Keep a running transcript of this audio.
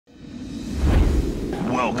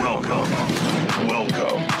Welcome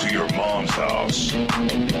to your mom's house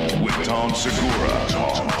with Tom Segura,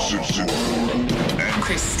 and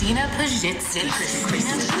Christina Pajitsin.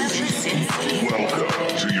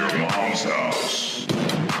 welcome to your mom's house.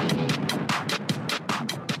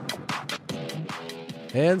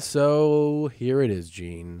 And so here it is,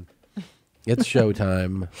 Gene. It's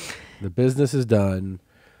showtime. The business is done.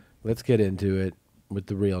 Let's get into it with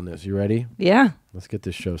the realness. You ready? Yeah. Let's get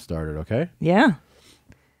this show started, okay? Yeah.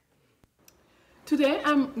 Today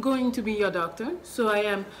I'm going to be your doctor, so I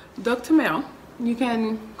am Dr. Mel. You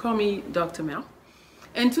can call me Dr. Mel.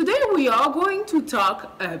 And today we are going to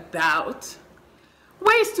talk about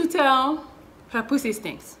ways to tell her pussy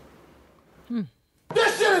stinks.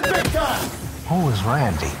 This shit is big time! Who is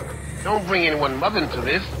Randy? Don't bring anyone mother into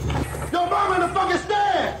this. Yo, mom in the fucking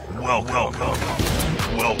stand!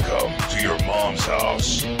 Welcome to your mom's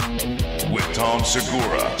house with Tom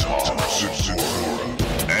Segura,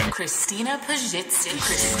 and Christina Pajitsin.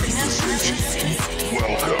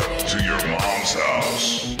 welcome to your mom's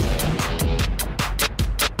house.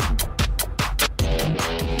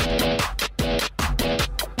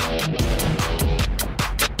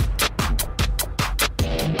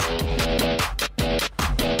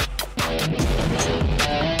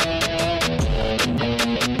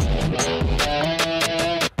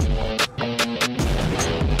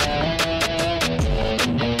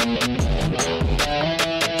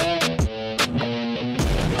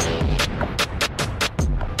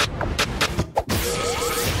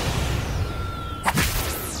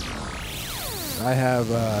 I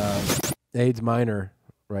have AIDS minor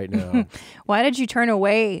right now. Why did you turn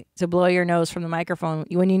away to blow your nose from the microphone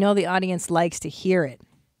when you know the audience likes to hear it?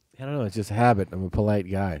 I don't know. It's just habit. I'm a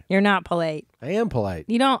polite guy. You're not polite. I am polite.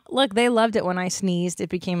 You don't look. They loved it when I sneezed. It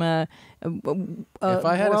became a If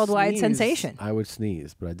I had a worldwide sneeze, sensation. I would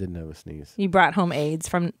sneeze, but I didn't have a sneeze. You brought home AIDS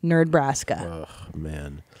from Nerdbraska. Oh,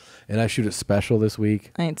 man. And I shoot a special this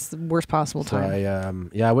week. It's the worst possible So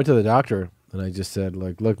time. I went to the doctor and I just said,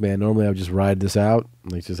 like, look, man, normally I would just ride this out,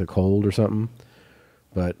 like it's just a cold or something,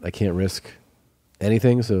 but I can't risk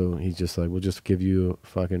anything. So he's just like, we'll just give you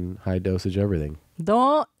fucking high dosage everything.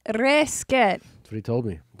 Don't risk it. That's what he told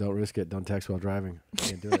me. Don't risk it. Don't text while driving.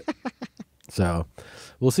 Can't do it. So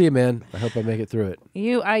we'll see, man. I hope I make it through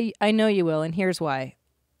it. I know you will, and here's why.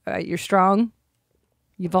 You're strong.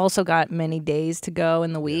 You've also got many days to go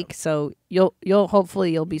in the week, so you'll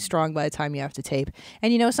hopefully you'll be strong by the time you have to tape.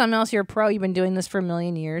 And you know something else? You're a pro. You've been doing this for a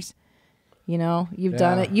million years. You know, you've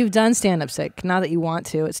done it. You've done stand-up sick. Not that you want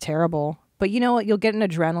to. It's terrible. But you know what? You'll get an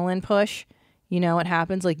adrenaline push. You know what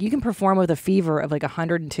happens? Like, you can perform with a fever of like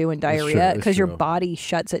 102 and diarrhea because your body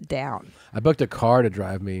shuts it down. I booked a car to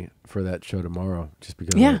drive me for that show tomorrow just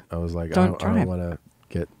because I was like, I don't want to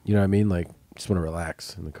get, you know what I mean? Like, just want to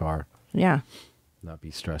relax in the car. Yeah. Not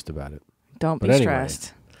be stressed about it. Don't be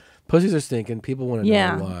stressed. Pussies are stinking. People want to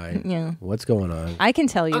know why. Yeah. What's going on? I can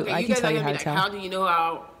tell you. Okay, I can tell you how to tell. How do you know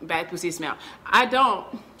how bad pussy smell? I don't,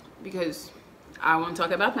 because I won't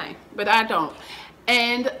talk about mine, but I don't.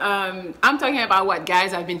 And I'm talking about what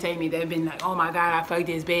guys have been telling me. They've been like, oh my God, I fucked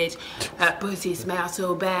this bitch. Her pussy smells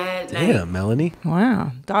so bad. Damn, like, Melanie.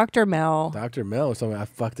 Wow. Dr. Mel. Dr. Mel was telling me I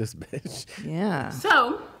fucked this bitch. Yeah.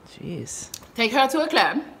 So, jeez. Take her to a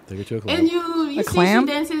club. Take her to a club. And you see clam?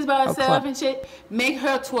 she dances by herself and shit. Make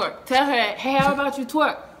her twerk. Tell her, hey, how about you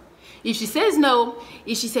twerk? If she says no,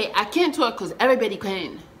 if she say, I can't twerk because everybody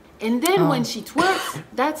can. And then when she twerks,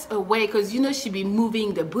 that's a way, because you know she be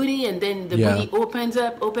moving the booty, and then the booty opens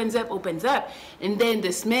up, and then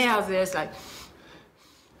the smell there's like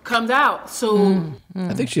comes out. So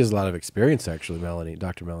I think she has a lot of experience, actually, Melanie,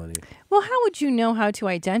 Dr. Melanie. Well, how would you know how to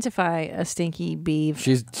identify a stinky beef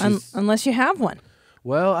unless you have one?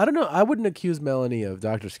 Well, I don't know. I wouldn't accuse Melanie of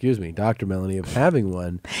Dr. Melanie of having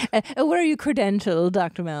one. Where are you credentialed,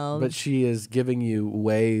 Dr. Mel? But she is giving you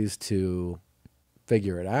ways to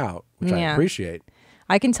figure it out, which I appreciate.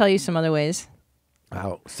 I can tell you some other ways.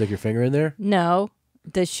 Wow, stick your finger in there? No.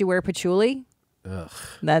 Does she wear patchouli? Ugh.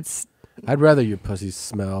 I'd rather your pussy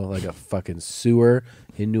smell like a fucking sewer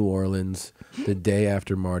in New Orleans the day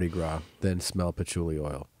after Mardi Gras than smell patchouli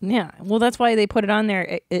oil. Yeah. Well, that's why they put it on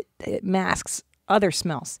there. It masks other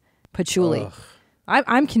smells. Patchouli. Ugh.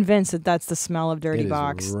 I'm convinced that that's the smell of dirty It is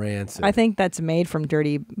box. rancid. I think that's made from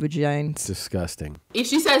dirty vaginas. It's disgusting. if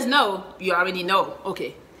she says no, you already know.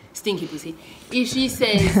 Okay, stinky pussy. If she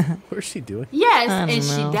says What's she doing? yes and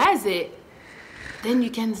she does it, then you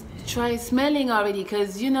can try smelling already,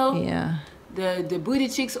 because you know the booty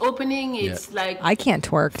cheeks opening. It's like I can't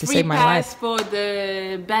twerk to save my pass life. for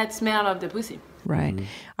the bad smell of the pussy. Right.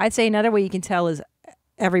 I'd say another way you can tell is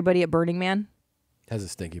everybody at Burning Man. Has a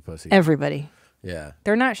stinky pussy. Everybody. Yeah.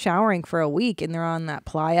 They're not showering for a week, and they're on that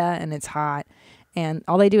playa, and it's hot, and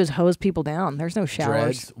all they do is hose people down. There's no showers.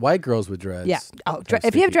 Dreads. White girls with dreads. Yeah. Oh, have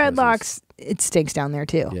if you have stinky dreadlocks, it stinks down there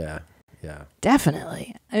too. pussies. Yeah. Yeah.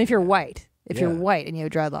 Definitely. I mean, if you're white, Yeah. and you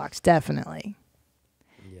have dreadlocks, definitely.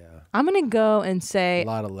 Yeah. I'm gonna go and say, A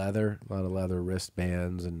lot of leather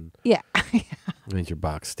wristbands, and yeah. it means your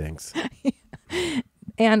box stinks.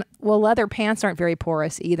 And leather pants aren't very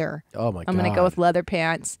porous either. Oh my god. I'm gonna go with leather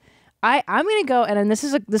pants. I'm gonna go, and this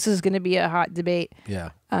is gonna be a hot debate. Yeah.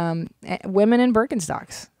 Women in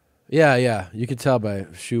Birkenstocks. Yeah, yeah. You can tell by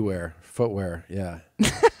footwear. Yeah.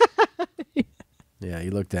 Yeah,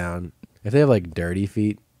 you look down. If they have like dirty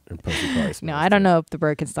feet, their pussy probably No, smells I don't good. know if the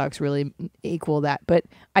Birkenstocks really equal that, but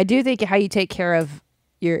I do think how you take care of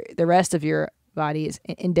the rest of your body is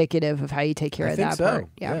indicative of how you take care I of think that so. part.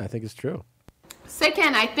 Yeah, I think it's true.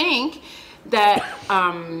 Second, I think that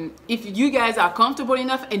if you guys are comfortable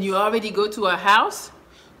enough and you already go to her house,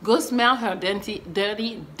 go smell her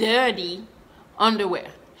dirty underwear.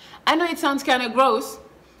 I know it sounds kind of gross,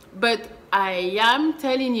 but I am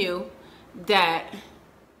telling you that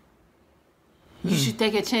you should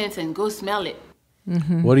take a chance and go smell it.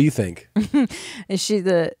 Mm-hmm. What do you think? Is she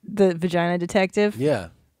the vagina detective? Yeah.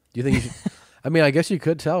 Do you think you should? I mean, I guess you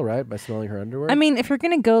could tell, right, by smelling her underwear. I mean, if you're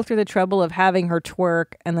going to go through the trouble of having her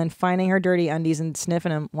twerk and then finding her dirty undies and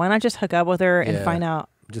sniffing them, why not just hook up with her and Yeah. find out?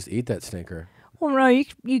 Just eat that stinker. Well, no,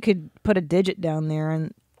 you could put a digit down there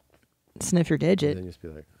and sniff your digit. And then just be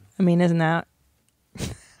like, I mean, isn't that?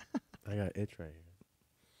 I got itch right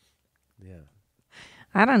here. Yeah.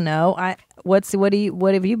 I don't know. What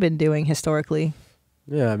have you been doing historically?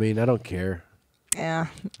 Yeah, I mean, I don't care. Yeah,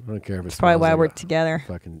 I don't care if it's probably why we're together.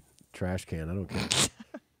 Fucking trash can. I don't care.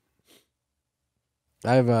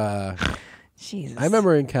 I've Jesus. I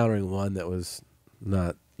remember encountering one that was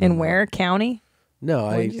not In where county? No,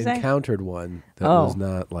 I did you say? encountered one that Oh. was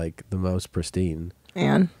not like the most pristine.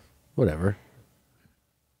 And Whatever.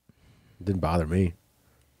 Didn't bother me.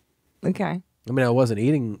 okay, I mean, I wasn't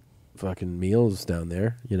eating fucking meals down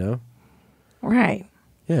there, you know? right.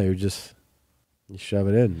 Yeah, you shove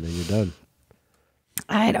it in and then you're done.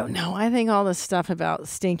 I don't know. I think all this stuff about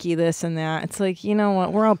stinky this and that. It's like, you know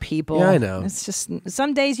what? We're all people. Yeah, I know. It's just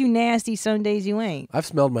some days you nasty, some days you ain't. I've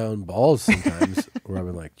smelled my own balls sometimes where I've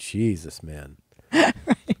been like, Jesus, man.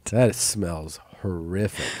 That smells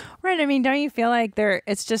horrific. Right. I mean, don't you feel like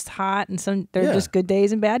it's just hot and there's Yeah. just good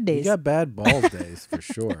days and bad You days? got bad balls days for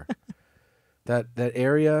sure. That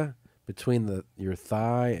area between your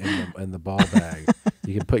thigh and the ball bag,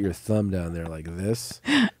 you can put your thumb down there like this.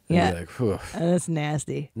 And Yeah. you're like, "Phew." That's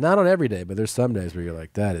nasty. Not on every day, but there's some days where you're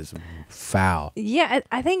like, that is foul. Yeah,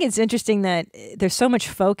 I think it's interesting that there's so much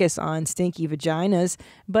focus on stinky vaginas,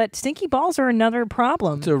 but stinky balls are another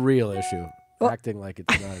problem. It's a real issue. Acting like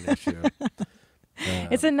it's not an issue.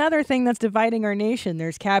 It's another thing that's dividing our nation.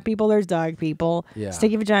 There's cat people, there's dog people, Yeah.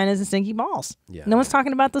 stinky vaginas and stinky balls. Yeah. No one's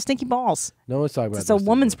talking about those stinky balls. No one's talking about It's a those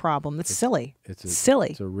woman's things. problem. That's silly. It's silly.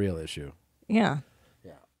 It's a real issue. Yeah.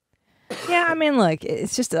 Yeah, I mean, look,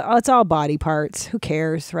 it's just it's all body parts. Who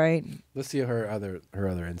cares, right? Let's see her other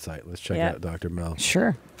insight. Let's check Yeah. out Dr. Mel.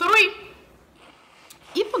 Sure. 3,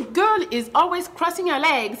 if a girl is always crossing her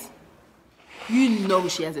legs, you know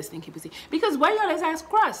she has a stinky pussy. Because why your legs are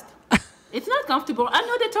crossed? It's not comfortable. I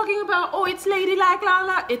know they're talking about, oh, it's ladylike, la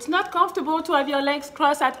la. It's not comfortable to have your legs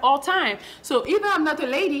crossed at all time. So either I'm not a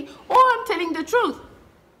lady or I'm telling the truth.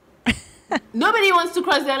 Nobody wants to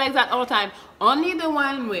cross their legs at all time. Only the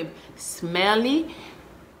one with smelly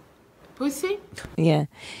pussy. Yeah.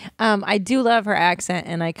 I do love her accent,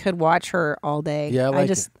 and I could watch her all day. Yeah, I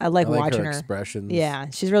like I like her watching her. expressions. Yeah,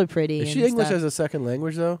 she's really pretty. Is and she English stuff. as a second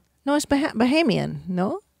language though? No, it's Bahamian.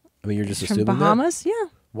 No? I mean, you're just She's from assuming Bahamas? Yeah.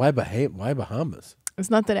 that. Why Bahamas? It's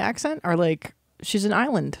not that accent? Or like, she's an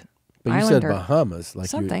island. But you Islander. said Bahamas, like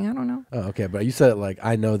Something, I don't know. Oh, okay, but you said it like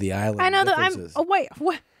I know the island. I know that I'm. differences. Oh, wait.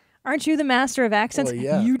 What? Aren't you the master of accents? Well,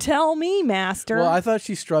 yeah. You tell me, master. Well, I thought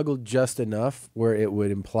she struggled just enough where it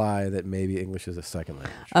would imply that maybe English is a second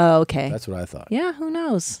language. Oh, okay. That's what I thought. Yeah, who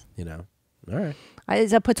knows? You know. All right.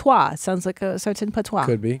 It's a patois. It sounds like a certain patois.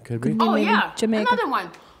 Could be. Oh maybe yeah, Jamaica. another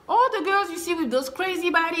one. All the girls you see with those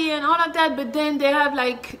crazy body and all of that, but then they have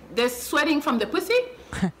like they're sweating from the pussy.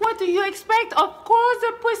 What do you expect? Of course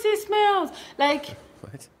the pussy smells. Like,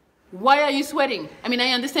 What? why are you sweating? I mean, I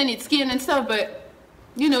understand it's skin and stuff, but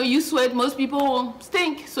you know, you sweat. Most people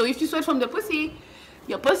stink. So if you sweat from the pussy,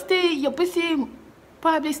 your pussy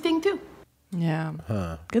probably stink too. Yeah.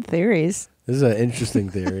 Huh. Good theories. This is an interesting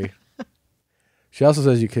theory. She also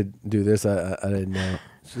says you could do this. I didn't know.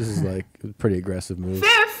 This is like a pretty aggressive move.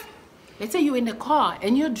 5th, let's say you're in the car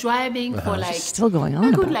and you're driving for like Still going on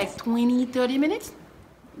a good about like 20, 30 minutes.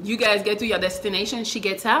 You guys get to your destination, she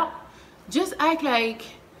gets out. Just act like,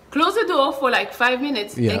 close the door for like 5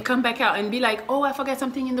 minutes and come back out and be like, oh, I forgot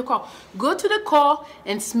something in the car. Go to the car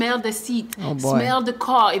and smell the seat. Oh, boy. Smell the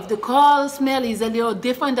car. If the car smell is a little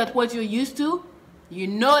different than what you're used to, you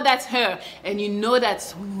know that's her. And you know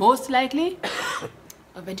that's most likely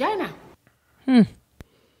a vagina.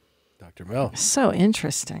 Dr. Mel. So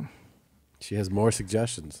interesting. She has more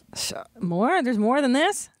suggestions. More? There's more than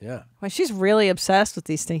this? Yeah. Well, she's really obsessed with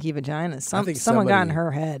these stinky vaginas. I think Someone got in her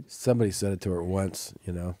head. Somebody said it to her once,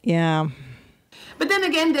 you know. Yeah. But then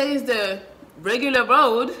again, there is the regular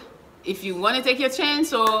road. If you want to take your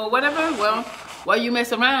chance or whatever, well, while you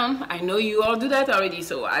mess around, I know you all do that already,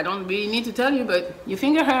 so I don't really need to tell you, but you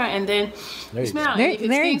finger her and then you smell. And if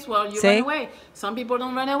it stinks, well, you run away. Some people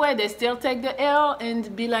don't run away. They still take the L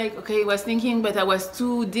and be like, okay, I was thinking, but I was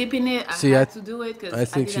too deep in it. I had to do it because I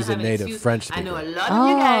think she's a native French speaker. I know a lot of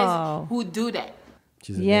you guys who do that.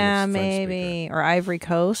 She's a native French maybe. Or Ivory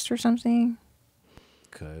Coast or something.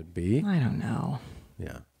 Could be. I don't know.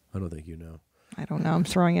 Yeah. I don't think you know. I don't know. I'm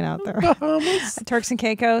throwing it out there. Turks and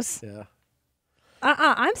Caicos. Yeah.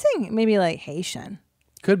 I'm saying maybe like Haitian.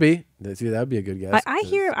 Could be. See, that'd be a good guess. I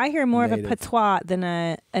hear more of a patois than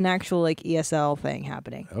an actual like ESL thing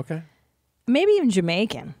happening. Okay. Maybe even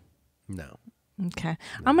Jamaican. No. Okay.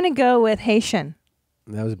 No. I'm gonna go with Haitian.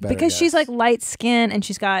 That was a better because guess. she's like light skin and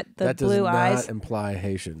she's got the blue eyes. That does not imply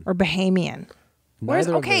Haitian or Bahamian.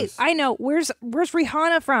 I know. Where's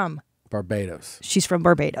Rihanna from? Barbados. She's from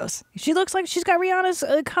Barbados. She looks like she's got Rihanna's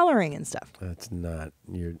coloring and stuff. That's not.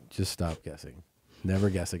 You're just stop guessing.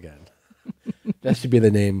 Never guess again. That should be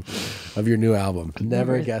the name of your new album.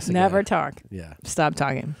 Never guess again. Never talk. Yeah. Stop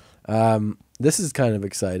talking. This is kind of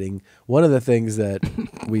exciting. One of the things that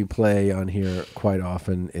we play on here quite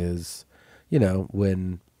often is, you know,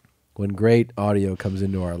 when great audio comes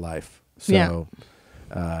into our life. So,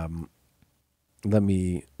 let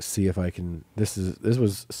me see if I can. This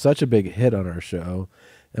was such a big hit on our show,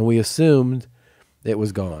 and we assumed it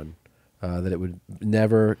was gone, that it would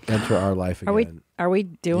never enter our life again. Are we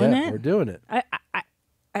doing it? We're doing it.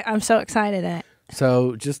 I'm so excited.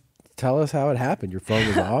 So just tell us how it happened. Your phone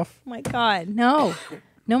was off? Oh my God, no,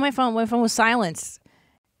 my phone was silenced,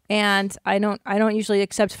 and I don't usually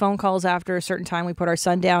accept phone calls after a certain time. We put our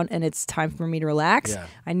son down, and it's time for me to relax. Yeah.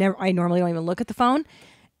 I normally don't even look at the phone.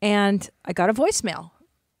 And I got a voicemail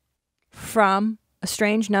from a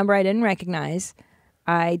strange number I didn't recognize.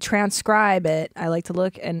 I transcribe it. I like to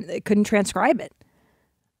look, and it couldn't transcribe it.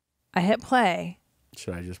 I hit play.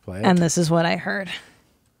 Should I just play it? And this is what I heard.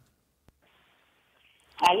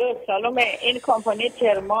 الو سلام این کمپانی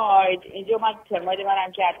ترماید اینجا من ترماید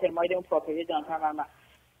منم که ترماید اون پروپرتی دانتر من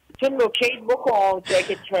تو لوکیت بکن جایی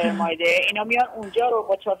که ترمایده اینا میان اونجا رو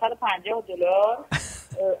با $450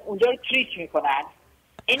 اونجا رو تریت میکنن.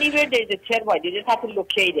 Anywhere there's a termite, you just have to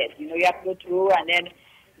locate it. You know, you have to go through and then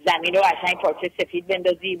زمین رو قشنگ پارچه سفید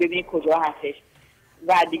بندازی ببینی کجا هستش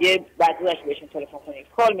و دیگه بعد ازش بهشون تلفن کنی.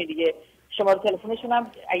 کال می دیگه شماره تلفنشون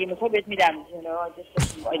هم اگه میخوای بهت میدم. You know,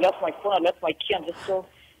 I lost my phone, I lost my key. I'm just so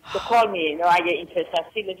call me. You know, اگه interest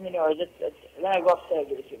هستی let me know. Or just then I go upstairs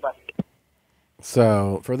with you. But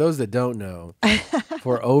so, for those that don't know,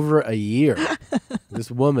 for over a year, this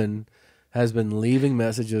woman has been leaving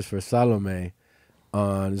messages for Salome.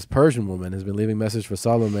 This Persian woman has been leaving message for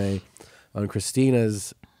Salome on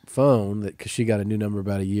Christina's phone because she got a new number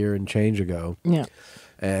about a year and change ago. Yeah.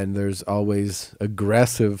 And there's always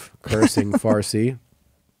aggressive cursing Farsi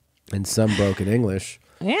and some broken English.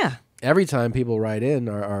 Yeah. Every time people write in,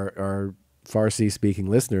 our Farsi-speaking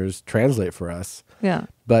listeners translate for us. Yeah.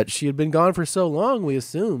 But she had been gone for so long, we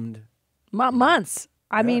assumed. Months.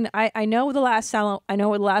 I mean, I know the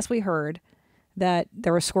last we heard that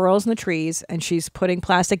there were squirrels in the trees, and she's putting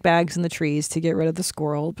plastic bags in the trees to get rid of the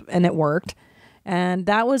squirrel, and it worked. And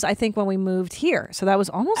that was, I think, when we moved here. So that was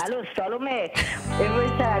almost... I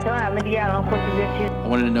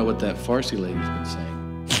wanted to know what that Farsi lady's been saying.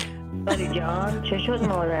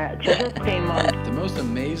 The most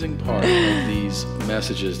amazing part of these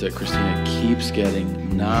messages that Christina keeps getting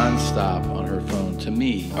nonstop on her phone to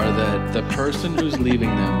me are that the person who's leaving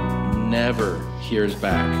them never hears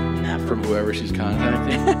back from whoever she's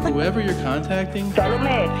contacting. Whoever you're contacting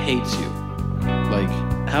hates you. Like,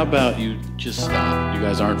 how about you just stop? You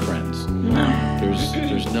guys aren't friends. No.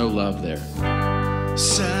 There's no love there.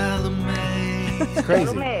 Salome. It's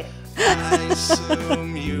crazy. I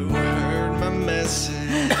assume you heard my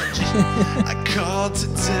message. I called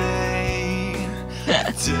today.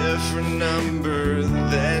 A different number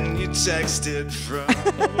than you texted from.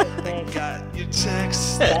 Nick. Got your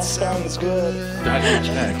text, That that sounds sounds good. good. Got your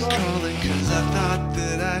text. Calling 'cause I thought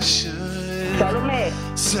that I should. Salome.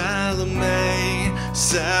 Salome,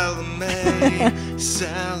 Salome,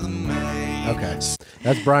 Salome. Okay.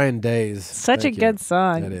 That's Brian Day's. Such Thank a you. good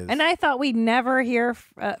song. That is. And I thought we'd never hear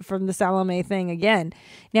from the Salome thing again.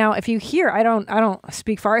 Now, if you hear, I don't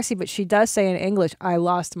speak Farsi, but she does say in English, "I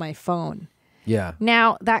lost my phone." Yeah.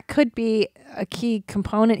 Now, that could be a key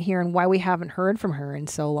component here in why we haven't heard from her in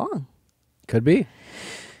so long. Could be.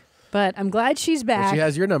 But I'm glad she's But back. she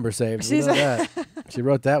has your number saved. We She's- know that. She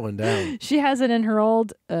wrote that one down. She has it in her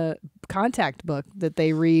old contact book that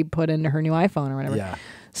they re-put into her new iPhone or whatever. Yeah.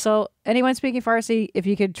 So anyone speaking Farsi, if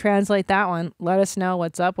you could translate that one, let us know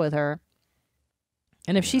what's up with her.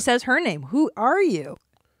 And if she says her name, who are you?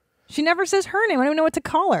 She never says her name. I don't even know what to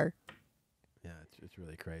call her. Yeah, it's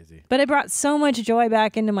really crazy. But it brought so much joy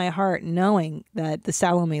back into my heart knowing that the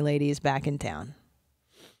Salome lady is back in town.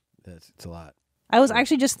 It's a lot. I was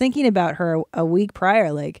actually just thinking about her a week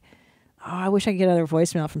prior, like, oh, I wish I could get another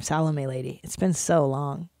voicemail from Salome lady. It's been so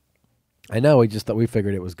long. I know. We just thought we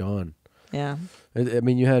figured it was gone. Yeah. I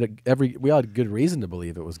mean, you had we all had good reason to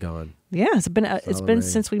believe it was gone. Yeah, it's been Salome.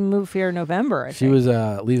 since we moved here in November. I She think. was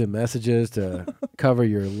leaving messages to cover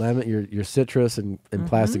your lemon, your citrus in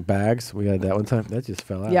plastic bags. We had that one time. That just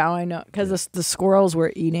fell out. Yeah, I know, because the squirrels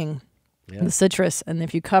were eating Yeah. the citrus, and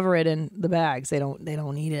if you cover it in the bags, they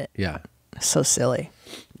don't eat it. Yeah. So silly.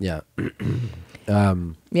 Yeah.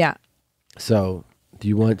 Yeah. So, do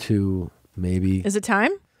you want to maybe? Is it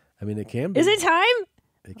time? I mean, it can be. Is it time?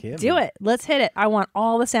 It can Do be. it. Let's hit it. I want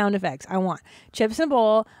all the sound effects. I want chips in a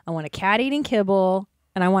bowl. I want a cat eating kibble.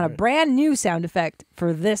 And I want a brand new sound effect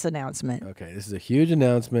for this announcement. Okay, this is a huge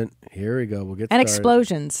announcement. Here we go. We'll get And started.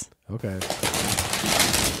 explosions. Okay.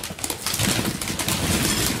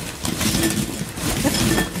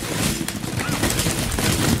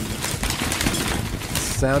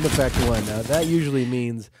 Sound effect one. Now, that usually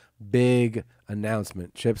means big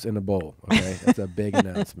announcement. Chips in a bowl. Okay? That's a big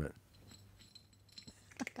announcement.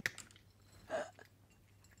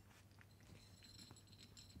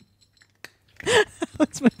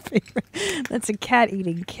 That's my favorite. That's a cat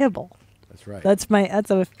eating kibble. That's right.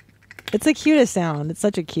 It's the cutest sound. It's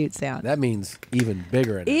such a cute sound. That means even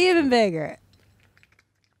bigger announcement. Even bigger.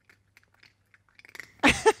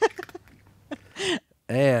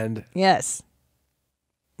 And yes.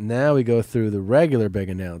 Now we go through the regular big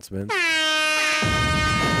announcement.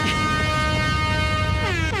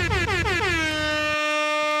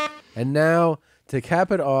 And now, to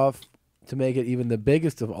cap it off, to make it even the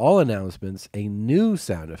biggest of all announcements, a new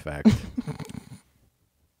sound effect.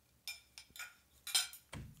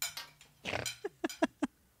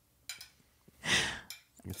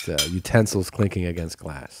 It's utensils clinking against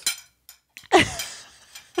glass.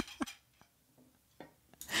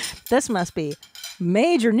 This must be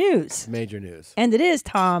major news. Major news. And it is,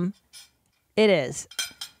 Tom. It is.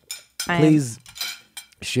 Please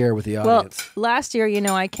share with the audience. Well, last year,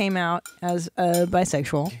 I came out as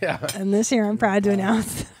bisexual. Yeah. And this year, I'm proud to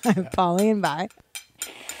announce that I'm poly and bi.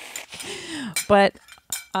 But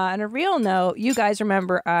on a real note, you guys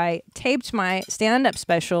remember I taped my stand-up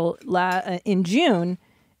special in June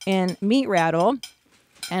in Meat Rattle.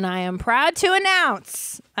 And I am proud to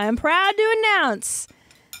announce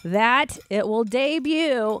that it will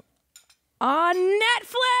debut on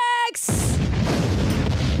Netflix.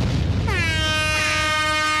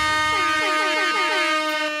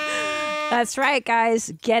 That's right,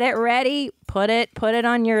 guys. Get it ready. Put it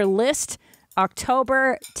on your list.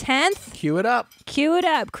 October 10th. Cue it up. Cue it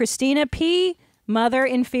up. Christina P. Mother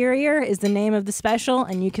Inferior is the name of the special,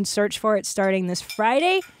 and you can search for it starting this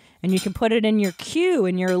Friday. And you can put it in your queue,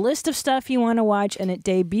 in your list of stuff you want to watch, and it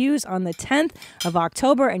debuts on the 10th of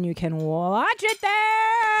October, and you can watch it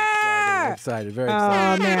there. Excited, very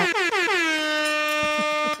excited. Oh, man.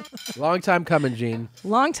 Long time coming, Gene.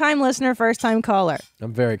 Long time listener, first time caller.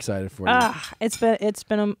 I'm very excited for you. It's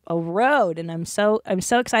been a road, and I'm so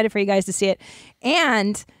excited for you guys to see it.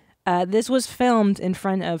 And this was filmed in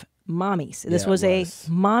front of mommies. This was a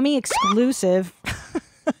mommy exclusive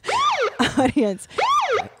audience.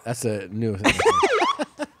 That's a new thing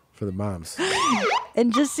for the moms.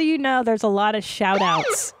 And just so you know, there's a lot of shout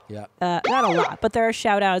outs. Yeah. Not a lot, but there are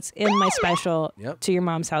shout outs in my special to your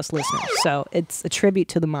mom's house listeners. So it's a tribute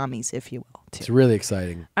to the mommies, if you will. It's really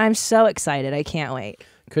exciting. I'm so excited. I can't wait.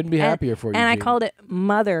 Couldn't be happier for you. And I Gene. called it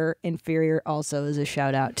Mother Inferior also as a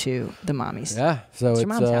shout out to the mommies. Yeah. So your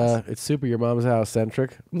mom's house. it's super your mom's house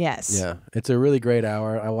centric. Yes. Yeah. It's a really great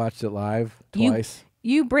hour. I watched it live twice.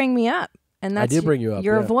 You bring me up. And that's I did bring you up.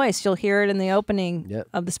 Your yeah. voice. You'll hear it in the opening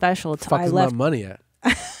of the special. Fuck is my money at?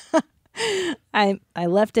 I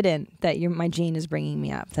left it in that my gene is bringing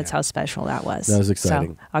me up. That's how special that was. That was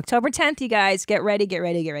exciting. So, October 10th, you guys, get ready, get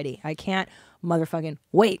ready, get ready. I can't motherfucking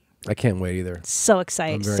wait. I can't wait either. So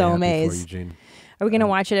excited, I'm very so happy amazed. for you, Gene. Are we going to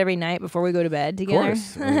watch it every night before we go to bed together? Of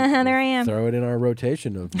course. There I am. Throw it in our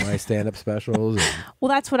rotation of my stand-up specials. And, Well,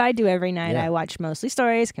 that's what I do every night. Yeah. I watch mostly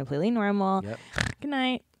stories, completely normal. Yep. Good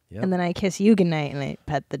night. Yep. And then I kiss you goodnight and I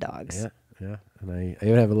pet the dogs. yeah, yeah. And I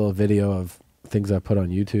even have a little video of things I put on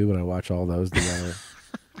YouTube, and I watch all those together.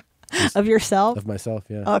 Of yourself? Of myself,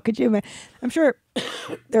 yeah. Oh, could you imagine? I'm sure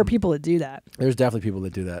there are people that do that. There's definitely people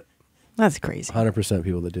that do that. That's crazy. 100%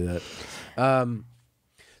 people that do that.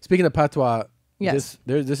 Speaking of patois, Yes.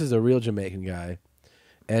 this is a real Jamaican guy,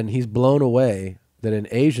 and he's blown away that an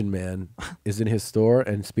Asian man is in his store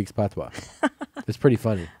and speaks patois. It's pretty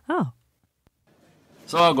funny. Oh.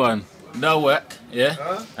 So I go on, that work,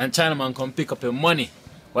 yeah? And Chinaman come pick up your money.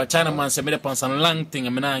 But Chinaman said me upon some long thing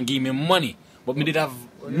and me not give me money. But me did have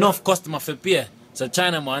enough customer for pay. So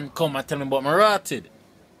Chinaman come and tell me about my rotted.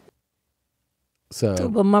 So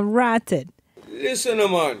But my rotted. Listen,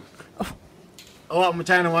 man. Oh, what, my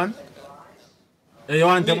Chinaman? You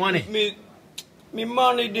want the money? Me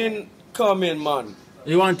money didn't come in, man.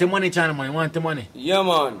 You want the money, Chinaman? You want the money? Yeah,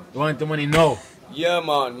 man. You want the money? No. Yeah,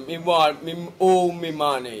 man. Me owe me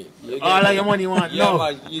money. You get All me? of your money you want? Yeah, No.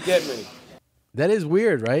 man. You get me? that is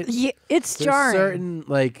weird, right? Yeah, it's There's jarring. certain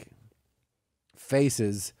like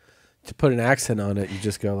faces to put an accent on it. You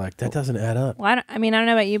just go like, that doesn't add up. Well, I mean, I don't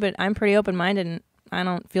know about you, but I'm pretty open-minded and I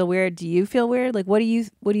don't feel weird. Do you feel weird? Like, what do you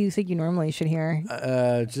think you normally should hear?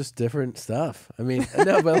 Just different stuff. I mean,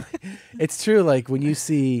 no, but like, it's true. Like when you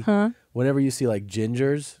see, whenever you see like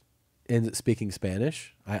gingers in speaking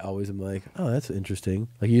Spanish, I always am like, oh, that's interesting.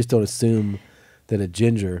 Like you just don't assume that a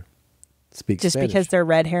ginger speaks Just Spanish. because their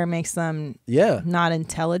red hair makes them not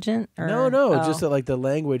intelligent? Or, No, oh. just that like the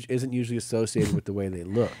language isn't usually associated with the way they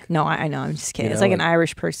look. No, I know. I'm just kidding. You It's know, like an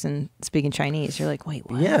Irish person speaking Chinese. You're like, wait,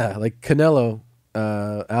 what? Yeah, like Canelo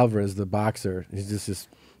Alvarez, the boxer. He's just this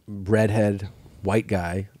redhead white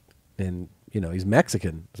guy, and he's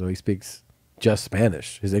Mexican, so he speaks just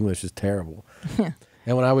Spanish. His English is terrible.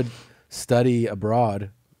 And when I would study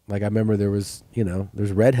abroad, like I remember there was,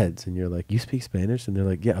 there's redheads, and you're like, you speak Spanish, and they're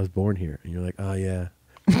like, yeah, I was born here, and you're like, oh yeah,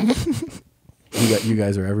 you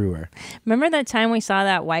guys are everywhere. Remember that time we saw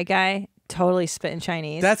that white guy totally spit in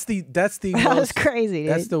Chinese? That's the that most, was crazy,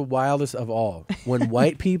 dude. That's the wildest of all. When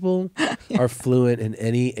white people are fluent in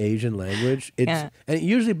any Asian language, and it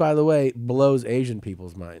usually, by the way, blows Asian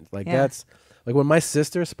people's minds. Like that's like when my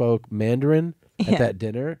sister spoke Mandarin at that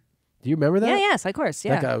dinner. Do you remember that? Yeah, yes, of course.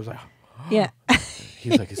 Yeah. That guy was like, yeah.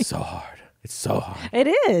 He's like, it's so hard. It's so hard. It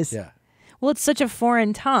is. Yeah. Well, it's such a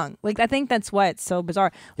foreign tongue. Like, I think that's why it's so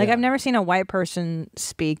bizarre. Like, I've never seen a white person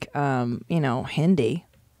speak, Hindi.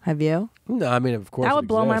 Have you? No, I mean, of course that it would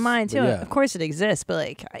blow my exists, mind, but too. yeah. Of course it exists, but,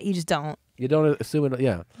 like, you just don't. You don't assume it.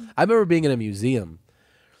 Yeah. I remember being in a museum,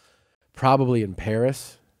 probably in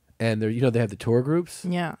Paris, and there, they have the tour groups.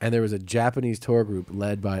 Yeah. And there was a Japanese tour group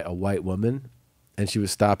led by a white woman, and she was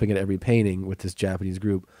stopping at every painting with this Japanese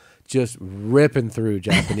group, just ripping through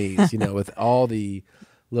Japanese, with all the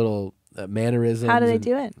little mannerisms. How do they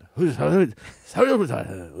do it? I'm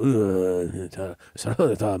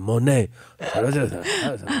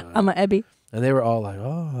a Ebby. And they were all like,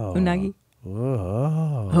 oh. Unagi.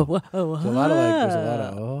 Oh. There's a lot of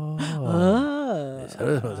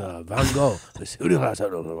Van Gogh.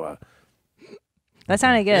 That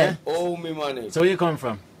sounded good. Yeah. Owe me money. So where you come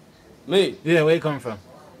from? Me? Yeah, where you come from?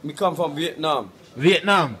 Me come from Vietnam.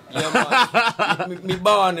 Vietnam? Yeah, man. me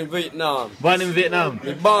born in Vietnam. Born in Vietnam?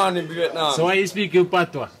 Me born in Vietnam. So why you speak your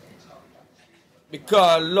patois?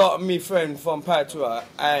 Because a lot of me friends from Patois,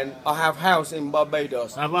 and I have house in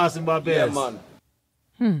Barbados. I have house in Barbados? Yeah,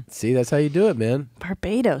 man. See, that's how you do it, man.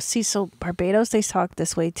 Barbados. See, so Barbados, they talk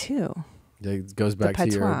this way, too. It goes back to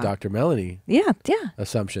your patois. Dr. Melanie Yeah.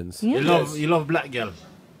 assumptions. Yeah. You love black girl?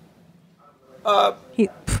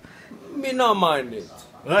 Me not mind it.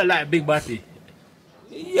 Like big body?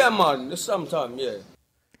 Yeah, man. Sometimes, yeah.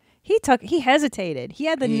 He hesitated. He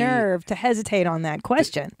had the nerve to hesitate on that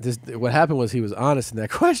question. What happened was he was honest in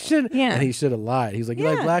that question, Yeah. and he should have lied. He was like, "You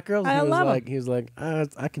like Yeah, black girls?" And I love 'em. he was like, I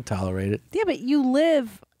can tolerate it. Yeah, but you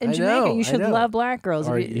live in I Jamaica. know, You I should know. love black girls.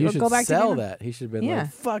 Or If you should go back sell to that. He should have been Yeah.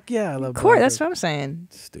 like, "Fuck yeah, I love." Of course, black that's girls." what I'm saying.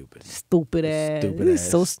 Stupid. Stupid ass. Stupid This is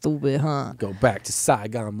so ass. stupid, huh? Go back to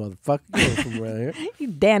Saigon, motherfucker. You ain't from around here. You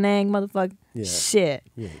Danang motherfucker. Yeah. Shit.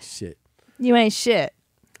 You ain't shit. You ain't shit.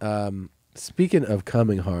 Speaking of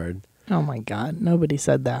coming hard, Oh my God. Nobody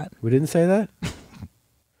said that. we didn't say that.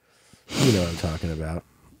 You know what I'm talking about.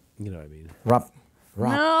 You know what I mean.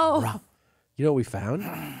 No. You know what we found?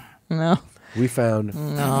 No. We found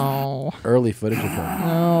early footage of him.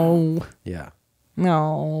 No. Yeah.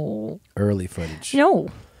 No. Early footage. No.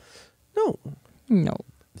 No. No.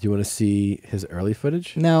 Do you want to see his early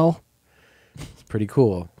footage? No. It's pretty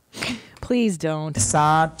cool. Please don't.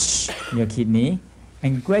 Massage your kidney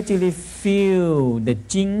and gradually feel the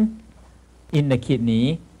jing in the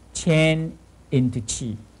kidney change into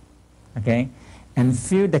chi. Okay? And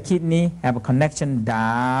feel the kidney have a connection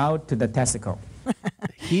down to the testicle.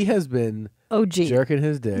 He has been OG. jerking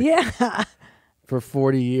his dick Yeah. for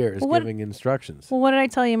 40 years, Well, what- giving instructions. Well, what did I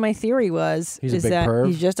tell you my theory was? He's a is big that perv?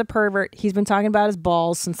 he's just a pervert. He's been talking about his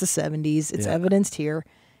balls since the 70s. It's Yeah. evidenced here.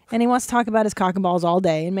 And he wants to talk about his cock and balls all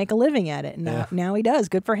day and make a living at it. Now, Yeah. now he does.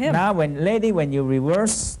 Good for him. Now, when you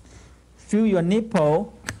reverse, feel your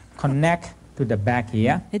nipple connect to the back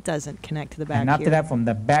here. It doesn't connect to the back And after here. that, from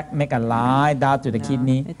the back, make a line down to the No,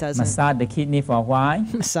 kidney. it doesn't. Massage the kidney for a while.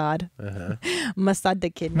 Massage. Massage the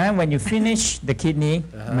kidney. Man, when you finish the kidney,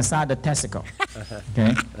 massage the testicle.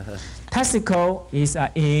 Okay. Testicle is an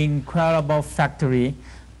incredible factory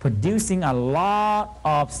producing a lot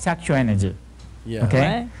of sexual energy. Yeah.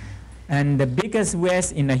 Okay. What? And the biggest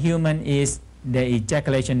waste in a human is the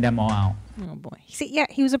ejaculation them all out. Oh, boy. See, yeah,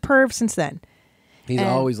 he was a perv since then. He's And-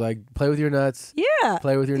 always like, play with your nuts. Yeah.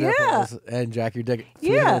 Play with your Yeah. nipples and jack your dick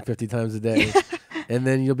Yeah. 350 times a day. And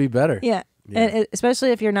then you'll be better. Yeah. And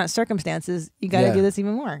especially if you're not circumstances, you got to Yeah. do this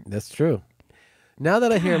even more. That's true. Now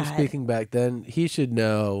that I hear him God. speaking back then, he should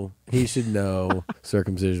know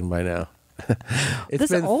circumcision by now. This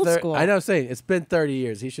is old school. I know, I'm saying it's been 30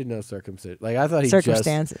 years. He should know circumcision. Like I thought he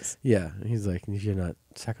Circumstances. Yeah, he's like you're not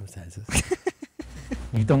circumstances.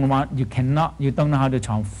 You don't know how to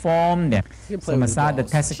transform them. You can play So with his massage the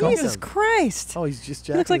balls. testicle. Jesus Christ. Oh, he's just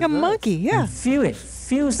He looks like a jacking his nuts. monkey. Yeah. And feel it.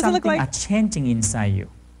 Feel Does it look something like- are changing inside you.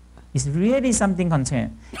 It's really something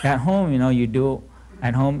content. At home, you do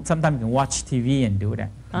at home. Sometimes you can watch TV and do that.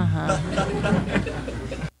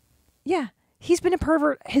 Yeah. He's been a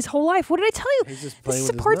pervert his whole life. What did I tell you? He's just This playing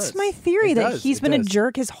with his supports nuts. my theory It that does, he's it been a does.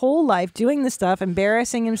 jerk his whole life doing this stuff,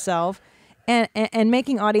 embarrassing himself and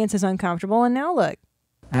making audiences uncomfortable. And now look.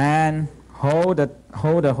 And hold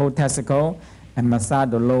the whole testicle and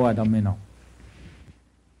massage the lower abdominal.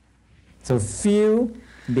 So feel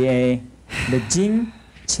the jing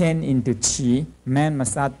change into chi. Man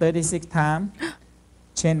massage 36 times.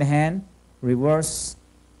 Change the hand, reverse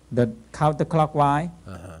the counterclockwise.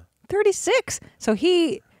 36. So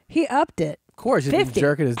he upped it. Of course, he's been 50.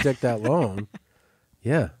 jerking his dick that long.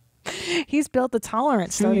 Yeah, He's built the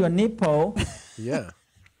tolerance. Feel your nipple. yeah,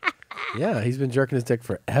 yeah. He's been jerking his dick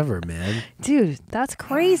forever, man. Dude, that's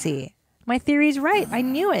crazy. My theory's right. I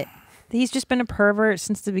knew it. He's just been a pervert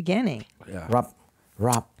since the beginning. Yeah.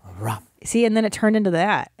 Rub. See, and then it turned into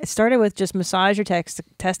that. It started with just massage your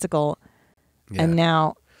testicle, and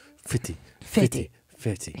now 50.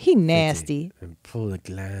 He nasty. And pull the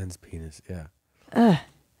gland's penis. Yeah. Ugh.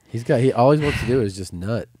 He always wants to do is just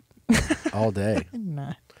nut all day.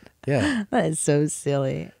 Nut. Yeah. That is so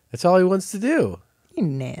silly. That's all he wants to do. You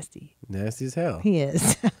nasty. Nasty as hell. He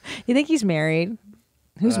is. You think he's married?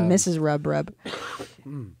 Who's Mrs. Rub Rub?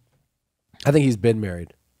 I think he's been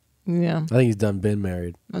married. Yeah. I think he's been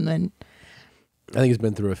married. And then I think he's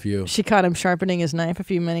been through a few. she caught him sharpening his knife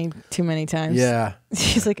too many times. Yeah.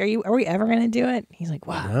 She's like, "Are we ever gonna do it?" He's like,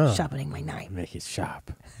 "Wow, No. sharpening my knife." Make it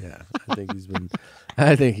sharp. Yeah. I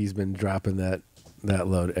think he's been dropping that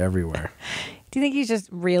load everywhere. Do you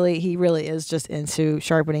think he really is just into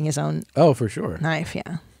sharpening his own Oh, for sure. knife?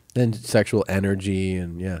 Yeah. And sexual energy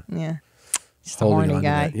and yeah. Yeah. Just a Holding horny on to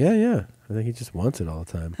guy. that. Yeah. I think he just wants it all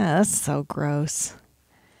the time. Oh, that's so gross.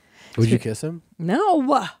 Would you kiss him?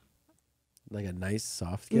 No. Like a nice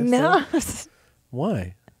soft kiss? No.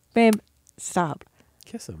 Why? Babe, stop.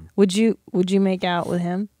 Kiss him. Would you make out with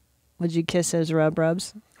him? Would you kiss his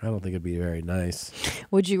rubs? I don't think it'd be very nice.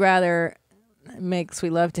 Would you rather make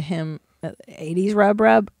sweet love to him 80s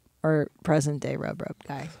rub or present day rub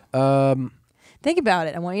guy? Think about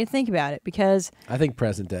it. I want you to think about it because I think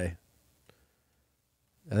present day.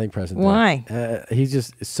 Why? He's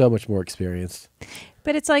just so much more experienced.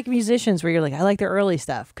 but it's like musicians where you're like, I like the early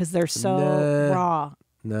stuff because they're so Nah. raw.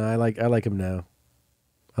 No, I like him now.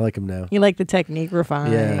 You like the technique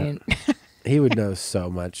refined. Yeah. He would know so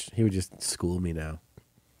much. He would just school me now.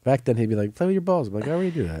 Back then, he'd be like, play with your balls. I'm like, I already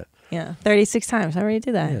do that. Yeah, 36 times. I already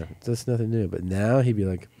did that. Yeah, that's nothing new. But now he'd be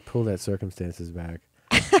like, pull that circumstances back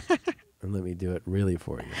and let me do it really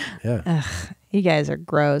for you. Yeah. Ugh, you guys are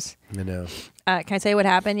gross. I know. Can I tell you what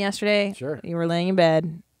happened yesterday? Sure. You were laying in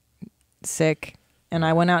bed, sick, and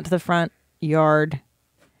I went out to the front yard,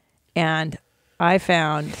 and I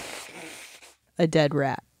found a dead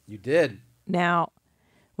rat. You did. Now,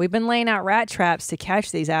 We've been laying out rat traps to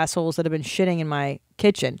catch these assholes that have been shitting in my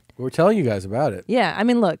kitchen. We're telling you guys about it. Yeah, I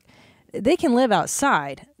mean, look, they can live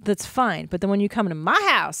outside. That's fine. But then when you come to my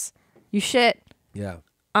house, you shit Yeah.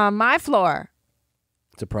 on my floor.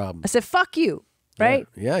 It's a problem. I said, fuck you, right?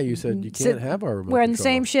 Yeah, you said you can't have our remote Wearing the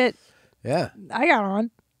control. same shit Yeah. I got on.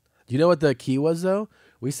 You know what the key was, though?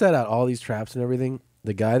 We set out all these traps and everything.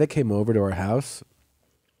 The guy that came over to our house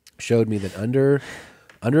showed me that under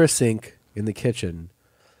a sink in the kitchen,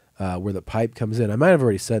 where the pipe comes in, I might have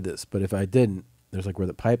already said this, but if I didn't, there's like where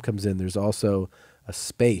the pipe comes in, there's also a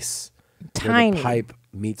space where Tiny. the pipe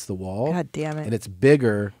meets the wall. God damn it. And it's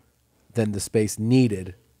bigger than the space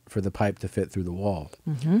needed for the pipe to fit through the wall.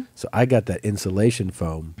 Mhm. So I got that insulation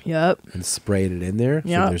foam Yep. and sprayed it in there. So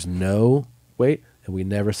Yep. there's no wait, and we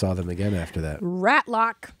never saw them again after that. Rat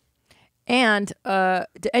lock. And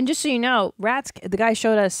just so you know, rats, the guy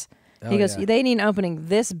showed us, he Oh, goes, yeah. they need an opening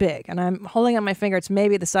this big. And I'm holding up my finger. It's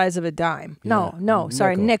maybe the size of a dime. Yeah. No,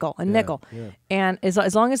 sorry, nickel. Yeah, Nickel. yeah. And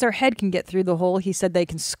as long as their head can get through the hole, he said they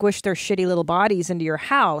can squish their shitty little bodies into your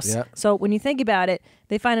house. Yeah. So when you think about it,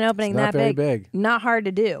 they find an opening It's not that very big. Not hard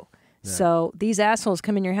to do. So these assholes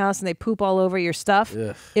come in your house and they poop all over your stuff.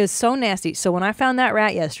 Ugh. It was so nasty. So when I found that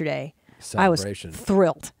rat yesterday, I was Celebration.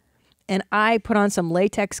 thrilled. And I put on some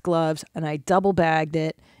latex gloves and I double bagged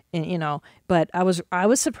it, and but I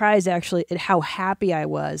was surprised actually at how happy I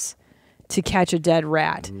was to catch a dead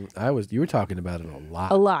rat. You were talking about it a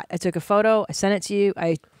lot. A lot. I took a photo, I sent it to you,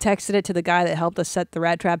 I texted it to the guy that helped us set the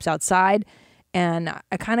rat traps outside, and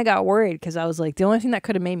I kind of got worried because I was like, the only thing that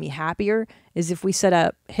could have made me happier is if we set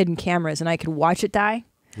up hidden cameras and I could watch it die.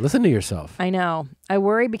 Listen to yourself. I know. I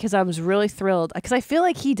worry because I was really thrilled because I feel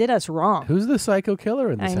like he did us wrong. Who's the psycho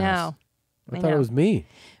killer in this I know. house? I thought know. it was me.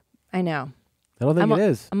 I know. I don't think it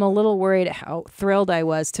is. I'm a little worried at how thrilled I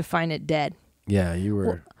was to find it dead. Yeah, you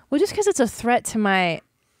were. Well, just because it's a threat to my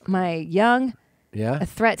young, Yeah. a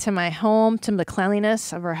threat to my home, to the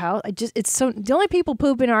cleanliness of our house. It's so the only people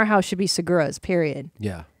poop in our house should be Seguras. Period.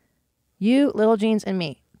 Yeah. You, Little Jeans, and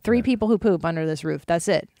me. 3 people who poop under this roof. That's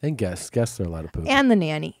it. And guests are allowed to poop. And the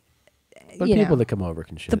nanny. But you people know, that come over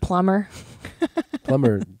can shit. the plumber.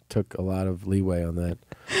 Plumber took a lot of leeway on that.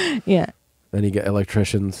 Yeah. Then you get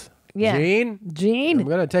electricians. Yeah. Gene, I'm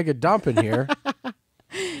gonna take a dump in here.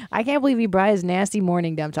 I can't believe he brought his nasty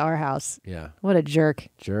morning dump to our house. Yeah. What a jerk.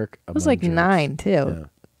 Jerk. I was like jerks. 9 too. Yeah.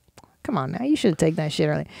 Come on now, you should have taken that shit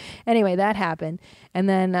early. Anyway, that happened, and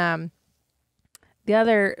then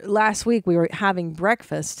last week we were having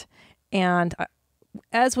breakfast, and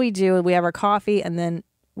as we do, we have our coffee and then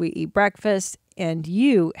we eat breakfast. And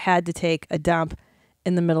you had to take a dump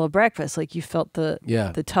in the middle of breakfast, like you felt the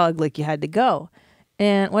tug, like you had to go.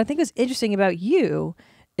 And what I think is interesting about you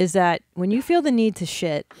is that when you feel the need to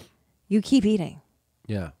shit, you keep eating.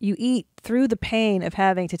 Yeah. You eat through the pain of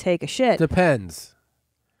having to take a shit. Depends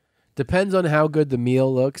on how good the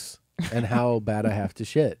meal looks and how bad I have to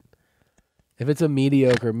shit. If it's a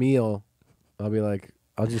mediocre meal, I'll be like,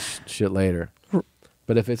 I'll just shit later.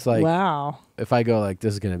 But if it's like, wow, if I go like,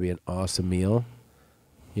 this is going to be an awesome meal,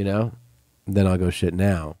 then I'll go shit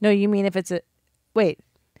now. No, you mean if it's an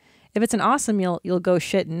awesome meal, you'll go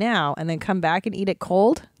shit now and then come back and eat it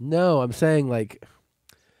cold? No, I'm saying like,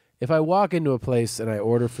 if I walk into a place and I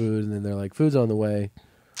order food and then they're like, food's on the way.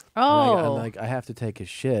 Oh. I'm like, I have to take a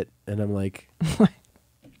shit. And I'm like, this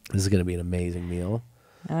is going to be an amazing meal.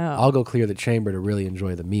 Oh. I'll go clear the chamber to really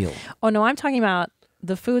enjoy the meal. Oh, no, I'm talking about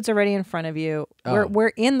the food's already in front of you. Oh. We're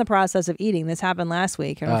in the process of eating. This happened last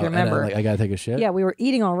week. I don't know if you And I'm remember. like, I got to take a shit? Yeah, we were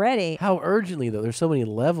eating already. How urgently, though? There's so many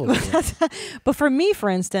levels. But for me, for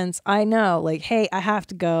instance, I know, like, hey, I have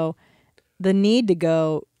to go. The need to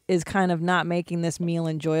go is kind of not making this meal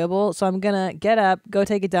enjoyable. So I'm going to get up, go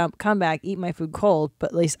take a dump, come back, eat my food cold,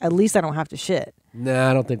 but at least I don't have to shit. Nah,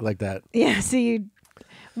 I don't think like that. Yeah, so you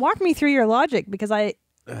walk me through your logic because I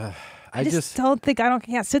just don't think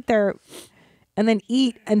can't sit there and then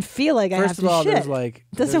eat and feel like I have to shit. First of all, there's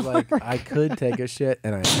like work. I could take a shit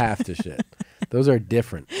and I have to shit. Those are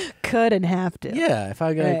different. Could and have to. Yeah, if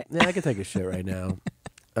I go, Right. I could take a shit right now.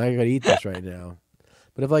 I gotta eat this right now.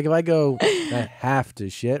 But if I go, I have to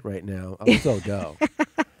shit right now, I'll still go.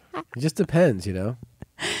 It just depends, So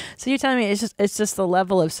you're telling me it's just the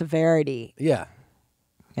level of severity. Yeah.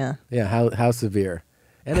 Yeah. Yeah, how severe.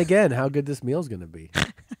 And again, how good this meal's gonna be.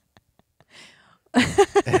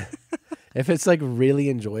 If it's like really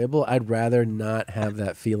enjoyable, I'd rather not have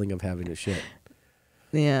that feeling of having to shit.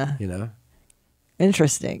 Yeah. Yeah.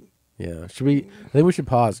 Interesting. I think we should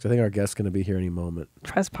pause because I think our guest's going to be here any moment.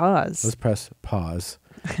 Press pause. Let's press pause.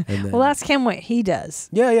 And then, Well, ask him what he does.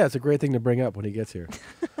 Yeah, it's a great thing to bring up when he gets here.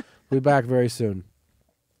 We'll be back very soon.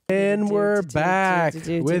 And we're back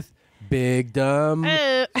with Big Dumb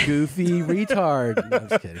Goofy Retard. No, I'm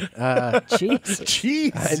just kidding.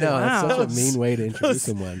 Jeez. I know, that's such a mean way to introduce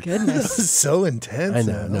someone. Goodness. So intense. I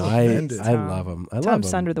know. No, I love him. I love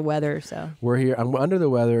Tom's him. under the weather, so. We're here. I'm under the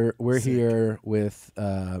weather. We're here with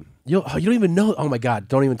you don't even know. Oh my God!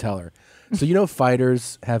 Don't even tell her. So you know,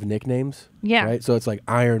 fighters have nicknames. Yeah. Right. So it's like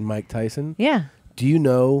Iron Mike Tyson. Yeah. Do you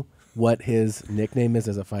know what his nickname is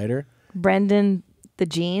as a fighter? Brendan the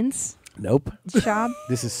Jeans. Nope. Schaub.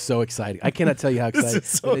 This is so exciting. I cannot tell you how excited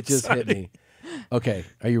so it just hit me. Okay,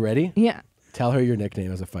 are you ready? Yeah. Tell her your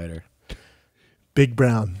nickname as a fighter. Big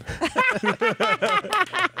Brown.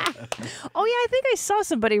 Oh yeah, I think I saw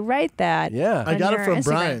somebody write that. Yeah. I got it your from Instagram.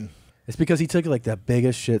 Brian. It's because he took like the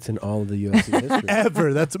biggest shits in all of the UFC history.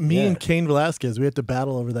 Ever. That's me and Cain Velasquez. We had to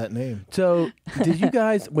battle over that name. So, did you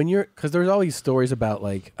guys, when you're, because there's all these stories about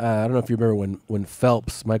like, I don't know if you remember when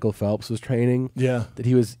Michael Phelps was training. Yeah. That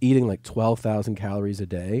he was eating like 12,000 calories a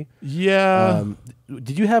day. Yeah.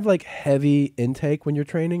 Did you have like heavy intake when you're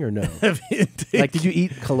training or no? Heavy intake. Like, did you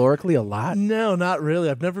eat calorically a lot? No, not really.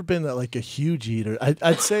 I've never been like a huge eater.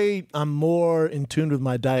 I'd say I'm more in tune with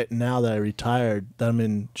my diet now that I retired, that I'm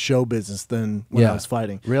in show business than when I was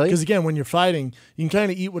fighting. Really? Because again, when you're fighting, you can kind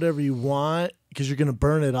of eat whatever you want because you're going to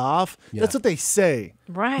burn it off. Yeah. That's what they say.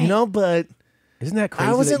 Right. You know, but isn't that crazy?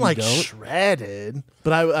 I wasn't that you like don't? shredded,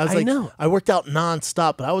 but I was like, know. I worked out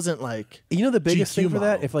nonstop, but I wasn't like, You know the biggest GQ thing for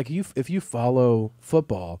that? model. If you follow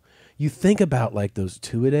football, you think about like those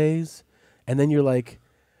 2-a-days, and then you're like,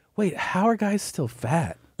 wait, how are guys still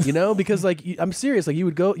fat? You know, because like I'm serious. Like you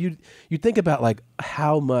would go, you'd think about like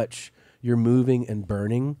how much you're moving and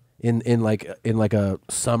burning in like a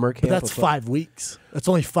summer camp. but that's of 5 weeks. That's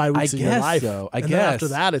only 5 weeks I of your guess life. so. I and guess. then after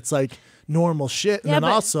that, it's like normal shit. And Yeah, then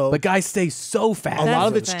but- also, But guys stay so fat. a lot That's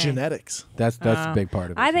of the it's thing. genetics. That's a big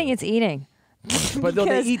part of it. I think it's eating. but no,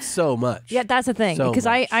 they because- eat so much. Yeah, that's the thing. So Because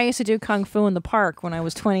I much. used to do kung fu in the park when I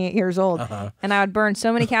was 28 years old, and I would burn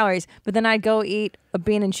so many calories. But then I'd go eat a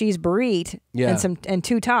bean and cheese burrito Yeah. and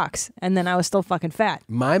 2 talks, and then I was still fucking fat.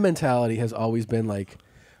 My mentality has always been like,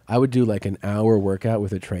 I would do like an hour workout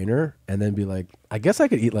with a trainer, and then be like, I guess I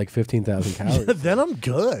could eat like 15,000 calories. Then I'm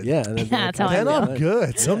good. Yeah, and then be Yeah, like, that's how I Then feel. I'm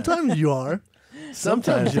good. Sometimes you are.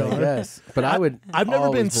 Sometimes you I are. guess, but I would. I've never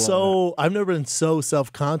been always blow I've never been so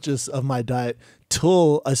self-conscious of my diet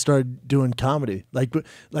till I started doing comedy. Like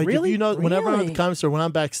Really? if you know, whenever I'm at the Really? comedy store, when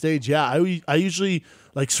I'm backstage, yeah, I usually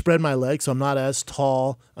like spread my legs, so I'm not as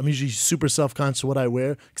tall. I'm usually super self-conscious of what I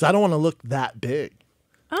wear because I don't want to look that big.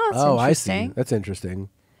 Oh, that's Oh, I see. interesting. That's interesting.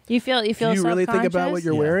 You feel Do you really think about what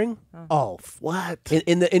you're Yeah. wearing? Oh, what?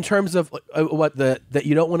 In terms of what that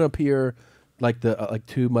you don't want to appear like the like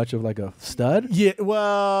too much of like a stud? Yeah,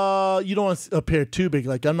 well, you don't want to appear too big.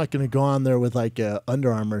 Like I'm not going to go on there with like a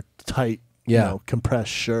Under Armour tight, Yeah.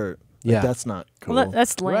 compressed shirt. Like, Yeah. that's not cool. Well,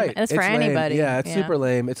 that's lame. Right. That's for It's lame. anybody. Yeah, it's super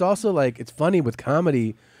lame. It's also like it's funny with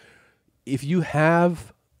comedy. If you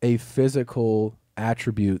have a physical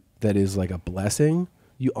attribute that is like a blessing,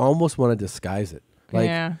 you almost want to disguise it. Like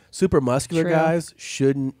Yeah. super muscular True. guys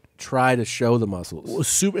shouldn't try to show the muscles. Well,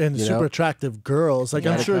 super and You super know? attractive girls. Like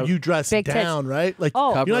Yeah. I'm sure Like, you dress big tits. down, right? Like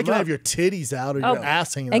Oh. Cover you're not them gonna up. have your titties out or Oh, your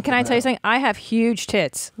ass hanging. And out can the I tell you back. something? I have huge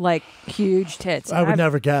tits, like huge tits. I would I've-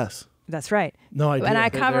 never guess. That's right. No idea. And I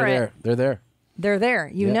They're cover there. it. They're there. They're there.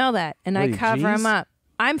 You Yeah. know that. And What I are you, cover them G's? up.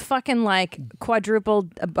 I'm fucking like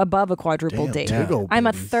quadrupled above a quadruple Damn, D. big old I'm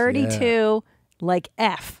a boobies. 32 like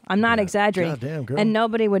F. I'm not exaggerating. Goddamn, girl. And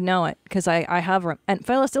nobody would know it because I hover 'em. And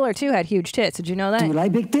Phyllis Diller too had huge tits. Did you know that? Do you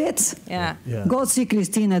like big tits? Yeah. Yeah. Go see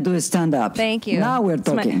Christina do a stand up. Thank you. Now we're It's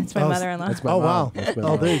my- talking. It's my, Oh, mother-in-law. That's my Oh mom. wow. That's my Oh,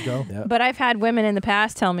 mom. there you go. Yeah. But I've had women in the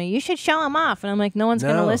past tell me, you should show them off. And I'm like, no one's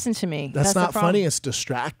going to No. listen to me. That's the not problem. funny. It's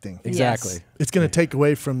distracting. Exactly. Yes. It's gonna take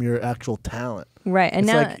away from your actual talent. Right. And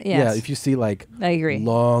It's now, like, yes. yeah, if you see like I agree.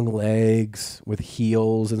 long legs with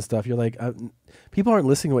heels and stuff, you're like, people aren't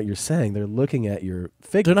listening to what you're saying. They're looking at your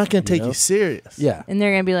figure. They're not gonna take know? you serious. Yeah. And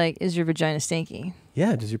they're going to be like, is your vagina stinky?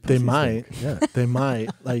 Yeah. Does your They pussy might. stink? Yeah. They might.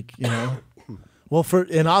 Like, Well,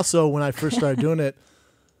 and also when I first started doing it,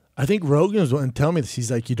 I think Rogan was the one to tell me this.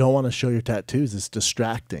 He's like, you don't want to show your tattoos. It's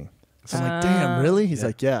distracting. So I'm like, damn, really? He's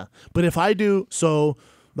like, yeah. But if I do, so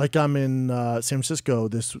like I'm in San Francisco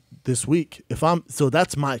this week. So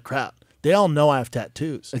that's my crowd. They all know I have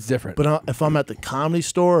tattoos. It's different. But if I'm at the Comedy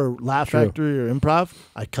Store or Laugh True. Factory or Improv,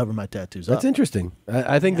 I cover my tattoos That's up. interesting.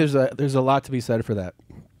 I think there's a lot to be said for that.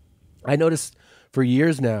 I noticed for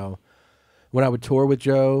years now, when I would tour with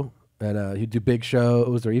Joe and he'd do big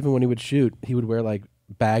shows, or even when he would shoot, he would wear like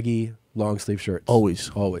baggy long sleeve shirts.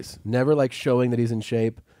 Always. Never like showing that he's in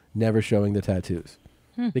shape. Never showing the tattoos.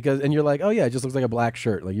 and you're like, oh yeah, it just looks like a black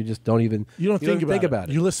shirt. Like you just don't even think about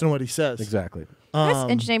it. You listen to what he says. Exactly.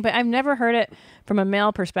 That's interesting, but I've never heard it from a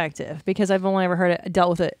male perspective because I've only ever heard it dealt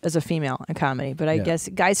with it as a female in comedy. But I guess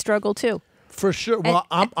guys struggle too. For sure. Well,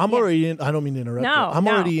 I'm already in. I don't mean to interrupt. No, you. I'm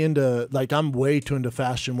already into I'm way too into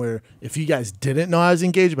fashion. Where if you guys didn't know I was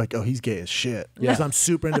engaged, like, oh, he's gay as shit. Because I'm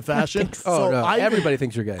super into fashion. Oh no, everybody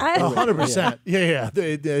thinks you're gay. 100%. Yeah.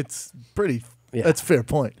 It's pretty. Yeah. That's a fair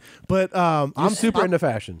point. But I'm super into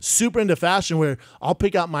fashion. Super into fashion where I'll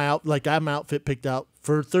pick out my outfit. Like I have my outfit picked out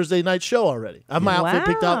for Thursday night show already. I have my outfit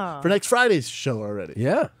picked out for next Friday's show already.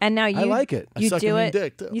 Yeah. And now I like it. You I suck do a mean it.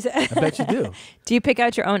 Dick too. I bet you do. Do you pick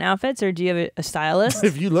out your own outfits or do you have a stylist?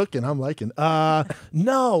 If you looking, I'm liking.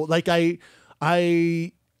 No, like I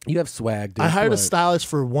you have swag, dude. I hired a stylist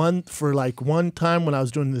for one time when I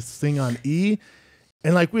was doing this thing on E.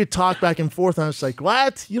 And like we would talk back and forth, and I was like,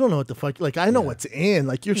 "What? You don't know what the fuck? Like I know what's in.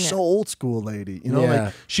 Like you're so old school, lady. You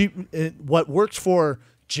know, like what works for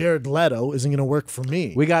Jared Leto isn't going to work for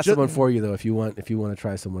me. We got someone for you though. If you want to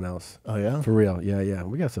try someone else. Oh yeah, for real. Yeah.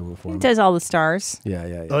 We got someone for him. He does all the stars.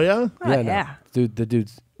 Yeah. Oh yeah. Yeah. Dude, the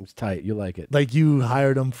dude's tight. You like it? Like you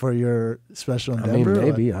hired him for your special endeavor? I mean,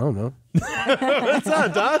 maybe. I don't know. What's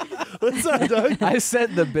up, Doug? What's up, Doug? I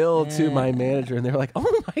sent the bill to my manager, and they were like,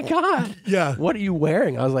 "Oh my god, yeah, what are you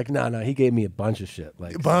wearing?" I was like, "No, he gave me a bunch of shit,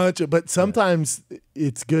 like But sometimes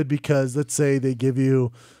it's good because let's say they give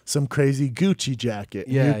you some crazy Gucci jacket,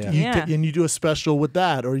 and you do a special with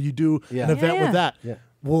that, or you do an event with that. Yeah.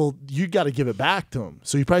 Well, you got to give it back to them,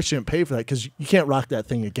 so you probably shouldn't pay for that because you can't rock that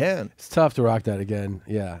thing again. It's tough to rock that again.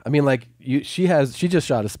 Yeah, I mean, like she just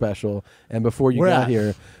shot a special, and before you got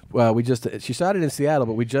here, she shot it in Seattle,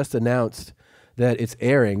 but we just announced that it's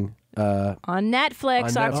airing on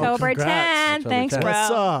Netflix, October 10th. Thanks, bro.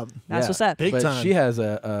 What's up? That's what's up. Big time. She has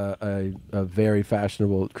a very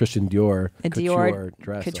fashionable Christian Dior couture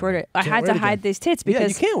dress. Couture. I had to hide these tits because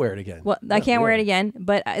you can't wear it again. Well, I can't wear it again.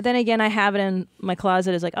 But then again, I have it in my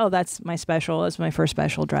closet. It's like, oh, that's my special. It's my first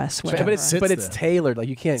special dress. But it's tailored. Like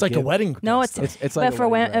you can't. It's like a wedding. No, it's like but for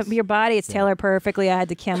your body, it's tailored perfectly. I had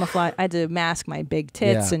to camouflage. I had to mask my big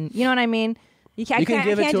tits, and you know what I mean. You can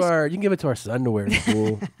give it to our son to wear to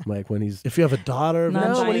school, like when he's. If you have a daughter,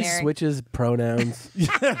 when he switches pronouns, give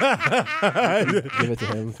it to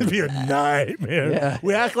him. It'd be a nightmare. Yeah.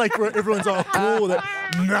 We act like everyone's all cool.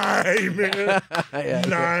 Nightmare.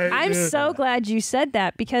 Nightmare. I'm so glad you said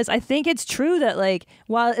that because I think it's true that like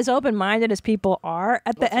while as open-minded as people are,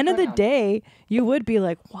 at the end of the day, you would be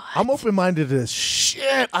like, what? I'm open-minded as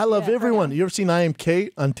shit. I love everyone. You ever seen I Am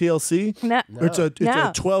Kate on TLC? No. It's a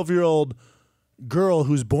 12-year-old girl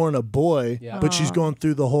who's born a boy, but she's going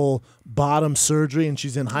through the whole bottom surgery, and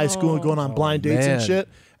she's in high school and going on blind dates and shit.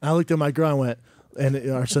 And I looked at my girl and went, and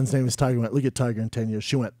our son's name is Tiger. I went, look at Tiger in 10 years.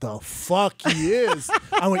 She went, the fuck he is.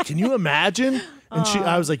 I went, can you imagine? And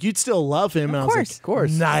I was like, you'd still love him. And I was like, of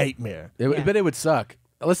course, nightmare. But it would suck.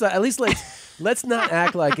 Let's not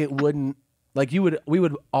act like it wouldn't. Like we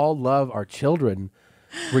would all love our children.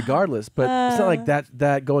 Regardless, but it's not like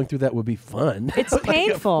that going through that would be fun. It's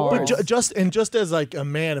painful. But just as like a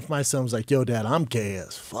man, if my son was like, yo, dad, I'm gay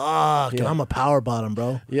as fuck and I'm a power bottom,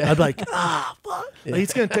 bro. Yeah. I'd be like, fuck. Yeah. Like,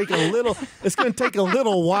 it's gonna take a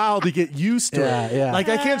little while to get used to it. Yeah. Like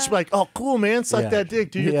I can't just be like, oh cool man, suck that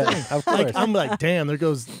dick, do your thing. Of course. Like I'm like, damn, there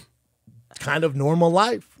goes kind of normal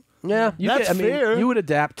life. Yeah, that's fair. You would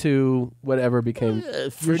adapt to whatever became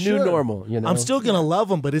your new normal. You know, I'm still gonna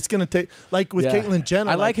love him, but it's gonna take like with Caitlyn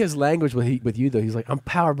Jenner. I like his language with you though. He's like, I'm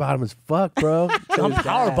power bottom as fuck, bro. I'm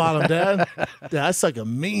power bottom, dad. That's like a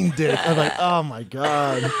mean dick. I'm like, oh my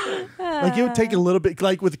god. Like it would take a little bit.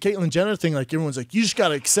 Like with the Caitlyn Jenner thing, like everyone's like, you just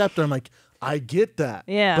gotta accept her. I'm like, I get that.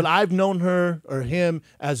 Yeah. But I've known her or him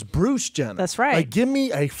as Bruce Jenner. That's right. Like, give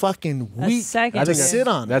me a fucking week to sit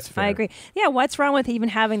on. That's fair. I agree. Yeah, what's wrong with even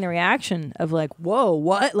having the reaction of like, whoa,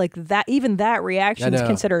 what? Like that, even that reaction is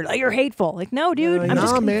considered, oh, you're hateful. Like, no, dude, I'm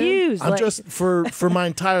just confused. I'm just, for my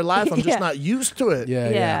entire life, I'm just not used to it.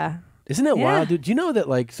 Yeah. Isn't it wild, dude? Do you know that,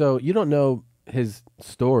 like, so you don't know his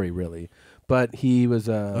story really, but he was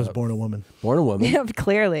I was born a woman. Born a woman. Yeah,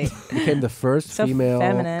 clearly. Became the first female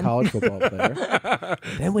feminine. college football player.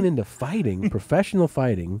 Then went into fighting, professional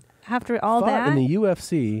fighting. After all that? in the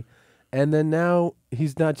UFC. And then now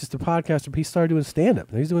he's not just a podcaster, but he started doing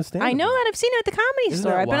stand-up. He's doing stand-up. I know that. I've seen him at the Comedy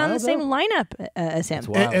Store. I've been on the same lineup as him.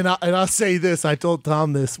 And I'll say this. I told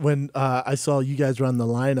Tom this when I saw you guys run the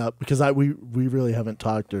lineup because we really haven't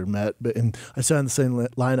talked or met, and I saw on the same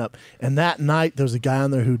lineup. And that night there was a guy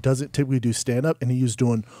on there who doesn't typically do stand-up, and he was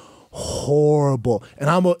doing horrible. And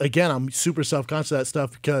I'm super self-conscious of that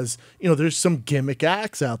stuff because, there's some gimmick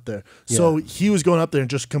acts out there. So he was going up there and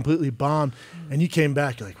just completely bombed. And you came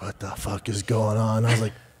back, you're like, what the fuck is going on? I was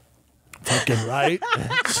like, fucking right.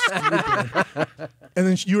 And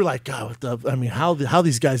then you were like, God, how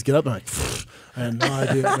these guys get up? I'm like, I had no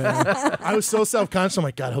idea, man. I was so self-conscious. I'm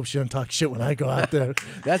like, God, I hope she doesn't talk shit when I go out there.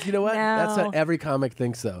 That's, you know what? That's what every comic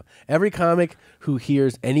thinks, though. Every comic who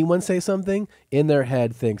hears anyone say something in their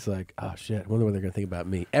head thinks like, oh shit, I wonder what they're gonna think about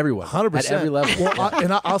me. Everyone, 100%, at every level.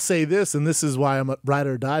 Well, I'll say this, and this is why I'm a ride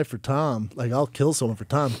or die for Tom. Like, I'll kill someone for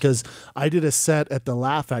Tom because I did a set at the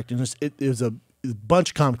Laugh Factory, and it was a bunch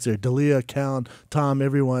of comics there, Dalia, Callan, Tom,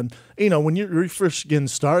 everyone. When you're first getting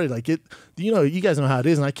started, like you guys know how it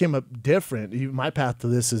is, and I came up different. My path to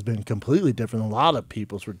this has been completely different than a lot of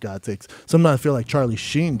people's, for God's sakes. Sometimes I feel like Charlie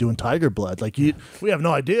Sheen doing Tiger Blood. Like, we have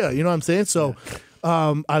no idea, you know what I'm saying? So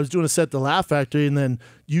I was doing a set at the Laugh Factory, and then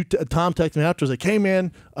Tom texted me after, was like, hey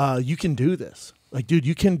man, you can do this. Like, dude,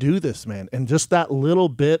 you can do this, man. And just that little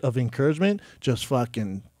bit of encouragement just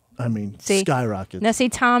fucking, skyrockets. Now, see,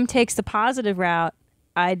 Tom takes the positive route.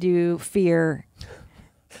 I do fear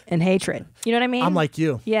and hatred. You know what I mean? I'm like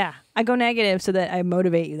you. Yeah. I go negative so that I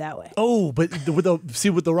motivate you that way. Oh, but with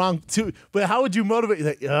the wrong two. But how would you motivate you?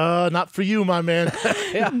 Like, not for you, my man.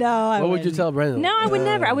 No, What would you tell Brendan? No, I would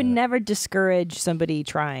never. I would never discourage somebody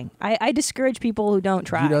trying. I discourage people who don't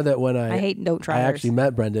try. You know that when I hate don't try. I actually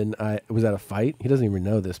met Brendan. I was at a fight. He doesn't even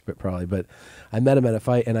know this, but I met him at a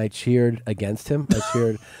fight and I cheered against him. I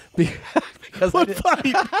cheered because what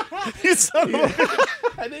fight? You son of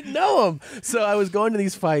a- I didn't know him, so I was going to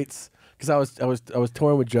these fights because I was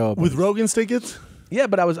touring with Joe with Rogan's tickets. Yeah,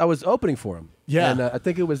 but I was opening for him. Yeah, and I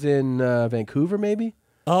think it was in Vancouver, maybe.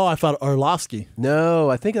 Oh, I thought Arlovsky.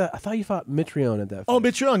 No, I thought you fought Mitrione at that fight. Oh,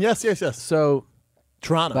 Mitrione, yes. So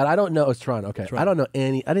Toronto, but I don't know. It's Toronto. Okay, Toronto. I don't know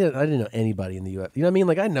any. I didn't know anybody in the U.S. You know what I mean?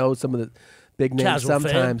 Like, I know some of the big names Casual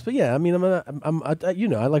sometimes, fan. but yeah, I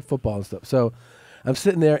mean, I like football and stuff. So I'm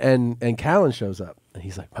sitting there, and Callan shows up, and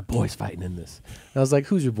he's like, "My boy's fighting in this." And I was like,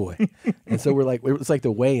 "Who's your boy?" And so we're like, it's like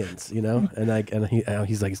the weigh-ins, you know. And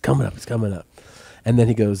he's like, "It's coming up." And then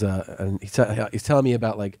he goes, and he's telling me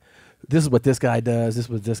about like, this is what this guy does. This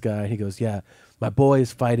was this guy. He goes, "Yeah, my boy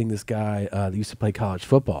is fighting this guy that used to play college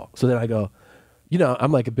football." So then I go,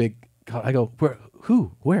 I'm like a big. I go, "Where?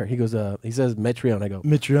 Who? Where?" He goes, he says Mitrione. I go,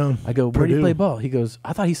 Mitrione. I go, "Where do you Purdue. play ball?" He goes,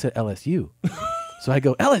 "I thought he said LSU." So I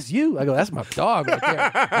go, "LSU?" I go, "That's my dog right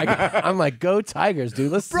there." I'm like, "Go Tigers,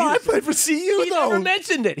 dude. Let's Bro, see I this." played for CU, He though. never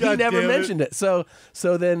mentioned it. God He never damn it. mentioned it. So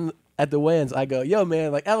then at the weigh-ins, I go, "Yo,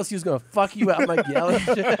 man, like LSU's gonna fuck you out." I'm like yelling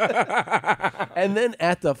shit. And then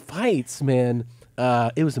at the fights, man,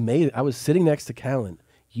 it was amazing. I was sitting next to Callan.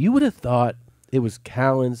 You would have thought it was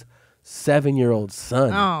Callan's 7-year-old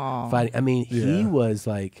son Aw. fighting. I mean, he Yeah. was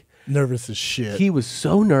like Nervous as shit. he was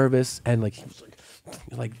so nervous, and like he was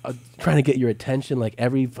like trying to get your attention like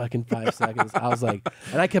every fucking 5 seconds. I was like,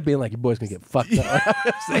 and I kept being like, "Your boy's gonna get fucked up,"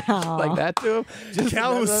 saying shit like that to him.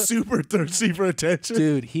 Callan was super thirsty for attention.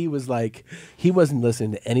 Dude, he was like, he wasn't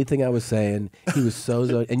listening to anything I was saying. He was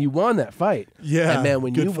so and you won that fight. Yeah, and man,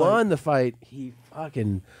 when good you fight. won the fight, he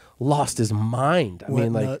fucking lost his mind. I Went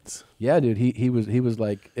mean, like, nuts. yeah, dude, he was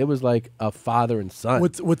like, it was like a father and son.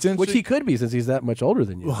 What's which interesting- he could be since he's that much older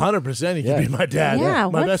than you. 100%. He Yeah. could be my dad. Yeah, my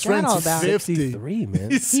what's best that friend's all about? 50. 63,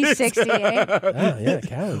 man. He's He's 68. Yeah,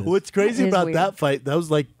 Callan. What's crazy That is about weird. that fight, that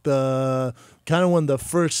was like the kind of one of the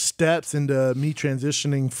first steps into me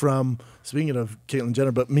transitioning from, speaking of Caitlyn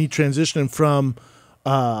Jenner, but me transitioning from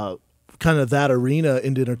kind of that arena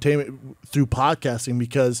into entertainment through podcasting,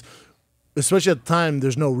 because especially at the time,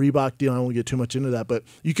 there's no Reebok deal. I don't want to get too much into that, but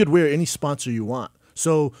you could wear any sponsor you want.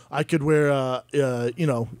 So I could wear, your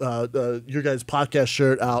guys' podcast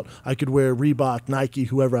shirt out. I could wear Reebok, Nike,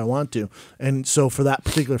 whoever I want to. And so for that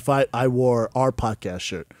particular fight, I wore our podcast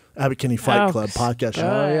shirt, Abbott Kinney Fight Oh, Club podcast shirt.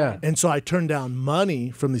 Oh, yeah. And so I turned down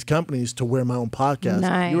money from these companies to wear my own podcast.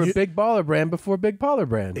 Nice. You were a Big Baller Brand before Big Baller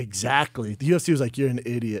Brand. Exactly. The UFC was like, "You're an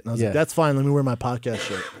idiot." And I was Yeah. like, "That's fine. Let me wear my podcast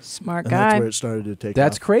shirt." Smart And guy. that's where it started to take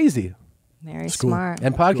That's off. crazy. Very cool. smart.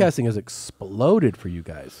 And podcasting has exploded for you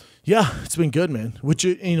guys. Yeah, it's been good, man. Which,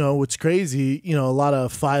 what's crazy, a lot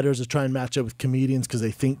of fighters are trying to match up with comedians because they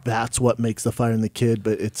think that's what makes the fighter and the kid,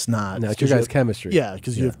 but it's not. No, it's 'cause your you guys' have- chemistry. Yeah,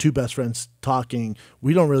 because you have two best friends talking.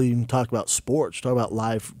 We don't really even talk about sports. We talk about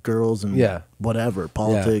life, girls, and Yeah. whatever,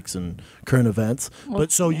 politics and current events.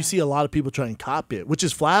 But so you see a lot of people try and copy it, which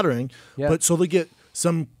is flattering. Yeah. But so they get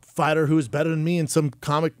some fighter who is better than me and some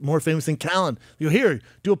comic more famous than Callan. You go, "Here,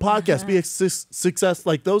 do a podcast, be a success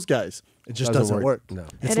like those guys." It just doesn't work. No.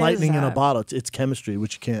 It's It lightning is, in a bottle. It's chemistry,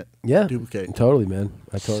 which you can't duplicate. Totally, man.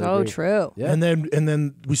 I totally So agree. true. Yeah. And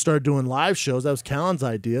then we started doing live shows. That was Callan's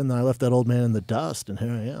idea, and then I left that old man in the dust, and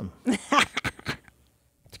here I am.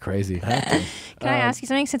 It's crazy. Can I ask you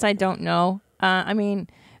something since I don't know? I mean,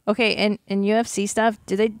 okay, in UFC stuff,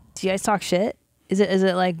 do you guys talk shit? Is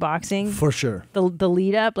it like boxing? For sure. The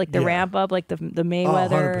lead up, like the Yeah. ramp up, like the Oh, Mayweather.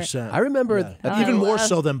 100%. I remember even more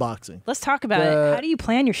so than boxing. Let's talk about it. How do you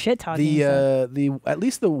plan your shit talking? the at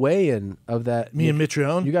least the weigh-in of that. Me and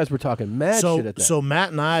Mitrione. You guys were talking mad shit at that. So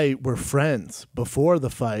Matt and I were friends before the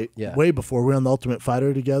fight. Yeah. Way before. We were on the Ultimate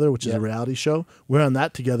Fighter together, which is Yeah. a reality show. We were on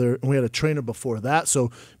that together, and we had a trainer before that.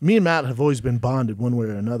 So me and Matt have always been bonded one way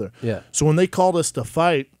or another. Yeah. So when they called us to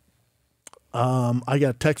fight, I got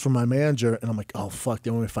a text from my manager, and I'm like, oh, fuck,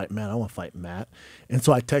 they want me to fight Matt. I want to fight Matt. And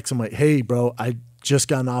so I text him like, hey, bro, I just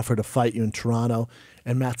got an offer to fight you in Toronto.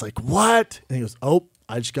 And Matt's like, what? And he goes, oh,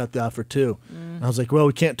 I just got the offer too. And I was like, well,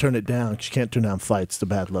 we can't turn it down because you can't turn down fights. It's a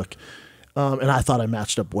bad look. And I thought I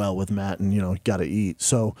matched up well with Matt and, got to eat.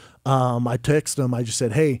 So I texted him. I just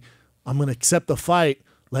said, hey, I'm going to accept the fight.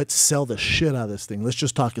 Let's sell the shit out of this thing. Let's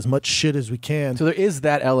just talk as much shit as we can. So there is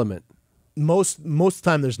that element. Most of the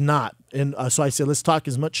time there's not. And so I said, let's talk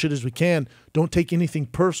as much shit as we can. Don't take anything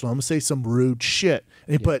personal. I'm going to say some rude shit.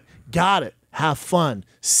 And he put, got it. Have fun.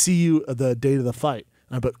 See you the date of the fight.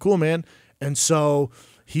 And I put, cool, man. And so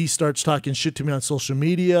he starts talking shit to me on social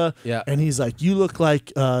media. Yeah. And he's like, you look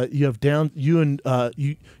like you have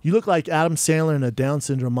you look like Adam Sandler and a Down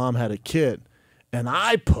syndrome mom had a kid. And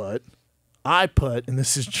I put, and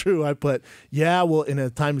this is true, I put, yeah, well, and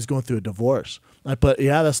at the time he's going through a divorce. I put,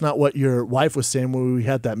 yeah, that's not what your wife was saying when we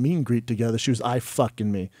had that meet and greet together. She was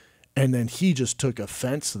fucking me. And then he just took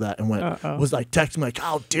offense to that and was like texting me like,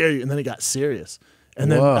 how dare you? And then he got serious.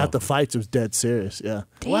 And then Whoa. at the fights, it was dead serious. Yeah.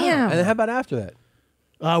 Damn. Wow. And then how about after that?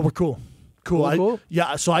 We're cool. Cool.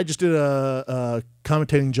 Yeah, so I just did a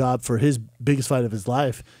commentating job for his biggest fight of his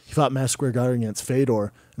life. He fought Madison Square Garden against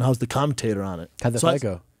Fedor, and I was the commentator on it. How'd the So fight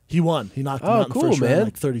go? He won. He knocked him Oh, out in the cool, first round in man.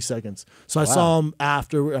 like 30 seconds. So I Wow. saw him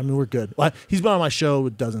after. I mean, we're good. Well, he's been on my show a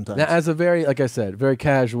dozen times. Now, as a very, like I said, very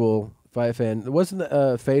casual fight fan, wasn't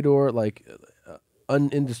Fedor like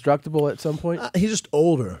indestructible at some point? He's just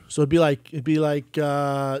older, so it'd be like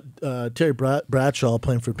Terry Bradshaw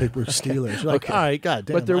playing for Pittsburgh Steelers. You're like, Okay. all right,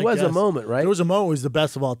 goddamn. But there I was a guess. moment, right? There was a moment where he's the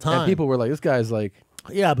best of all time. And people were like, this guy's like,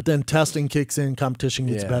 yeah, but then testing kicks in, competition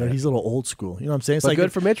gets Yeah, better. yeah. He's a little old school. You know what I'm saying? It's But like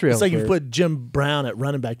good for Mitrione It's like for- you put Jim Brown at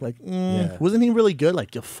running back. Like, Yeah. wasn't he really good?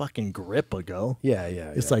 Like, you fucking grip ago. yeah.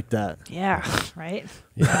 It's like that. Yeah, right.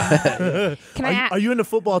 Can are you into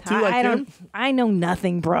football too? Like I him? don't. I know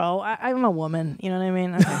nothing, bro. I'm a woman. You know what I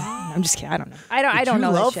mean? I'm just kidding. I don't know. I don't you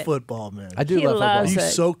know. love that shit. football, man. I do He love football. loves Are you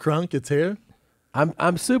it. so crunk it's here?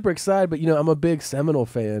 I'm super excited, but I'm a big Seminole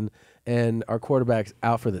fan, and our quarterback's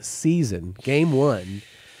out for the season, game 1,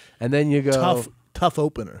 and then you go Tough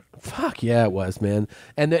opener. Fuck yeah, it was, man.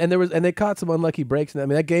 And they caught some unlucky breaks. I mean,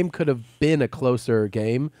 that game could have been a closer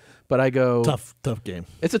game, but I go Tough game.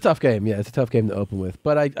 It's a tough game. Yeah, it's a tough game to open with.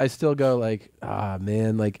 But I still go like,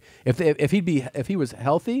 man, like if he was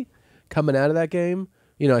healthy coming out of that game,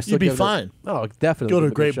 I still You'd be give it fine. Oh, definitely. Go to a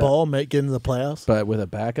give it great shot. bowl, get into the playoffs. But with a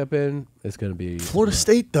backup in, it's going to be Florida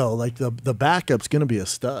State though, like the backup's gonna be a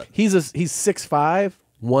stud. He's 6'5",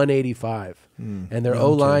 185, and their young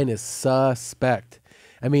O line is suspect.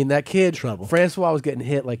 I mean, that kid, Trouble. Francois, was getting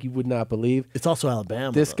hit like you would not believe. It's also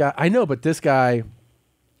Alabama. This guy, I know, but this guy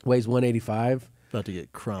weighs 185. About to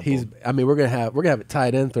get crumpled. We're gonna have a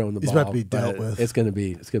tight end throwing the He's ball. about to be dealt but with. It's gonna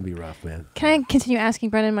be rough, man. Can I continue asking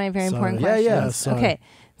Brendan my very important Yeah, questions? yeah. sorry. Okay,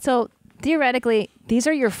 so theoretically, these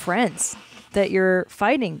are your friends that you're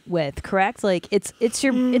fighting with, correct? Like it's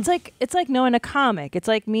like knowing a comic. It's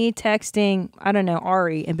like me texting, I don't know,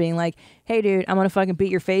 Ari and being like, "Hey, dude, I'm gonna fucking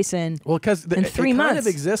beat your face in." Well, because in 3 it months. kind of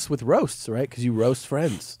exists with roasts, right? Because you roast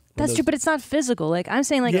friends. That's true, but it's not physical. Like I'm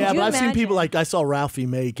saying, like yeah, could you but I've seen imagine- people like I saw Ralphie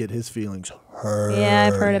May get his feelings hurt. Yeah,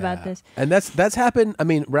 I've heard about this. And that's happened. I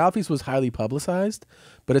mean, Ralphie's was highly publicized,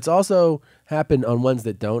 but it's also happened on ones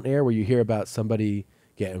that don't air, where you hear about somebody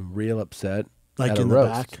getting real upset, Like at a in the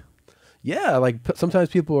roast. back. Yeah, like sometimes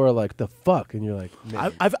people are like, "The fuck," and you're like,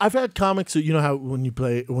 man. I've had comics that, you know how when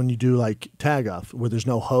you do like tag off where there's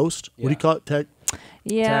no host. What do you call it?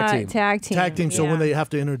 Yeah, tag team. Tag team. So yeah. when they have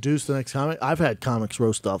to introduce the next comic, I've had comics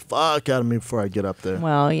roast the fuck out of me before I get up there.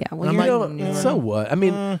 Well, yeah. Well, I'm you're like, so what? I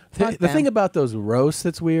mean, fuck the them. thing about those roasts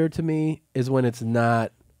that's weird to me is when it's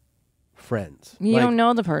not friends. You Like, don't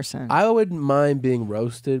know the person. I wouldn't mind being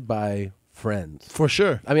roasted by friends For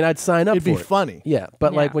sure. I mean, I'd sign up. It'd for be it. funny. Yeah,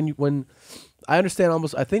 but like Yeah. when I understand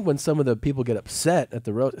almost. I think when some of the people get upset at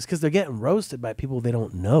the roast, it's because they're getting roasted by people they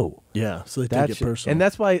don't know. Yeah, so they take it personal. and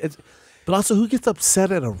that's why it's. But also, who gets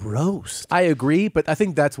upset at a roast? I agree, but I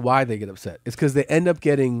think that's why they get upset. It's because they end up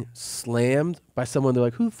getting slammed by someone. They're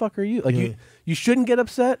like, "Who the fuck are you?" Like you shouldn't get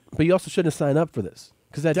upset, but you also shouldn't sign up for this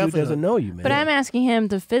because that dude doesn't know you, man. But I'm asking him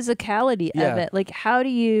the physicality of it. Like, how do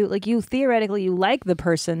you you theoretically you like the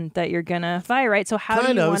person that you're gonna fight, right? So how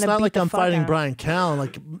do you want to It's not like I'm fighting out? Brian Callen.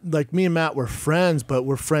 Like me and Matt were friends, but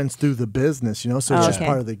we're friends through the business, you know. So it's just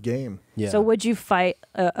part of the game. Yeah. So would you fight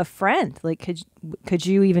a friend? Like, could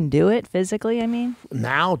you even do it physically? I mean,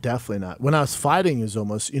 Now, definitely not. When I was fighting, is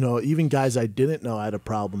almost, you know, even guys I didn't know I had a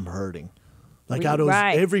problem hurting. Like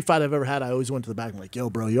every fight I've ever had, I always went to the back. I'm like, "Yo,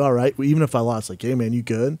 bro, you all right?" Even if I lost, like, "Hey, man, you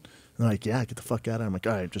good?" And they're like, "Yeah, get the fuck out of here." I'm like,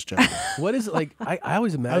 "All right, just checking." What is it like? I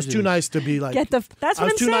always imagine I was too nice to be like. that's what I was I'm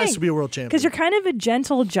too saying. nice to be a world champion. Because you're kind of a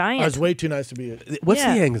gentle giant. I was way too nice to be. What's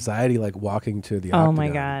the anxiety like walking to the? Oh my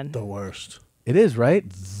octagon? God, the worst. It is, right?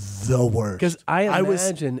 The worst. Because I was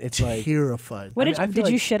imagine it's like terrified. What I feel did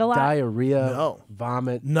you like shit a lot? Diarrhea,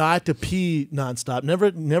 vomit. No, I had to pee nonstop.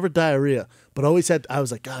 Never diarrhea, but always had. I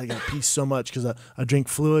was like, God, I gotta pee so much because I drink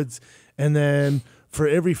fluids, and then for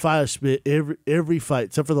every fight, I spit every fight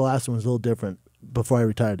except for the last one was a little different. Before I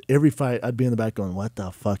retired, every fight I'd be in the back going, "What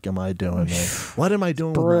the fuck am I doing, man? What am I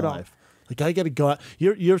doing with my life?" Like, I got to go out.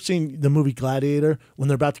 You ever seen the movie Gladiator when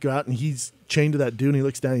they're about to go out and he's chained to that dude and he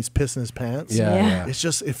looks down and he's pissing his pants? Yeah. It's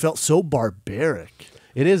just, it felt so barbaric.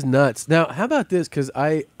 It is nuts. Now, how about this? Because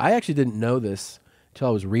I actually didn't know this until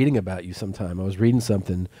I was reading about you sometime. I was reading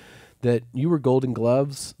something that you were Golden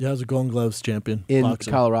Gloves. Yeah, I was a Golden Gloves champion. In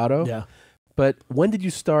boxer. Colorado? Yeah. But when did you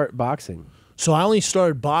start boxing? So I only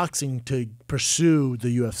started boxing to pursue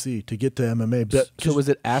the UFC, to get to MMA. But So was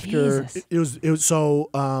it after? It was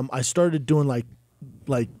so I started doing like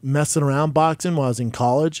messing around boxing while I was in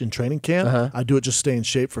college in training camp. I do it just to stay in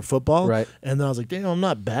shape for football. Right. And then I was like, damn, I'm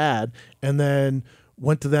not bad. And then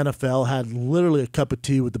went to the NFL, had literally a cup of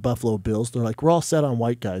tea with the Buffalo Bills. They're like, we're all set on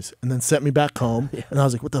white guys. And then sent me back home. And I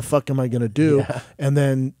was like, what the fuck am I going to do? Yeah. And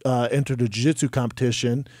then entered a jiu-jitsu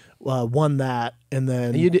competition, won that. And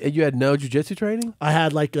then You had no jiu-jitsu training? I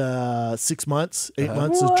had like 6 months, 8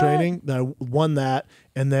 months of training. Then I won that.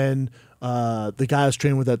 And then the guy I was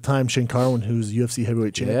training with at the time, Shane Carwin, who's UFC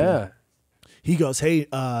heavyweight champion. Yeah. He goes, hey,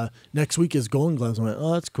 next week is Golden Gloves. I went,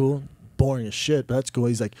 oh, that's cool. Boring as shit, but that's cool.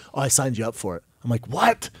 He's like, oh, I signed you up for it. I'm like,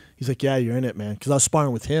 what? He's like, yeah, you're in it, man. Because I was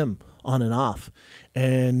sparring with him on and off.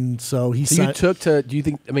 And so he So you took to, do you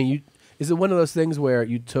think, I mean, is it one of those things where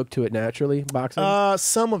you took to it naturally, boxing?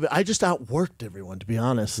 Some of it. I just outworked everyone, to be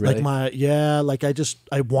honest. Really?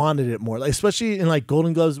 I wanted it more. Like, especially in like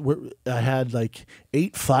Golden Gloves, where I had like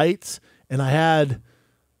 8 fights, and I had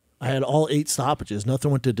all 8 stoppages. Nothing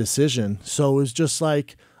went to decision. So it was just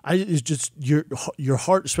like, it's just your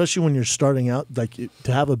heart, especially when you're starting out, like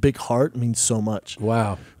to have a big heart means so much.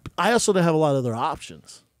 Wow. I also didn't have a lot of other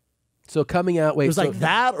options. So coming out, wait. It was like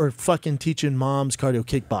that or fucking teaching moms cardio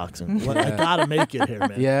kickboxing. Like, I gotta make it here,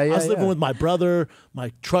 man. Yeah, I was living with my brother.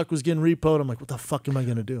 My truck was getting repoed. I'm like, what the fuck am I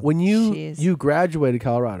gonna do? When you graduated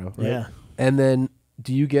Colorado, right? Yeah. And then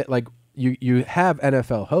do you get like you have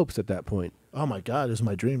NFL hopes at that point? Oh my God, it was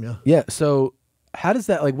my dream, yeah. Yeah. So how does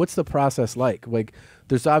that, like, what's the process like? Like,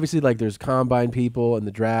 there's obviously like there's combine people and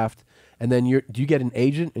the draft, and then do you get an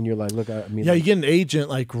agent and you're like, look, I mean, yeah, you get an agent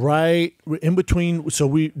like right in between. So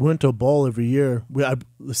we went to a bowl every year.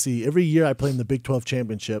 Let's see, every year I play in the Big 12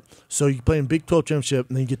 championship. So you play in Big 12 championship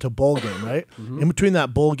and then you get to a bowl game, right? In between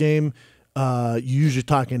that bowl game, you usually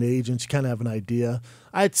talking to agents. You kind of have an idea.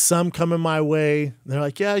 I had some coming my way. They're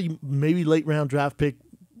like, yeah, you maybe late round draft pick,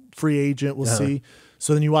 free agent. We'll see.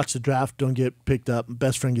 So then you watch the draft, don't get picked up.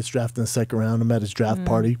 Best friend gets drafted in the second round. I'm at his draft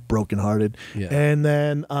party, brokenhearted. Yeah. And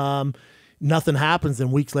then nothing happens. Then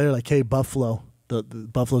weeks later, like, hey, Buffalo, the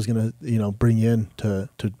Buffalo's gonna bring you in to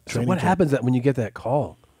training. So what happens when you get that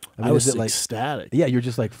call? I mean, was is it like ecstatic. Yeah, you're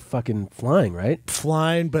just like fucking flying, right?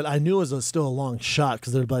 Flying, but I knew it was still a long shot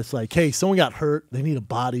because they're like, hey, someone got hurt. They need a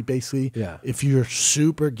body, basically. Yeah. If you're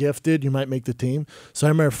super gifted, you might make the team. So I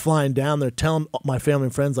remember flying down there, telling my family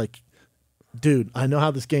and friends, like, dude, I know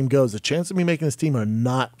how this game goes. The chances of me making this team are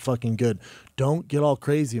not fucking good. Don't get all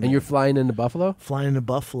crazy, man. And you're flying into Buffalo? Flying into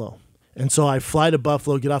Buffalo. And so I fly to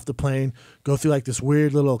Buffalo, get off the plane, go through like this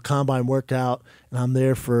weird little combine workout, and I'm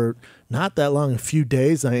there for not that long, a few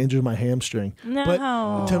days, and I injured my hamstring. No.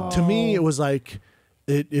 But to me, it was like,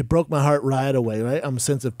 it broke my heart right away, right? I'm a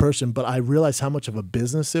sensitive person, but I realized how much of a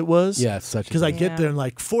business it was. Yeah, it's such a because I get there and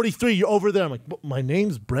like, 43, you're over there. I'm like, my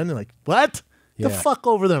name's Brendan. Like, what? Yeah. The fuck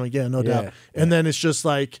over there? I'm like, yeah, no doubt. And then it's just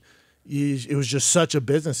like, it was just such a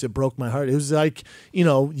business. It broke my heart. It was like, you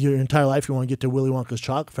know, your entire life you want to get to Willy Wonka's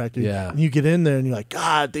chocolate factory. Yeah. And you get in there and you're like,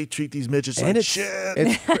 God, they treat these midgets And like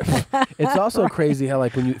shit. It's also crazy how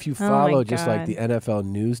like if you follow just like the NFL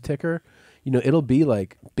news ticker, you know, it'll be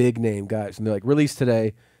like big name guys and they're like released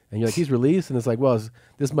today. And you're like, he's released, and it's like, well,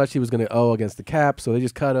 this much he was going to owe against the cap, so they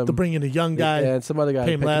just cut him. To bring in a young guy, and some other guy pay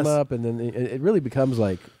to him pick him less. up, and then it really becomes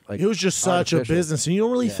like it was just such a artificial. business, and you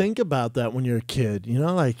don't really think about that when you're a kid. You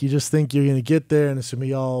know, like you just think you're gonna get there, and it's gonna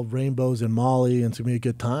be all rainbows and Molly, and it's gonna be a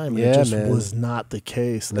good time. And Yeah, it just man. was not the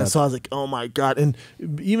case. And No. so I was like, oh my God. And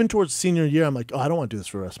even towards senior year, I'm like, oh, I don't want to do this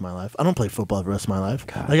for the rest of my life. I don't play football for the rest of my life.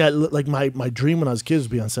 Like my dream when I was a kid was to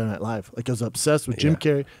be on Saturday Night Live. Like I was obsessed with Jim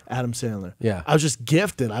Carrey, Adam Sandler. Yeah. I was just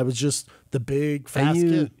gifted. I was just the big fast and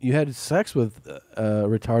kid. you had sex with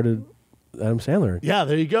retarded Adam Sandler. Yeah,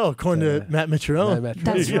 there you go. According to Matt Mitrione.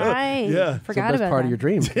 That's right. Yeah, Forgot that's about part that. of your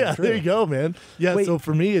dream. Yeah, there you go, man. Yeah, Wait. so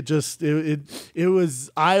for me, it just it was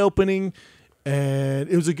eye opening, and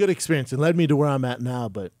it was a good experience. It led me to where I'm at now.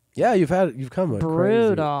 But Yeah, you've come a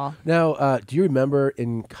Brutal. crazy. Now, do you remember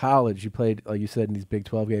in college you played, like you said, in these Big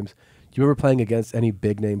 12 games? Do you remember playing against any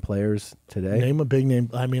big name players today? name a big name.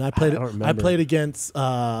 I mean, I played. don't I remember. played against.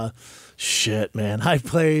 Shit, man. I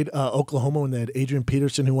played Oklahoma when they had Adrian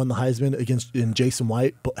Peterson, who won the Heisman, and Jason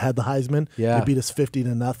White had the Heisman. Yeah. They beat us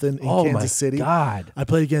 50-0 in Oh, my Kansas City. God. I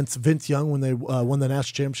played against Vince Young when they won the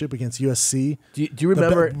national championship against USC. Do you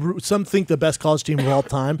remember? Some think the best college team of all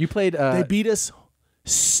time. You played. They beat us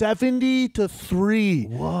 70-3.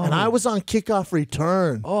 Whoa. And I was on kickoff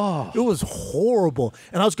return. Oh. It was horrible.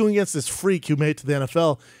 And I was going against this freak who made it to the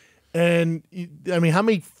NFL. And I mean, how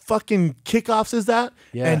many fucking kickoffs is that?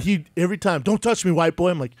 Yeah. And he every time, don't touch me, white boy.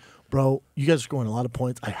 I'm like, bro, you guys are scoring a lot of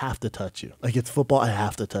points. I have to touch you. Like, it's football. I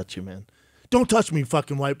have to touch you, man. Don't touch me,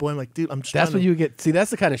 fucking white boy. I'm like, dude, I'm just That's trying what you get. See,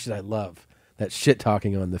 that's the kind of shit I love. That shit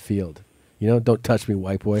talking on the field. You know, don't touch me,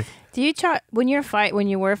 white boy. Do you talk when you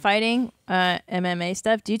were fighting MMA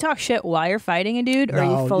stuff? Do you talk shit while you're fighting a dude, or are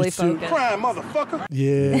No, you fully you see- focused? Crime, motherfucker.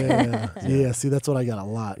 Yeah. Yeah. See, that's what I got a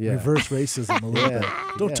lot. Yeah. Reverse racism a little bit.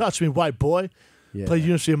 Don't touch me, white boy. Yeah. Played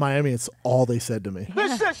University of Miami. It's all they said to me.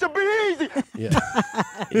 This shit should be easy.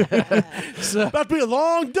 So, About to be a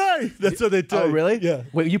long day. That's what they tell oh, you. really? Yeah.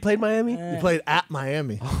 Wait, you played Miami? We played at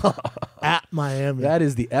Miami. At Miami. That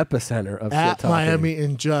is the epicenter of shit At talking. Miami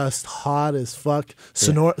and just hot as fuck.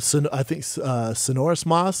 I think Sonoris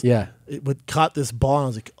Moss. Yeah. It would caught this ball and I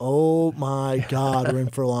was like, oh my God, we're in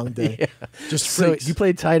for a long day. Yeah. Just So freaks. you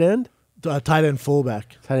played tight end? Tight end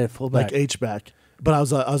fullback. Tight end fullback. Like H-back. But I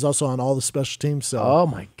was also on all the special teams. So Oh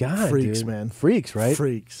my God, freaks, dude. man. Freaks, right?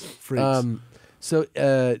 Freaks. So,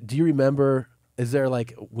 do you remember? Is there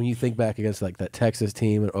like when you think back against like that Texas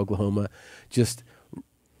team and Oklahoma, just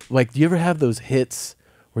like do you ever have those hits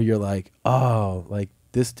where you're like, oh, like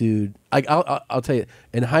this dude? I'll tell you.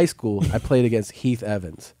 In high school, I played against Heath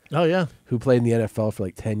Evans. Oh yeah, who played in the NFL for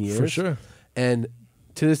like 10 years. For sure. And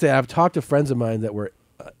to this day, I've talked to friends of mine that were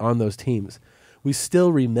on those teams. We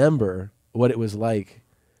still remember what it was like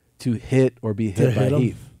to hit or be hit by hit him.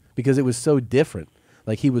 Heath because it was so different.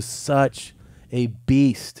 Like he was such a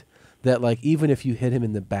beast that like even if you hit him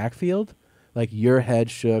in the backfield, like your head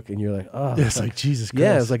shook and you're like, oh, it's like Jesus Christ.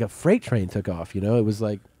 yeah, it was like a freight train took off. You know, it was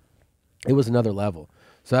like it was another level.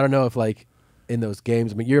 So I don't know if like in those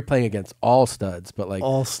games, I mean, you're playing against all studs, but like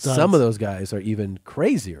All studs. some of those guys are even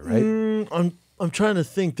crazier, right? I'm trying to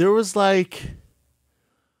think. There was like,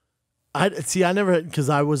 I never because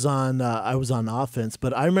I was on offense,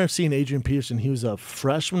 but I remember seeing Adrian Peterson. He was a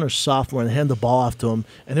freshman or sophomore, and they hand the ball off to him,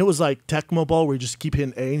 and it was like Tecmo ball where you just keep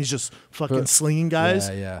hitting A, and he's just fucking slinging guys.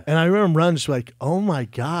 Yeah. And I remember him running, just like, oh my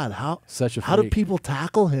God, how do freak. people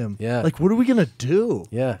tackle him? Yeah. Like, what are we gonna do?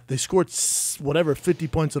 Yeah. They scored 50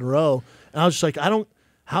 points in a row, and I was just like,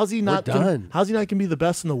 how's he not done. how's he not gonna be the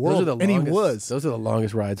best in the world? And he was. Those are the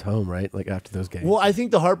longest rides home, right? Like after those games. Well, I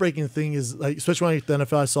think the heartbreaking thing is, like, especially when I get to the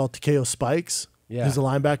NFL, I saw Takeo Spikes. Yeah. He's a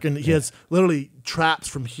linebacker, and he has literally traps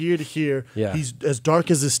from here to here. Yeah. He's as dark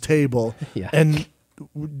as this table. Yeah. And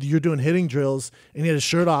you're doing hitting drills, and he had his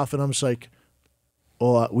shirt off, and I'm just like,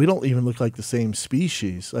 oh, we don't even look like the same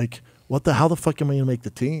species. Like, how the fuck am I going to make the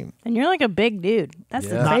team? And you're like a big dude. That's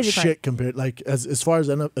the Not crazy part. shit compared. Like, as far as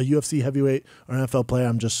a UFC heavyweight or NFL player,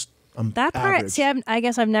 I'm That part, average. see, I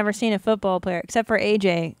guess I've never seen a football player except for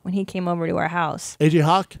AJ when he came over to our house. AJ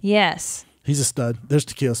Hawk? Yes. He's a stud. There's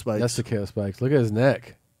Takeo Spikes. That's Takeo Spikes. Look at his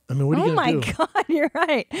neck. I mean, what are you going to do? Oh my God, you're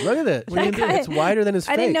right. Look at it. That guy- It's wider than his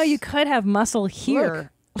face. I didn't know you could have muscle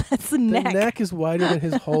here. That's the The neck. neck is wider than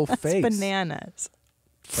his whole That's face. bananas.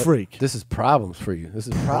 freak. This is problems for you. This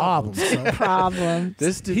is Problems, son. Problem.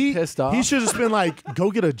 This dude pissed off. He should have just been like, "Go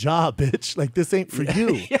get a job, bitch. Like this ain't for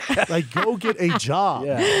you. Like go get a job.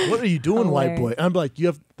 Yeah. What are you doing, white boy?" Hilarious. I'm like, "You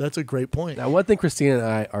have." That's a great point. Now, one thing Christina and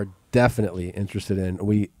I are definitely interested in.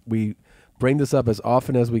 We bring this up as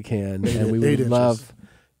often as we can, and we would 8 inches. love.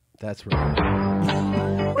 That's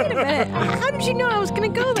right. Wait a minute. How did you know I was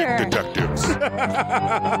going to go there? Detectives.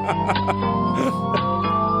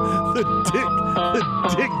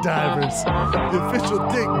 The dick divers, the official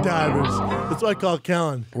dick divers. That's what I call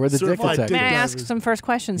Kellen. We're the dick Certified detectives. May I divers. ask some first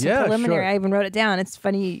questions? Yeah, Some preliminary. sure. I even wrote it down. It's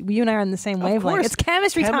funny. You and I are on the same wavelength. course. It's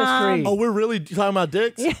chemistry time. Oh, we're really talking about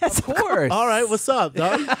dicks? Yes, Of course. All right, what's up,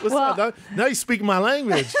 dog? What's up, dog? Now you speak my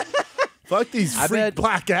language. Fuck these freak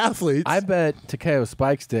black athletes. I bet Takeo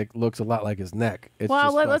Spike's dick looks a lot like his neck. It's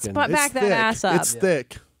Well, just let's fucking- put back that thick. ass up. It's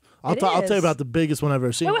thick. I'll It tell you is. about the biggest one I've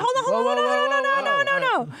ever seen. Wait, hold on.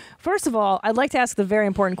 No. First of all, I'd like to ask the very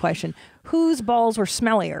important question. Whose balls were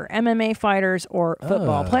smellier, MMA fighters or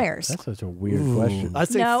football players? That's such a weird question. I'd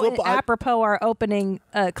say No, football. apropos our opening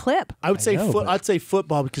clip. I would say know, but- I'd say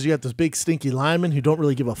football because you have those big stinky linemen who don't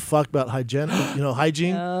really give a fuck about hygiene.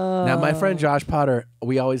 Hygiene. Now, my friend Josh Potter,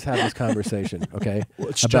 we always have this conversation, okay?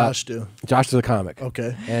 What's about- Josh do? Josh is a comic.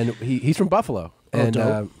 Okay. And he's from Buffalo. Oh, And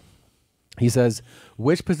dope. he says,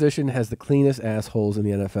 which position has the cleanest assholes in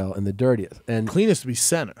the NFL and the dirtiest? And cleanest to be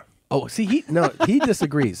center. Oh, see, he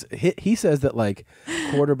disagrees. He says that like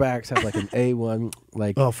quarterbacks have like an A1,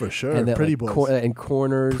 like for sure, and that, pretty like, boys. and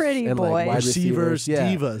corners, Pretty and like boys. wide Receivers, yeah,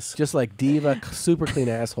 divas. just like diva, super clean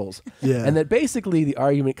assholes. Yeah. And that basically the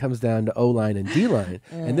argument comes down to O line and D line,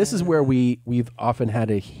 and this is where we've often had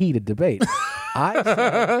a heated debate. I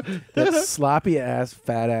say that sloppy ass,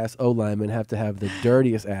 fat ass O linemen have to have the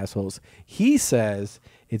dirtiest assholes. He says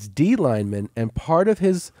it's D linemen, and part of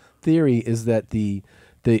his theory is that the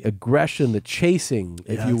aggression, the chasing,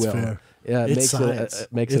 if Yeah, you it's will, fair. makes It's science.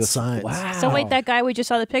 makes It's it a science. Wow. So wait, that guy we just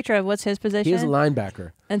saw the picture of, what's his position? He is a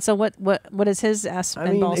linebacker. And so what is his ass and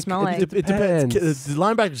mean, ball it- smell like? it It depends. The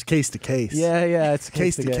linebacker's case to case. Yeah, it's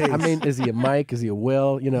Case to case. I mean, is he a Mike? Is he a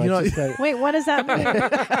Will? You know, it's just Wait, what does that mean?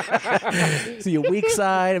 is he a weak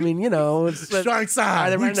side? I mean, it's Strong side, Are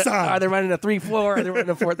they, weak running side. are they running a 3-4? Are they running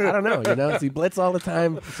a 4? I don't know. Is he blitz all the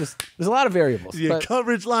time? It's just there's a lot of variables. Is he a But,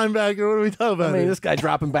 coverage linebacker? What are we talking about? I mean, here? this guy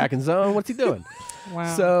dropping back in zone. What's he doing?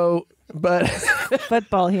 Wow. So, but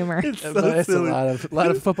Football humor. it's a silly.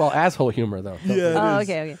 lot of football asshole humor though. Yeah, it Oh, is.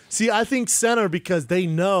 okay. See, I think center because they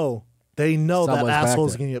know that Someone's back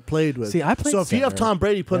asshole's there. going to get played with. See, I played so if you have center. Tom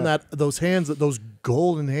Brady putting Yeah. those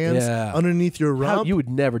golden hands Yeah. underneath your rump, You would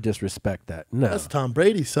never disrespect that. No. that's Tom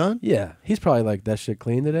Brady, son. Yeah, he's probably like that shit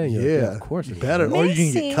clean today. You're like, Yeah, of course it is. better, or you can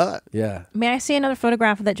Messi. get cut. Yeah. May I see another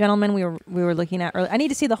photograph of that gentleman we were looking at earlier? I need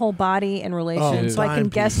to see the whole body and relations so I can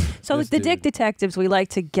timepiece. guess. So This the dude. dick detectives, we like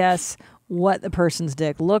to guess what the person's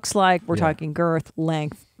dick looks like. We're Yeah. talking girth,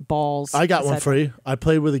 length, balls. I got one etc. for you. I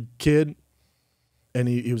played with a kid, and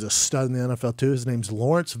he was a stud in the NFL too. His name's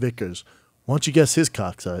Lawrence Vickers. Why don't you guess his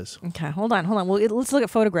cock size? Okay, hold on. Well, let's look at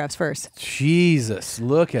photographs first. Jesus,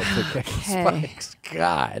 look at the Okay. spikes.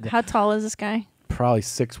 God. How tall is this guy? Probably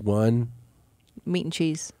 6'1". Meat and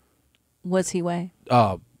cheese. What's he weigh?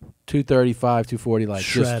 235, 240, like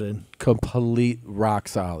Shredded. just complete rock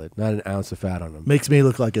solid. Not an ounce of fat on him. Makes me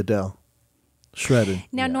look like Adele. Shredded.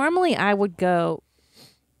 Now, normally I would go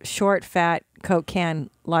short, fat, Coke can,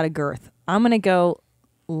 lot of girth. I'm gonna go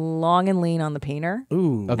long and lean on the peener.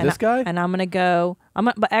 Ooh, of And this guy? And I'm gonna go,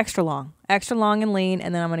 but extra long and lean,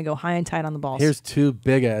 and then I'm gonna go high and tight on the balls. Here's two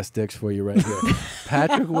big ass dicks for you right here.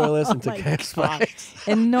 Patrick Willis and my Takeo Spikes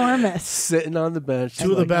Enormous. sitting on the bench.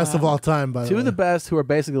 Two of the best of all time, by the Two way. of the best who are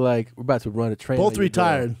basically like, we're about to run a train. Both on your door.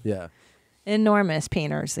 retired. Yeah. Enormous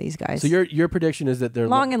peeners, these guys. So your prediction is that they're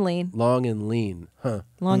Long and lean. Long and lean, huh?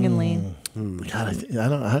 Long and lean. God,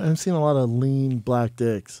 I haven't seen a lot of lean black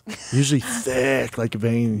dicks. Usually thick, like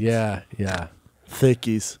veins. Yeah.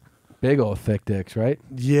 Thickies. Big old thick dicks, right?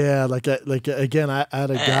 Yeah, again, I had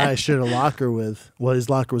a guy I shared a locker with. Well, his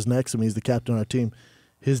locker was next to me. He's the captain of our team.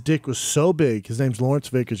 His dick was so big. His name's Lawrence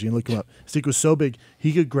Vickers. You can look him up. His dick was so big,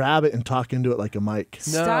 he could grab it and talk into it like a mic.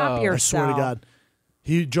 Stop No. yourself. I swear to God.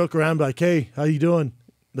 He'd joke around like, hey, how you doing?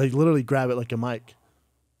 Like literally grab it like a mic.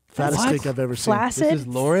 Fattest What? dick I've ever seen. Flaccid? This is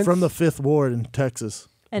Lawrence From the 5th Ward in Texas.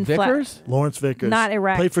 And Vickers. Lawrence Vickers. Not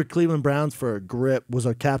erect. Played for Cleveland Browns for a grip. Was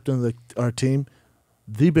our captain of our team.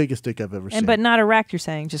 The biggest dick I've ever seen. But not erect, you're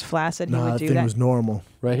saying, just flaccid. He no, would that do thing that. was normal.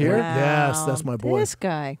 Right here? Wow. Yes, that's my boy. This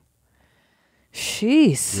guy.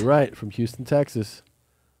 Jeez. You're right. From Houston, Texas.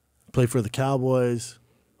 Played for the Cowboys.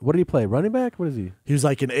 What did he play? Running back? What is he? He was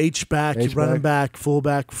like an H-back, running back,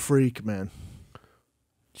 fullback freak, man.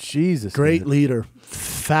 Jesus. Great man. leader.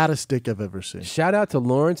 fattest dick I've ever seen. Shout out to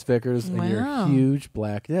Lawrence Vickers and your Wow. huge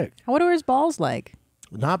black dick. What are his balls like?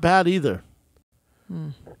 Not bad either.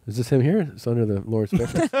 Is this him here? It's under the Lawrence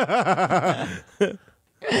Vickers.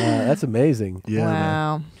 That's amazing. Yeah.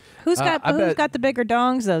 Wow. Who's got the bigger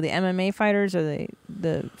dongs though? The MMA fighters or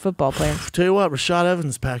the football players? Tell you what, Rashad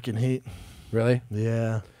Evans packing heat. Really?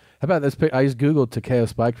 Yeah. How about this? I just Googled Takeo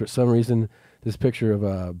Spike. For some reason, this picture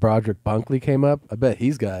of Broderick Bunkley came up. I bet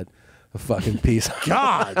he's got a fucking piece.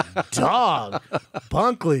 God, dog.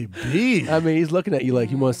 Bunkley B. I mean, he's looking at you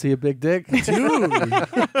like, you want to see a big dick? Dude.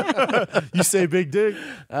 You say big dick?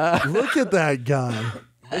 Look at that guy.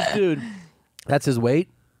 This dude, that's his weight?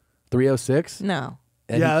 306? No.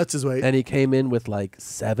 And yeah, that's his weight. And he came in with like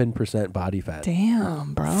 7% body fat.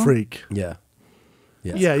 Damn, bro. Freak. Yeah.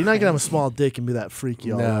 Yeah, you're not gonna have a small dick and be that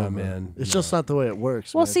freaky all No, over. man. It's just not the way it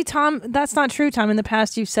works. Well, man. see, Tom, that's not true. Tom, in the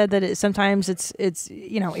past, you've said that sometimes it's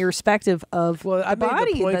irrespective of I made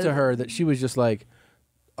body. the point to her that she was just like,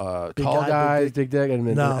 tall guy, guys, big dick, and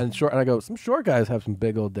No. short. And I go, some short guys have some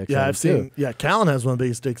big old dicks. Yeah, on I've them, seen. too. Yeah, Callan has one of the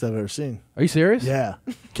biggest dicks I've ever seen. Are you serious? Yeah,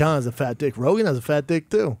 Callan has a fat dick. Rogan has a fat dick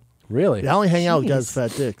too. Really? Yeah, I only hang out with guys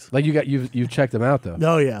with fat dicks. Like you've checked them out though.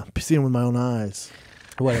 Oh yeah, seen them with my own eyes.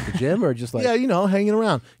 What, at the gym or just like? Yeah, hanging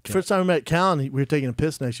around. First time I met Callan, we were taking a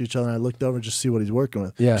piss next to each other, and I looked over just to see what he's working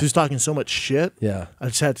with. Yeah. She was talking so much shit. Yeah. I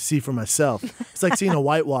just had to see for myself. It's like seeing a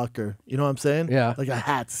White Walker. You know what I'm saying? Yeah. Like I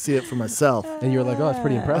had to see it for myself. And you're like, oh, it's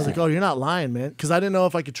pretty I was impressive. like, oh, you're not lying, man, because I didn't know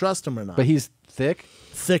if I could trust him or not. But he's thick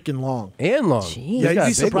and long. and long. Yeah, He's you'd got be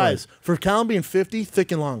big surprised. For Callan being 50,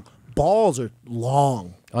 thick and long. Balls are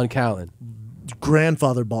long. On Callan.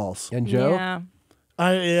 Grandfather balls. And Joe? Yeah.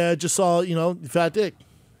 I just saw, fat dick.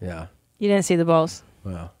 Yeah. You didn't see the balls.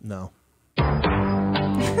 Wow. No.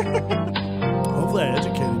 Hopefully I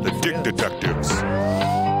educated The Dick Detectives.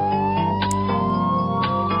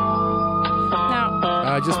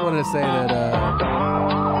 I just wanted to say that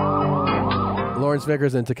Lawrence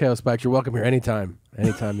Vickers and Takeo Spikes, you're welcome here anytime.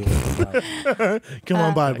 Anytime you want to come by. Come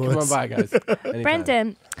on by, boys. Come on by, guys. Anytime.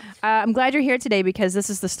 Brendan, I'm glad you're here today because this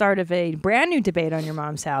is the start of a brand new debate on your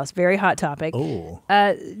mom's house. Very hot topic. Oh.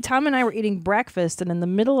 Tom and I were eating breakfast, and in the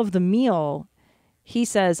middle of the meal, he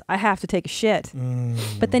says, I have to take a shit.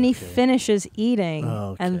 But then he finishes eating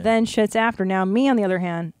and then shits after. Now, me, on the other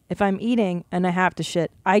hand, if I'm eating and I have to shit,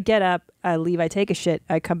 I get up, I leave, I take a shit,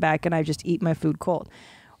 I come back, and I just eat my food cold.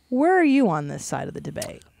 Where are you on this side of the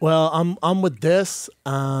debate? Well, I'm with this.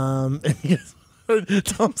 Tom's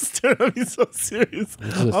staring at me so serious.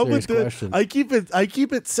 This is a I'm with serious this. question. I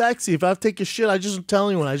keep it sexy. If I have to take a shit, I just don't tell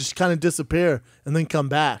anyone. I just kind of disappear and then come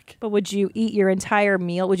back. But would you eat your entire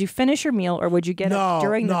meal? Would you finish your meal, or would you get up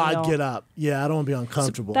during the meal? I'd get up. Yeah, I don't want to be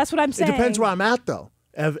uncomfortable. That's what I'm saying. It depends where I'm at, though.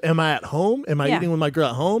 Am I at home? Am I Yeah. eating with my girl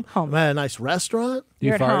at home? Am I at a nice restaurant? Do you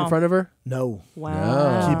You're at fart in home. front of her? No.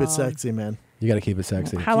 Wow. Keep it sexy, man. You got to keep it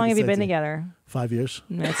sexy. How long Keep have it you been sexy. together? 5 years.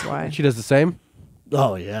 That's why. She does the same?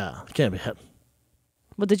 Oh, yeah. Can't be having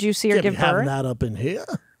Well, did you see her give having birth? that up in here.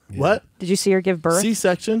 What? Did you see her give birth?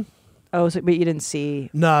 C-section? Oh, but you didn't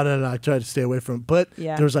see. No. I tried to stay away from it. But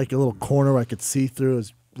Yeah. there was like a little corner where I could see through. It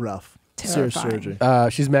was rough. Serious Terrifying.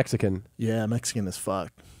 surgery. She's Mexican. Yeah, Mexican as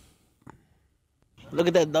fuck. Look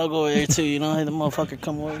at that dog over there too, the motherfucker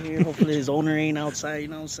come over here. Hopefully his owner ain't outside, you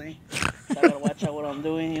know what I'm saying? So I gotta watch out what I'm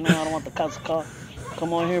doing, I don't want the cops to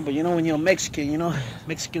come over here. But when you're a Mexican,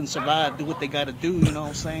 Mexicans survive, do what they gotta do, you know what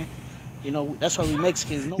I'm saying? That's why we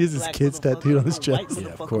Mexicans. No He has his black kids tattooed on his motherfucker, no white chest. Yeah,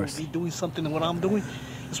 of motherfucker course. will be doing something in what I'm doing.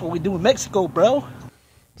 That's what we do in Mexico, bro.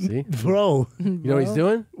 See? Bro. You know what he's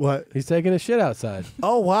doing? What? He's taking a shit outside.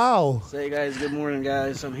 Oh, wow. Say guys, good morning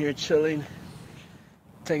guys. I'm here chilling,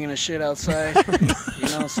 taking a shit outside. You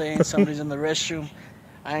know what I'm saying? Somebody's in the restroom.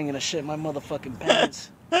 I ain't gonna shit my motherfucking pants.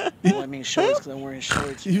 I mean shorts because I'm wearing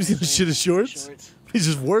shorts. You was gonna shit his shorts? He's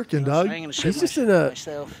just working, dog. I ain't gonna shit He's just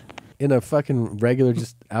myself. in a fucking regular,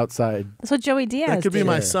 just outside. That's what Joey Diaz That could be did.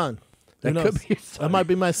 my son. Who That knows? could be your son. That might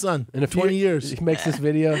be my son. In a few 20 years. He makes this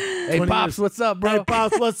video. Hey, 20 Pops, years. what's up, bro? Hey,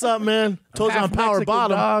 Pops, what's up, man? Told you I'm half power Mexican,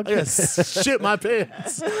 bottom. dog. I gotta shit my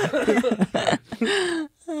pants.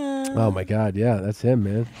 Oh, my God. Yeah, that's him,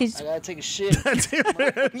 man. I gotta take a shit.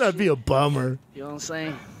 That'd be a bummer. You know what I'm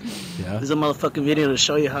saying? Yeah. There's a motherfucking video to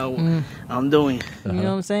show you how I'm doing. You know what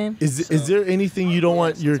I'm saying? Is there anything you don't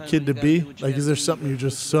want your kid to be? Like, is there something you're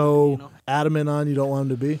just so adamant on you don't want him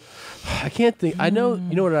to be? I can't think. I know.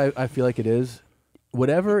 You know what I feel like it is?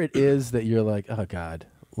 Whatever it is that you're like, oh, God.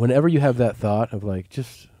 Whenever you have that thought of like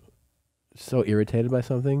just so irritated by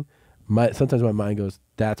something, sometimes my mind goes,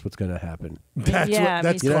 that's what's going to happen. That's Yeah, what,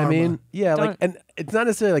 that's You know what I karma. mean? Yeah, like, Don't- and it's not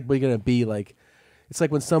necessarily like we're going to be like, It's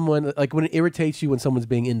like when someone, like when it irritates you when someone's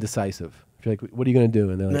being indecisive. You're like, what are you going to do?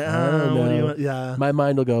 And they're like, I don't what do know. you, yeah. My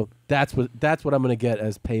mind will go, that's what I'm going to get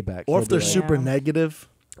as payback. Or She'll if they're be like, super negative.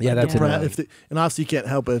 Yeah, that's depressed. annoying. And obviously you can't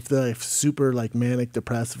help it if they're like super like manic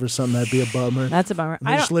depressive or something. That'd be a bummer. That's a bummer. And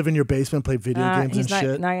they just live in your basement, play video games he's and not,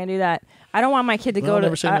 shit. not gonna do that. I don't want my kid to Well, go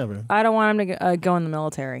never to. say never. I don't want him to go in the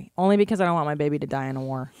military. Only because I don't want my baby to die in a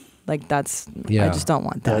war. Like that's. Yeah. I just don't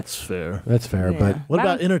want that. That's fair. That's fair. Yeah. But What But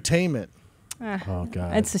about entertainment? Oh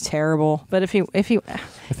God, it's terrible. But if he's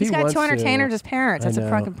got wants two entertainers to- as parents, I that's a know.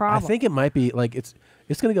 fucking problem. I think it might be like it's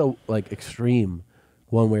going to go like extreme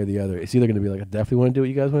one way or the other. It's either going to be like I definitely want to do what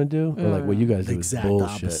you guys want to do, or like what you guys do Exact is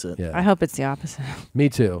bullshit. opposite. Yeah, I hope it's the opposite. me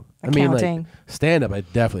too. I mean, like Accounting. stand up. I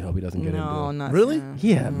definitely hope he doesn't get No, into. not Really?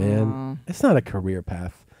 Yeah, man. It's not a career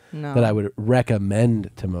path No. that I would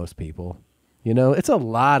recommend to most people. You know, it's a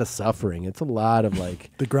lot of suffering. It's a lot of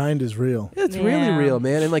like The grind is real. It's really real,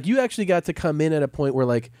 man. And like you actually got to come in at a point where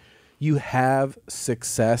like you have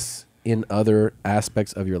success in other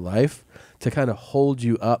aspects of your life to kind of hold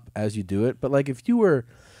you up as you do it. But like if you were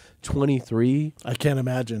 23, I can't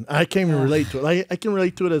imagine. I can't even relate to it. Like, I can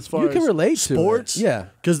relate to it as far You as can relate to it. sports. Yeah.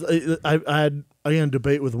 Because I had a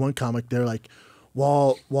debate with one comic. They're like,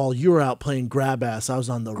 while you were out playing grab ass, I was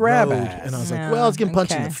on the Grab road, ass. and I was like, Yeah, well, I was getting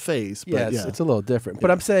punched in okay. the face. But yes, yeah, it's a little different.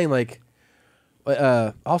 But I'm saying like,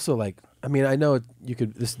 also like, I mean, I know you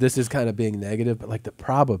could. This is kind of being negative, but like the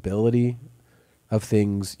probability of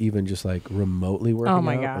things even just like remotely working Oh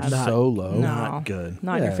my out God. are so low. not good.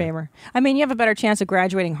 Not in your Yeah. favor. I mean, you have a better chance of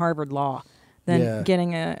graduating Harvard Law than Yeah.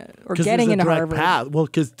 getting Because getting there's a into direct Harvard. path. Well,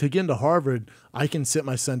 because to get into Harvard, I can sit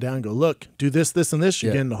my son down and go, look, do this, this, and this. You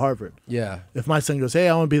Yeah. get into Harvard. Yeah. If my son goes, hey,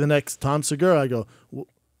 I want to be the next Tom Segura, I go, well,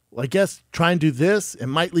 I guess try and do this. It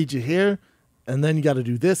might lead you here. And then you got to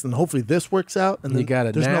do this, and hopefully this works out. And then You got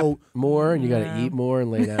to there's nap no more, and you got to eat more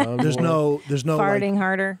and lay down. there's more. no Farting like,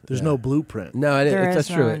 harder. there's no blueprint. No, There that's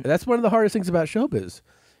is true. none. That's one of the hardest things about showbiz.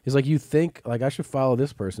 Is like you think like I should follow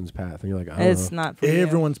this person's path, and you're like, I don't It's know. not for you.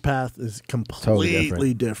 Everyone's path is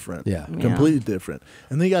completely different. Yeah. Completely different.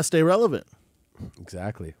 And then you got to stay relevant.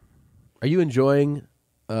 Exactly. Are you enjoying,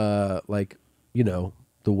 like, you know,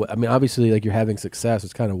 I mean, obviously, like you're having success.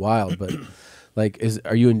 It's kind of wild, but like,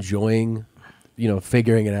 are you enjoying, you know,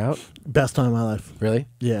 figuring it out? Best time of my life. Really?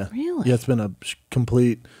 Yeah. Really? Yeah, it's been a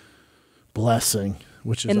complete blessing.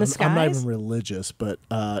 Which is In the I'm not skies? even religious, but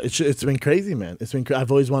it's been crazy, man. It's been I've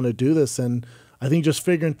always wanted to do this, and I think just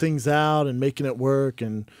figuring things out and making it work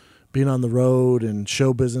and being on the road and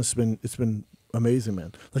show business it's been amazing,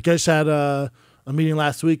 man. Like I just had a meeting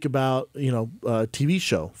last week about a TV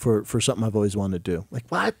show for something I've always wanted to do. Like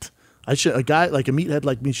what? A guy like a meathead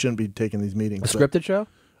like me shouldn't be taking these meetings. A scripted show?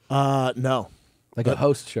 No. Like a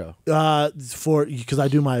host show? Because I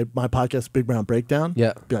do my podcast, Big Brown Breakdown.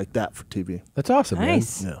 Yeah. Be like that for TV. That's awesome,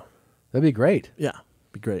 Nice. man. Yeah. That'd be great. Yeah.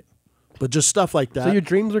 Be great. But just stuff like that. So your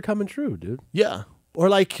dreams are coming true, dude. Yeah. Or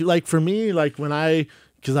like for me, like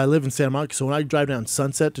because I live in Santa Monica, so when I drive down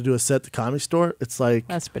Sunset to do a set at the Comedy Store, it's like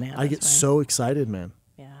That's bananas. I get man. so excited, man.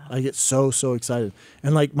 Yeah. I get so excited.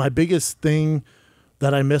 And like my biggest thing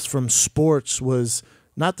that I missed from sports was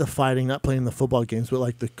not the fighting, not playing the football games, but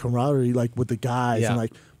like the camaraderie, like with the guys. Yeah. And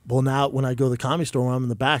like, well, now when I go to the Comedy Store, when I'm in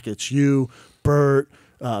the back, it's you, Bert,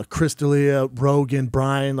 Chris D'Elia, Rogan,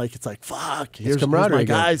 Brian. Like it's like, fuck, here's my camaraderie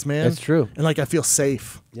again. guys, man. That's true. And like I feel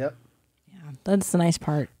safe. Yep. That's the nice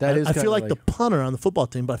part. That is. I feel kinda like the punter on the football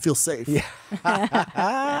team, but I feel safe.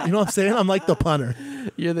 Yeah. You know what I'm saying? I'm like the punter.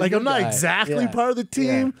 You're the Like good I'm not guy. exactly Yeah. part of the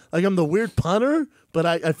team. Like I'm the weird punter, but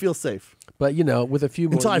I feel safe. But you know, with a few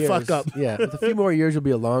more Until I years, fuck up. Yeah, with a few more years, you'll be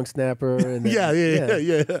a long snapper. And then, Yeah.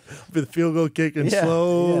 With the field goal kicking Yeah,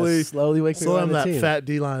 slowly, yeah, slowly waking slowly around I'm the that team. fat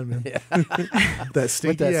D lineman. That stinky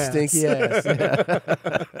With that ass. stinky ass.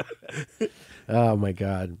 Oh my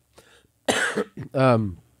god.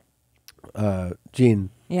 Gene.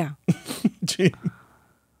 Yeah. Gene.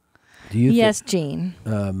 Do you? Yes, Gene.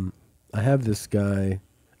 I have this guy.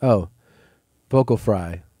 Oh, Vocal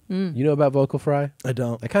Fry. You know about Vocal Fry? I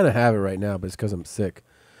don't. I kind of have it right now, but it's because I'm sick.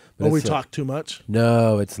 But Oh, we it's, talk too much?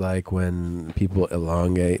 No, it's like when people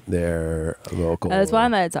elongate their vocal. That's why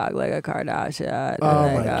I talk like a Kardashian. Oh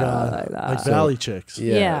Like, my god. like that. Like Valley chicks.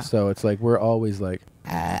 Yeah. So it's like we're always like,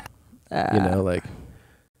 you know, like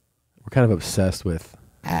we're kind of obsessed with.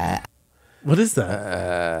 What is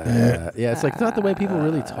that? Yeah, it's like it's not the way people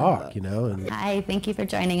really talk, you know. And Hi, thank you for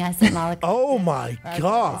joining us at Mala. Oh my Our goal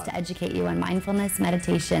god. is to educate you on mindfulness,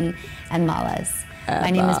 meditation, and malas. My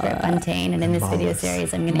name is Britt Fontaine, and in this video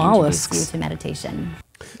series, I'm going to introduce you to meditation.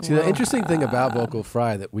 see, the interesting thing about Vocal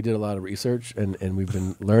Fry that we did a lot of research and we've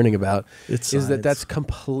been learning about It's is that science. that's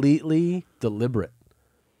completely deliberate.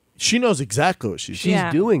 She knows exactly what she's doing.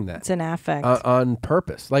 She's doing that. It's an affect. On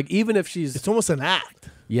purpose. Like, even if she's... It's almost an act.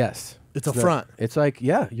 Yes. It's a front. It's like,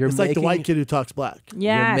 yeah, It's like the white kid who talks black.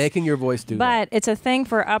 Yes. You're making your voice do But it's a thing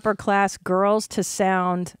for upper class girls to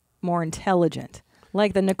sound more intelligent.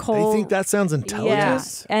 Like the Nicole. They think that sounds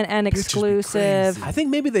intelligent? Yeah. And exclusive. I think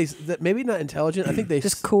maybe maybe not intelligent. I think they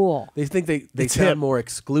just cool. They think they It's sound hip. more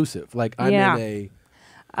exclusive. Like I'm Yeah. in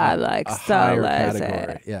I like a so higher lazy.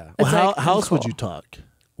 category. Yeah. Well, how like, else would cool. you talk?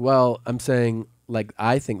 Well, I'm saying like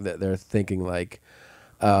I think that they're thinking like,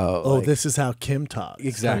 Oh, like, this is how Kim talks.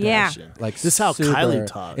 exactly. Yeah. Like This is how super- Kylie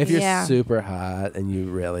talks. If you're Yeah. super hot and you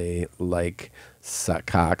really like suck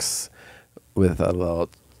cocks with a little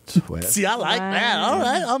twist. See, I like that. All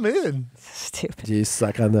right, I'm in. Stupid. Do you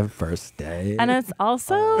suck on the first day? And it's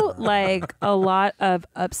also like a lot of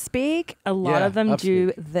upspeak. A lot Yeah, of them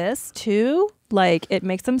do this too. Like it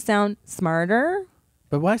makes them sound smarter.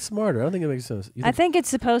 But why smarter? I don't think it makes sense. You I think it's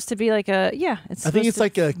supposed to be like a It's. I think it's supposed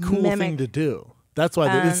like to a cool mimic- thing to do. That's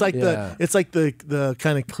why it's like Yeah. the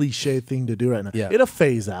kind of cliche thing to do right now. Yeah. It'll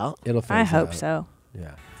phase out. It'll phase I hope out. so.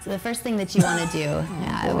 Yeah. So the first thing that you want to do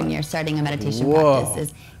when you're starting a meditation Whoa. practice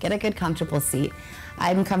is get a good comfortable seat.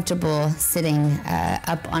 I'm comfortable sitting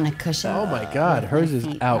up on a cushion. Oh my God, with my hers is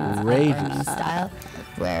feet, outrageous. army style,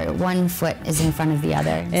 where one foot is in front of the other.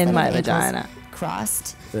 Instead of my ankles vagina.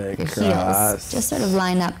 Crossed. They're Your crossed. heels just sort of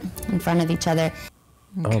line up in front of each other.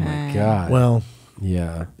 Oh my God. Well,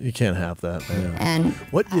 yeah. You can't have that. Man. And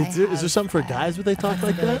What is there something for guys where they talk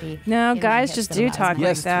like that? No, guys just do talk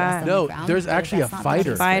like that. No, there's actually a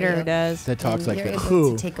fighter. Fighter does. That talks like you're that. able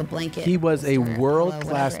Who? to take a blanket. He was a or a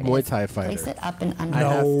world-class pillow, whatever Muay Thai it is, fighter. Place it up and under. I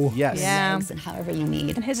have- No. yes. Yeah. Legs and however you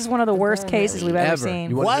need. And his is one of the worst cases we've ever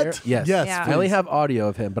seen. You wanna What? hear it? Yes. Yes, I only have audio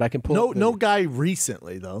of him, but I can pull. No guy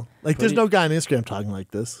recently though. Like there's no guy on Instagram talking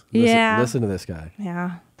like this. Yeah. Listen to this guy.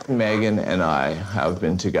 Yeah. Megan and I have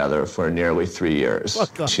been together for nearly 3 years.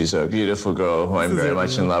 She's a beautiful girl who I'm very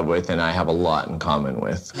much in love with, and I have a lot in common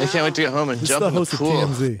with. I can't wait to get home and This is jump the in the host of pool.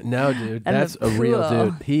 TMZ. No, dude, And that's the a real pool.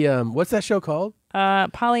 dude. He what's that show called?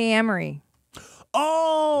 Polyamory.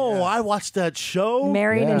 Oh, I watched that show.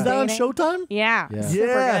 Married and Was that on Dating? Showtime? Yeah. Yeah. Super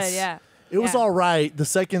Yes. good. Yeah. It was all right. The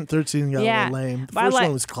second, third season got a Yeah. little lame. The But I first like-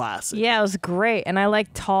 one was classic. Yeah, it was great. And I like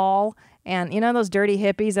tall and you know those dirty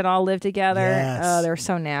hippies that all live together? Yes. Oh, they're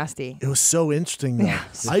so nasty. It was so interesting though.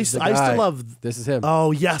 I used to guy. love. This is him.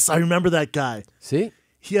 Oh yes, I remember that guy. See?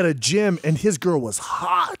 He had a gym and his girl was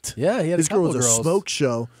hot. Yeah, he had his a couple girl was girls. a smoke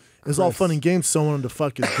show. It was all Chris. fun and games. Someone wanted to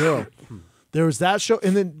fuck his girl. There was that show,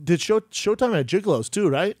 and then Showtime had Gigolos too,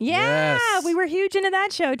 right? Yeah, we were huge into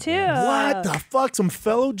that show too. What the fuck? Some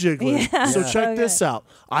fellow gigglers. Yeah. So Yeah. check So this out.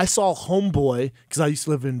 I saw Homeboy because I used to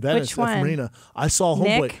live in Venice, Which one? Marina. I saw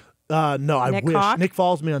Homeboy. Nick? No, I Nick wish. Hawk? Nick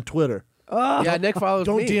follows me on Twitter. Oh. Yeah, Nick follows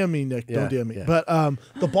Don't me. DM me, Nick. Don't Yeah, DM me. yeah. But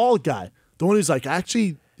the bald guy, the one who's like,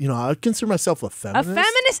 actually, I consider myself a A feminist.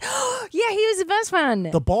 feminist? Yeah, he was the best one.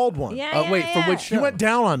 The bald one. Yeah, wait, yeah, from yeah. which He show? went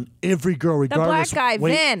down on every girl, The black regardless. guy,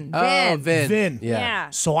 Wait, Vin. Oh, Vin. Vin. Yeah.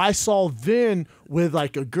 So I saw Vin with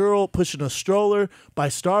like a girl pushing a stroller by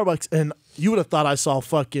Starbucks, and you would have thought I saw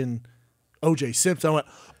fucking OJ Simpson. I went,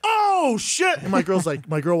 oh shit! And my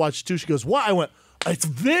girl watched too. She goes, what? I went, it's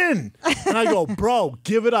Vin. And I go, bro,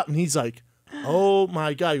 give it up. And he's like, oh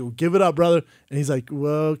my God, you give it up, brother. And he's like,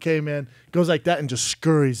 well, okay, man. Goes like that and just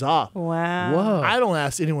scurries off. Wow. Whoa. I don't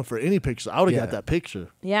ask anyone for any pictures. I would have Yeah. got that picture.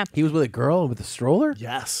 Yeah. He was with a girl with a stroller?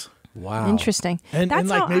 Yes. Wow. Interesting. And That's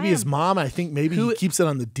like how maybe I his am. mom, I think maybe he keeps it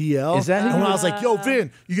on the DL. Is that and who- when I was like, yo,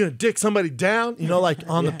 Vin, you gonna dick somebody down? Like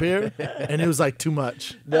on the pier? And it was like too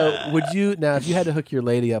much. No, would you now if you had to hook your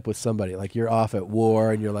lady up with somebody, like you're off at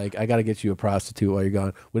war and you're like, I gotta get you a prostitute while you're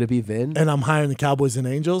gone, would it be Vin? And I'm hiring the Cowboys and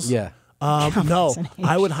Angels? Yeah. No,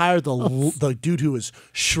 I would hire the dude who was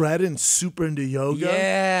shredded and super into yoga.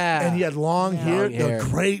 Yeah. And he had long hair, hair. a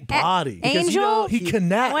great body. Because, Angel? he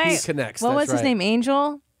connects. Wait, He connects. What that's was his right. name?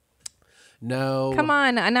 Angel? No. Come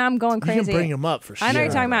on. Now I'm going You crazy. can bring him up for sure. I know what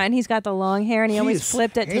you're talking about. And he's got the long hair and he always is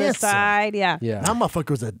flipped it to the handsome. side. Yeah. Yeah. That motherfucker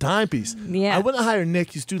was a dime piece. Yeah. I wouldn't hire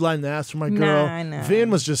Nick. He's too light in the ass for my girl. Nah, I know. Vin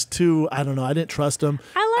was just too, I don't know. I didn't trust him.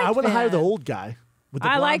 I like wouldn't hire the Vin. old guy. With the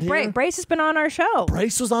I like blonde Brace. hair. Brace has been on our show.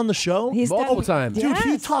 Brace was on the show? He's Multiple done- times. Dude,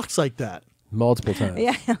 he Yes. talks like that. Multiple times.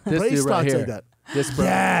 Yeah. This Brace dude right talks here. like that. This bro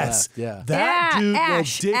Yes. left, yeah. That Yeah, dude will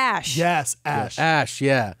Ash, dick. Ash. Yes, Ash. Ash,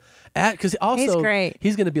 yeah. Because also He's great.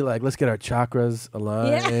 He's gonna be like, let's get our chakras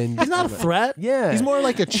aligned. He's not a threat. Yeah, he's more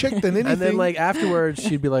like a chick than anything. And then like afterwards,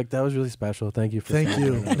 she'd be like, that was really special. Thank you for Thank saying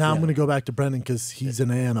you. that." Now I'm going to go back to Brendan because he's an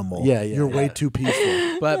animal. Yeah, You're way too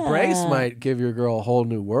peaceful. But Brace might give your girl a whole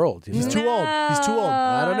new world. You know? He's too old. He's too old.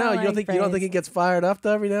 I don't know. I You don't like think he gets fired up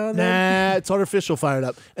though every now and then? Nah, it's artificial fired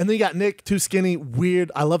up. And then you got Nick, too skinny, weird.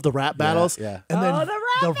 I love the rap battles. yeah. And then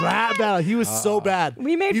the rap battle. He was so bad.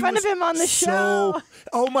 We made fun of him on the show.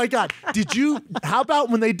 Oh my God. How about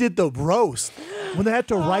when they did the roast? When they had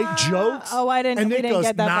to write jokes? Oh, I didn't. And we Nick didn't goes,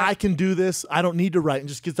 get that. nah, far. I can do this. I don't need to write. And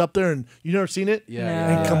just gets up there and you never seen it?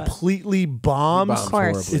 Yeah. And completely bombs. Of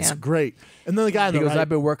course. It's great. And then the guy on He the goes, right. I've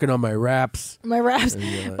been working on my raps. My raps.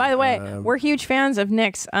 By the way, we're huge fans of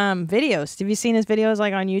Nick's videos. Have you seen his videos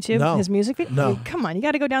like on YouTube? No. His music videos? No. Come on, you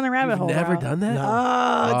got to go down the rabbit hole. Never bro. done that?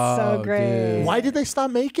 Oh, it's so great. dude. Why did they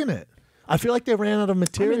stop making it? I feel like they ran out of I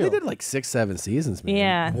material. mean, they did like 6-7 seasons, man.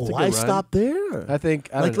 Yeah. Well, It's a why good run. stop there? I think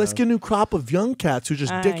I Like, don't let's know. get a new crop of young cats who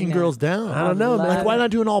just I dicking know. girls down. I don't know, man. Like, why not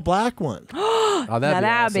do an all black one? Oh, Now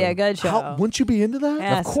that'd be a good show. Wouldn't you be into that?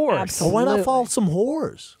 Yes, Of course. Or why not absolutely. follow some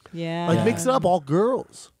whores? Yeah. Like, mix it up, all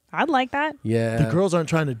girls. I'd like that. Yeah. The girls aren't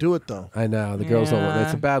trying to do it, though. I know the girls don't. Yeah.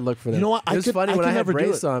 It's a bad look for them. You know what? It was funny I when could I had never do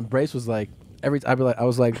Brace it. on. Brace was like, I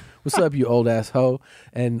was like, "What's up, you old ass hoe?"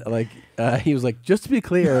 And like, he was like, "Just to be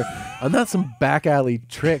clear, I'm not some back alley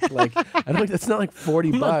trick. Like, I don't. That's not like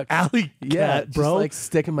 $40. Alley Yeah, cat, just bro. like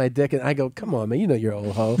sticking my dick." And I go, "Come on, man, you know you're an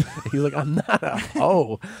old hoe." He's like, "I'm not a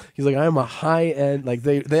hoe." He's like, "I'm a high end." Like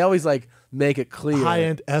they always like make it clear. High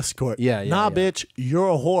end escort. Yeah, Nah, yeah. bitch, you're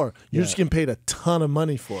a whore. You're Yeah. just getting paid a ton of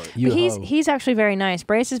money for it. You But hoe. he's actually very nice.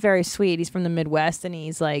 Brace is very sweet. He's from the Midwest, and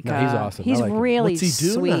he's like, No, he's awesome. I He's like him. really What's he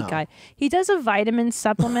do sweet now? guy. He does a vitamin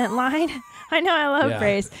supplement line. I know, I love Yeah.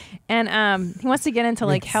 Brace, and he wants to get into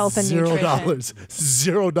like health and $0. nutrition.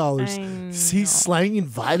 $0. I He's slanging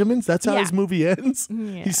vitamins. That's how Yeah. his movie ends.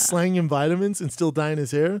 Yeah. He's slanging vitamins and still dyeing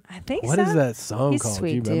his hair. I think What so. is that song He's called?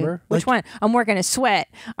 sweet, Do you remember? dude. Which one? I'm working a sweat.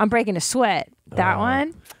 I'm breaking a sweat. That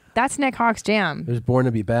one. That's Nick Hawk's jam. There's Born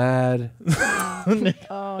to Be Bad. Oh,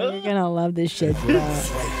 you're gonna love this shit. Bro.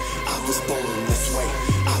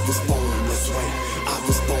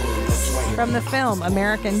 From the film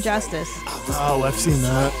American Justice. Oh, I've seen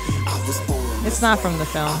that. It's not from the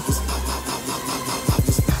film.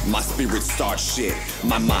 My spirit starts shit,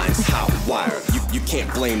 my mind's hot wired. You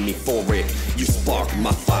can't blame me for it, you spark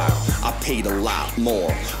my fire. I paid a lot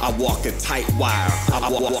more, I walk a tight wire. I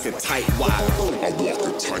walk a tight wire. I walk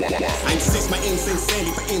a tight wire. I'm six, my incense,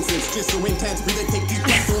 Sandy for instance. Just so intense, we didn't take you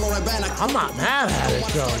back on a van. I'm not mad at it,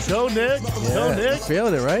 though. Go, Nick. Go, Nick.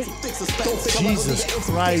 Feeling it, right? Jesus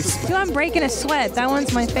Christ. Dude, I'm breaking a sweat. That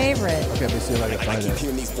one's my favorite. Okay, let me see if I can find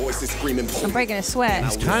it. I'm breaking a sweat.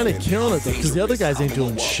 He's kind of killing it, though, because the other guys ain't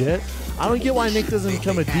doing shit. I don't get why Nick doesn't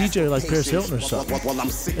become a DJ like Paris Hilton or something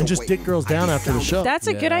and just dick girls down after the show. That's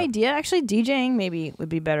a good idea. Actually, DJing maybe would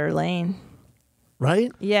be better lane.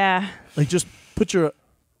 Right? Yeah. Like, just put your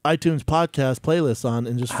iTunes podcast playlist on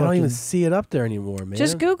and just I fucking... don't even see it up there anymore, man.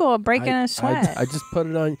 Just Google breaking a sweat. I just put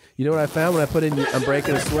it on. You know what I found when I put in I'm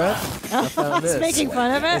breaking a sweat? I found It's this. making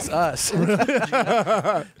fun of it. It's us.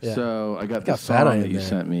 Yeah. So I got Got the fat song on that you, you man.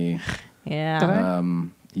 sent me. Yeah.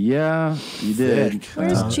 Yeah, you did.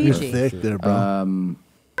 Where's You're Gigi? thick there, bro.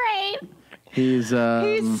 He's He's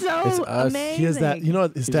so It's us. amazing. He has that... You know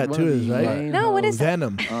what his he's one tattoo of is, the right? main No, what is that?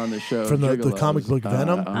 Venom. on the show From the Gigolos. comic book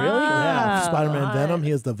Venom. Really? Yeah, Spider-Man Venom. He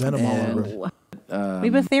has the Venom all over.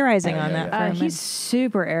 We've been theorizing on that. For a minute. He's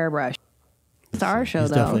super airbrushed. It's our show, He's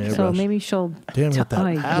though. definitely So airbrushed. maybe she'll... Damn, with that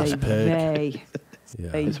Ay, ass ay, pic. ay.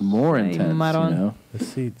 Yeah. It's more Ay, intense, you Maron. know. Let's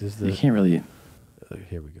see. Does You the can't really.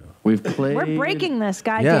 here we go. We've played. We're breaking this,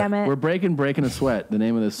 Yeah, goddammit. We're breaking a sweat. The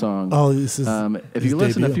name of this song. Oh, this is if his you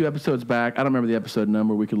listen debut. a few episodes back, I don't remember the episode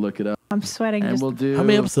number. We could look it up, I'm sweating. and Just we'll do. How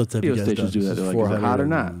many episodes have you radio guys stations done? do that? This They're is like, is it hot or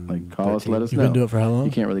not? Like, call us, let us You've know. been doing it for how long?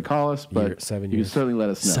 You can't really call us, but 7 you can years. certainly let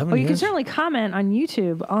us know. 7 well, you can years? certainly comment on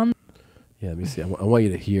YouTube. On Yeah, let me see. I want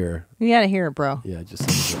you to hear. you gotta hear it, bro. Yeah, just.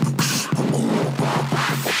 Listen to it.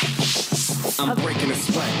 I'm breaking a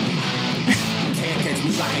sweat. Can't catch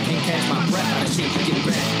me like I can't catch my breath. I shit you get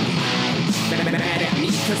back. Mad at me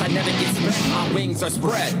because I never get spent. My wings are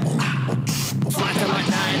spread. Fly till I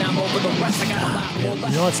die and I'm over the rest. I got a lot more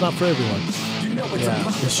You know, it's not for everyone. You know it's Yeah,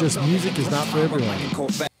 it's just music is not for everyone.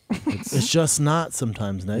 It's just not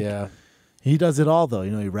sometimes, Nick. Yeah. He does it all, though.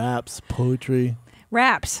 You know, he raps, poetry,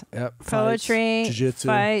 Raps, Yep. poetry, jiu-jitsu,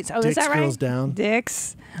 fights. Oh, is dicks that right? girls down.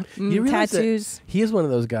 Dicks, You realize that tattoos. He is one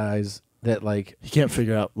of those guys that like. He can't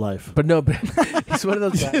figure out life. But no, but he's one of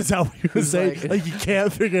those guys. Is that what you were who's saying? Like, you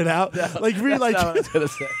can't figure it out? No, like, really, that's like... not what I was gonna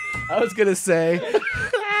say. I was gonna say.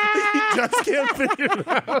 just can't figure it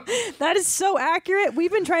out. That is so accurate.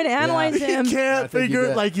 We've been trying to analyze him. He can't figure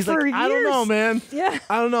it. Like he's For like, I don't know, years. man. Yeah.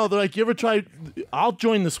 I don't know. They're like, you ever tried? I'll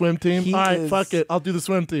join the swim team. He All right, is- fuck it. I'll do the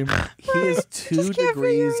swim team. He is 2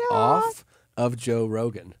 degrees off of Joe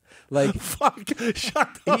Rogan. Like, fuck, shut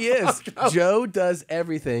the he is. fuck up. Joe does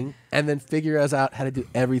everything and then figures out how to do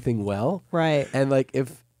everything well. Right. And like,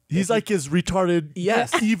 if He's like his retarded,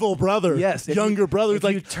 evil brother. Yes, if younger you- brother. if He's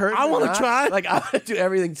you like, turn I the want to knob, try. Like, I want to do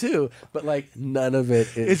everything too, but like none of it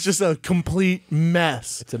is. It's just a complete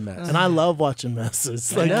mess. It's a mess. And I love watching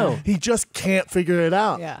messes. I Like, know. he just can't figure it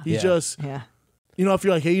out. Yeah. He Yeah. just, Yeah. you know, if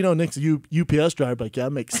you're like, hey, you know, Nick's a UPS driver, like, yeah,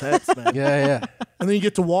 that makes sense, man. yeah. And then you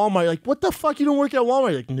get to Walmart, you're like, what the fuck? You don't work at Walmart?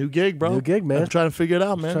 You're like, new gig, bro. New gig, man. I'm trying to figure it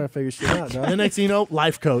out, man. Trying to figure shit out. And Dog. next thing you know,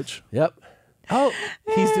 life coach. Yep. Oh,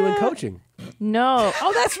 he's doing coaching. No.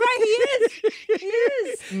 Oh, that's right. He is. He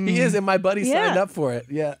is. He is, and my buddy Yeah. signed up for it.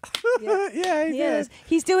 Yeah. Yeah, He is.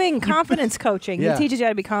 He's doing confidence coaching. Yeah. He teaches you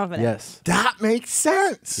how to be confident. Yes. That makes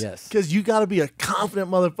sense. Yes. Because you got to be a confident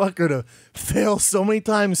motherfucker to fail so many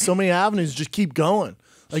times, so many avenues, just keep going.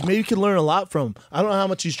 Like, maybe you can learn a lot from. I don't know how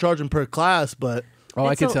much he's charging per class, but. Oh,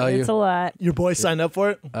 I can tell you. It's a lot. Your boy signed up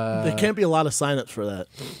for it? There can't be a lot of signups for that.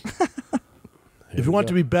 If you want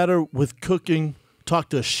to be better with cooking, talk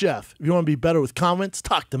to a chef. If you want to be better with comments,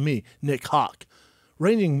 talk to me, Nick Hawk.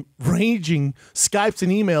 Ranging Skypes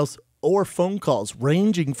and emails or phone calls,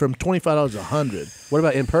 ranging from $25 to $100. What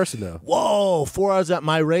about in person though? Whoa, 4 hours at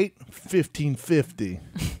my rate, $1,550.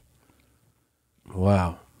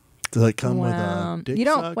 Wow. Does that come with a dick You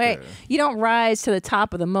don't suck, wait. or- You don't rise to the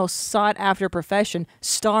top of the most sought after profession,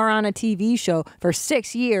 star on a TV show for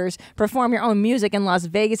 6 years, perform your own music in Las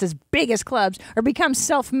Vegas's biggest clubs, or become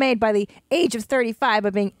self-made by the age of 35 by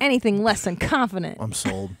being anything less than confident. I'm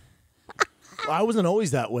sold. I wasn't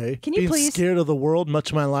always that way. Can you Being please- scared of the world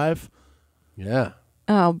much of my life. Yeah.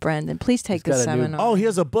 Oh, Brendan, please take this seminar. Oh, he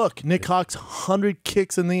has a book, Nick Hawk's 100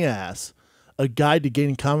 Kicks in the Ass, a guide to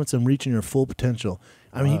gaining confidence and reaching your full potential.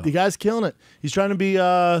 I mean, the guy's killing it. He's trying to be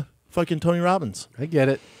fucking Tony Robbins. I get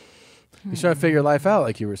it. He's trying to figure life out,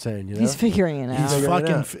 like you were saying. You know? He's figuring it out. He's Figuring it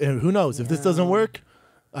fucking. out. And who knows if this doesn't work?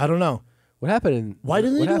 I don't know. What happened? In, Why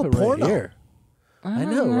didn't what they do a happened porno? Right here? I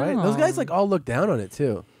know, right? Those guys like all look down on it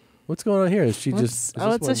too. What's going on here? Is she just?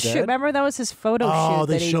 Oh, it's a shoot. Remember that was his photo shoot. Oh,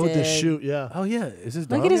 they that he showed did. the shoot. Yeah. Oh yeah, is his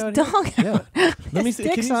Look dog at his out here? dog. Yeah. Let me see.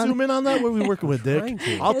 Can dick's you on- zoom in on that? What are we working with, trying Dick?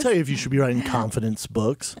 to. I'll tell you if you should be writing confidence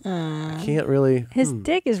books. Can't really. His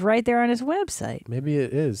dick is right there on his website. Maybe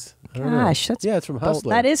it is. I don't know. Gosh, that's yeah, it's from bold.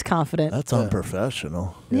 Hustler. That is confident. That's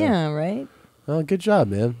unprofessional. yeah, right. Oh, good job,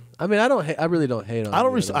 man. I mean, I don't. I really don't hate on. I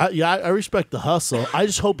don't. him, you know? I respect the hustle. I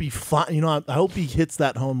just hope he. You know, I hope he hits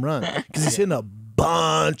that home run because he's hitting a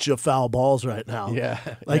bunch of foul balls right now. Yeah.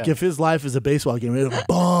 Like yeah. if his life is a baseball game, he has a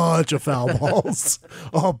bunch of foul balls.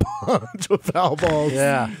 A bunch of foul balls.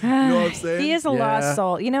 Yeah. You know what I'm saying? He is a Yeah. lost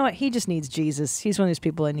soul. You know what? He just needs Jesus. He's one of those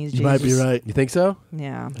people that needs You Jesus. might be right. You think so?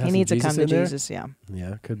 Yeah, Has he some needs to Jesus come to in there? Jesus. Yeah,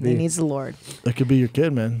 Yeah, could he be. needs the Lord. That could be your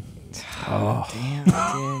kid, man. Oh, Damn,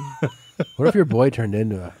 dude. what if your boy turned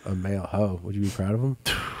into a male hoe? Would you be proud of him?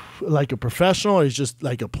 Like a professional, or he's just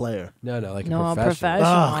like a player. No, like No, a a professional.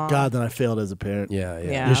 professional. Oh God, then I failed as a parent. Yeah,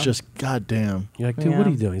 yeah. Yeah. It's just goddamn. You're like, dude, what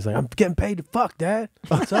are you doing? He's like, I'm getting paid to fuck, Dad.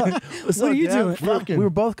 What's up? What's what up, are you Dad? doing? Fucking- We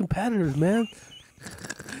were both competitors, man.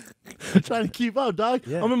 Trying to keep up, dog.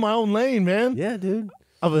 Yeah. I'm in my own lane, man. Yeah, dude.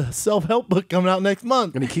 I have a self-help book coming out next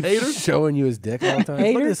month. And he keeps Haters. showing you his dick all the time. Look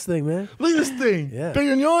Haters? at this thing, man. Look at this thing. Yeah.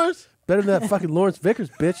 Bigger than yours. Better than that fucking Lawrence Vickers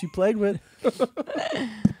bitch you played with.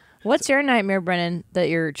 What's your nightmare, Brennan, that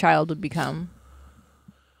your child would become?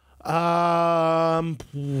 One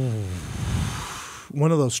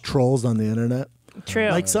of those trolls on the internet. True.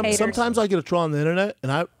 Like Haters. sometimes I get a troll on the internet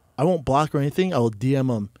and I won't block or anything. I will DM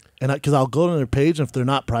them and because I'll go to their page and if they're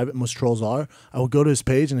not private, most trolls are. I will go to his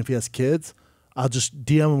page and if he has kids, I'll just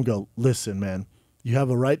DM him and go, listen, man. You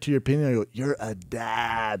have a right to your opinion. I go, you're a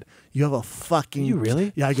dad. You have a fucking... You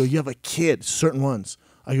really? Yeah, I go, you have a kid. Certain ones.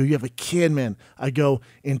 I go, you have a kid, man. I go,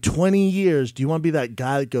 in 20 years, do you want to be that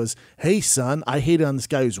guy that goes, hey, son, I hated on this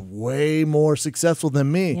guy who's way more successful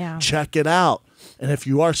than me. Yeah. Check it out. And if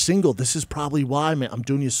you are single, this is probably why, man. I'm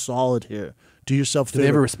doing you solid here. Do yourself a Do they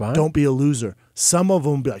favor. ever respond? Don't be a loser. Some of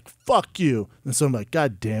them be like, fuck you. And some be like,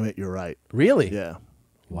 God damn it, you're right. Really? Yeah.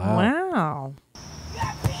 Wow. Wow.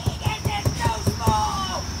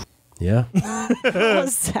 Yeah. What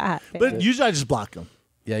was that? But usually I just block them.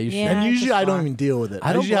 Yeah, you should. Yeah, And usually just I don't block. even deal with it. I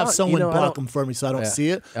I don't usually have block- someone you know, I block don't- them for me so I don't Yeah. see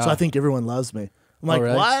it. So Oh. I think everyone loves me. I'm like,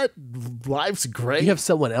 really? what? Life's great. You have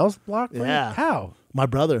someone else blocked? for you? Yeah. How? My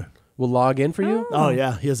brother. Will log in for you? Oh,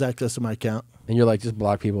 yeah. He has access to my account. And you're like, just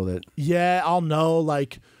block people that. Yeah, I'll know.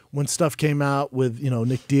 Like, when stuff came out with, you know,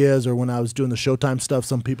 Nick Diaz, or when I was doing the Showtime stuff,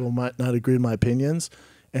 some people might not agree with my opinions.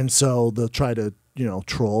 And so they'll try to, you know,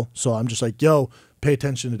 troll. So I'm just like, yo, pay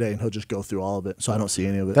attention today, and he'll just go through all of it. So I don't see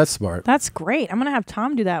any of it. That's smart. That's great. I'm gonna have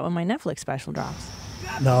Tom do that when my Netflix special drops.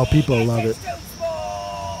 No, people love it.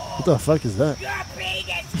 What the fuck is that?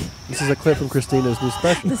 This is a clip from Christina's new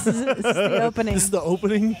special. This is the opening. This is the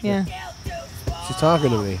opening? Yeah. She's talking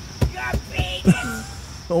to me.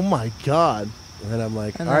 Oh my God. And then I'm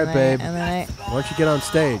like, And all right, then babe. I- why don't you get on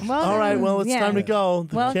stage? Well, All right, well, it's yeah. time to go.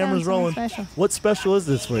 The Welcome camera's to my rolling. special. What special is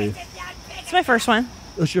this for you? It's my first one.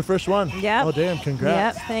 It's your first one? Yep. Oh, damn,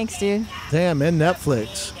 congrats. Yep. Thanks, dude. Damn, and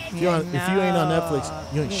Netflix. If you ain't on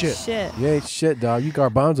Netflix, you ain't shit. You ain't shit, dog. You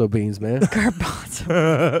garbanzo beans, man.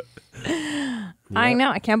 Garbanzo. I know.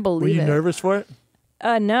 I can't Were believe you it. nervous for it?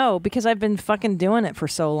 No, because I've been fucking doing it for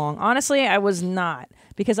so long. Honestly, I was not,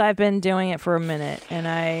 because I've been doing it for a minute, and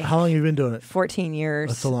How long have you been doing it? 14 years.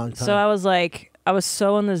 That's a long time. So I was like, I was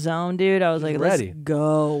so in the zone, dude. I was like, ready. let's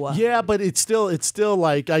go. Yeah, but it's still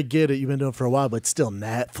like, I get it. You've been doing it for a while, but it's still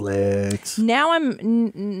Netflix. Now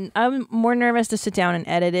I'm more nervous to sit down and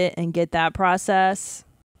edit it and get that process.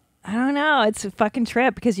 I don't know. It's a fucking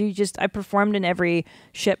trip, because I performed in every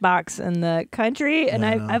shitbox in the country, and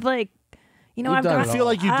I've like, you know, You've I've done got. it. I feel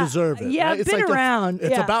like you deserve it. Yeah, right? I've It's been like around. It's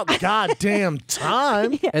yeah. about goddamn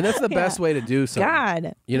time. And that's the best way to do something.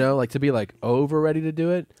 God. You know, like to be like over ready to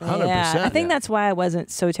do it. 100%. Yeah, I think that's why I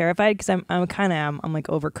wasn't so terrified, because I'm like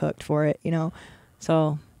overcooked for it, you know.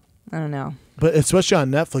 So I don't know. But especially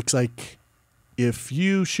on Netflix, like, if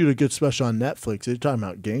you shoot a good special on Netflix, you're talking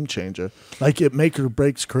about game changer. Like, it make or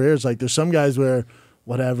breaks careers. Like, there's some guys where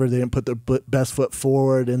whatever, they didn't put their best foot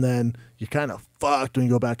forward, and then you're kind of fucked when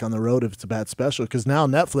you go back on the road if it's a bad special. Because now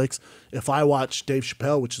Netflix, if I watch Dave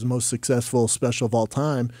Chappelle, which is the most successful special of all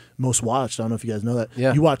time, most watched, I don't know if you guys know that.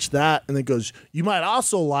 Yeah. You watch that, and then it goes, you might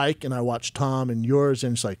also like, and I watch Tom and yours,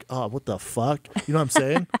 and it's like, oh, what the fuck? You know what I'm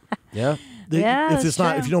saying? Yeah. Yeah, if that's true.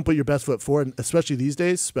 if you don't put your best foot forward, especially these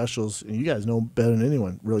days, specials, and you guys know better than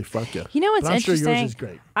anyone, really fuck you. You know what's But I'm interesting? sure yours is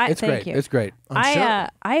great. It's thank great. you. It's great. I'm sure.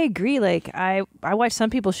 I agree. Like I watch some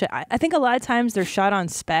people shot. I think a lot of times they're shot on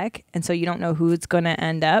spec, and so you don't know who it's going to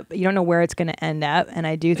end up. You don't know where it's going to end up. And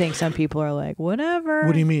I do think some people are like, whatever.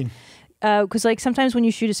 What do you mean? Because like sometimes when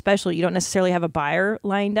you shoot a special, you don't necessarily have a buyer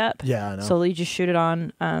lined up. Yeah, I know. So you just shoot it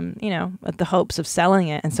on, you know, with the hopes of selling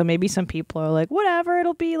it. And so maybe some people are like, whatever,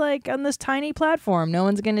 it'll be like on this tiny platform. No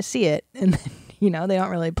one's going to see it. And then, you know, they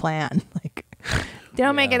don't really plan. Like, they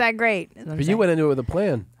don't make it that great. But you went into it with a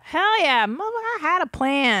plan. Hell yeah, mother! I had a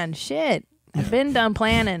plan. Shit, I've been done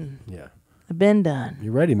planning. Yeah. I've been done.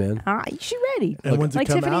 You're ready, man. She ready. And when's it like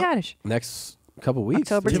come Tiffany out? Haddish. Next couple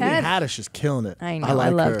weeks. October Tiffany 10th. Haddish is killing it. I know. I I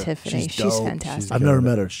love her. Tiffany. She's dope. fantastic. I've never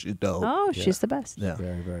met her. She's dope. Oh, she's the best. Yeah.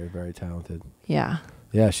 Very, very, very talented. Yeah.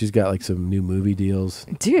 Yeah, she's got like some new movie deals.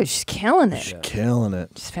 Dude, she's killing it. She's killing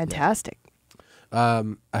it. She's fantastic. I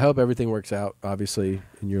hope everything works out, obviously,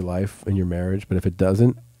 in your life, in your marriage. But if it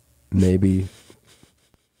doesn't, maybe.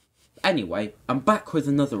 Anyway, I'm back with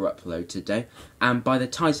another upload today, and by the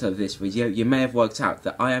title of this video, you may have worked out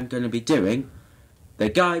that I am going to be doing The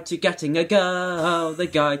Guide to Getting a Girl, The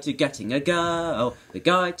Guide to Getting a Girl, The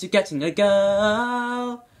Guide to Getting a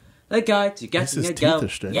Girl, The Guide to Getting a Girl.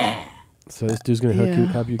 Yeah! So this dude's going to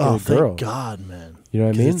help you get Oh, a girl. thank God, man. You know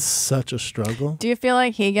what I 'Cause mean? It's such a struggle. Do you feel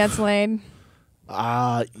like he gets laid?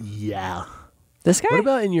 Yeah. This guy? What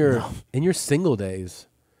about in your single days?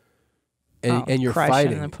 And you're crushing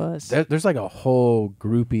fighting. the puss. There's like a whole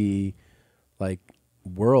groupie, like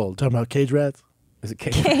world. Talking about cage rats? Is it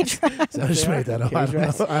cage rats? I just made that up. I Cage don't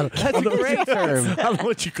rats? know. I don't That's a know. great term. I don't know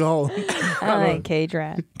what you call them. I like cage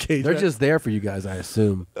rat. Cage They're rat. just there for you guys, I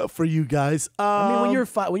assume. For you guys. I mean, when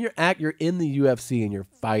you're in the UFC and you're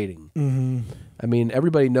fighting. Mm-hmm. I mean,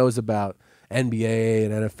 everybody knows about NBA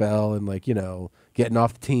and NFL and like getting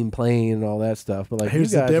off the team plane and all that stuff. But like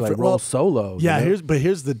Here's you the guys like difference. roll Well, solo. Yeah, you know?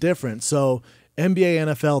 here's the difference. So NBA,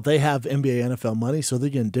 NFL, they have NBA, NFL money, so they're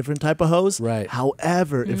getting different type of hoes. Right.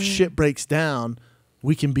 However, if shit breaks down,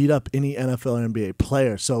 we can beat up any NFL or NBA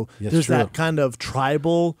player. So That's there's true. that kind of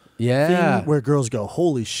tribal Yeah. thing where girls go,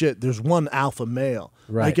 holy shit, there's one alpha male.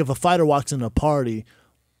 Right. Like if a fighter walks in a party,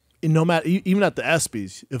 no matter, even at the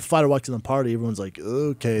ESPYs, if a fighter walks in the party, everyone's like,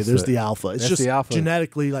 okay, there's the alpha. It's that's just the alpha.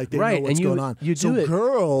 genetically like they Right, know what's and you- going on. you so do it.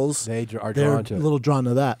 girls, They are they're drawn to a it. little drawn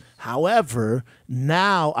to that. However,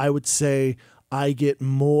 now I would say I get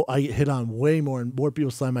hit on way more, and more people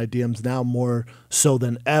slide my DMs now more so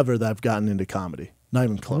than ever that I've gotten into comedy. Not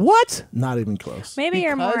even close. What? Not even close. Maybe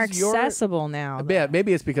you're more Because you're- accessible now. Yeah,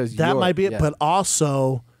 maybe it's because That you're- might be it, yeah. but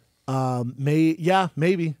also,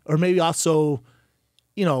 maybe, or maybe also,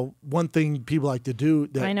 you know, one thing people like to do.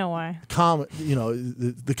 That I know why. You know,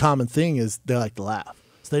 the common thing is they like to laugh.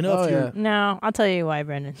 So they know if you're. No, I'll tell you why,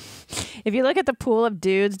 Brendan. If you look at the pool of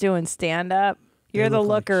dudes doing stand up, you're the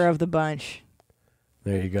looker of the bunch.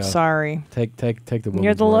 There you go. Sorry. Take the woman's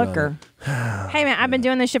You're the word on looker. Hey, man, I've been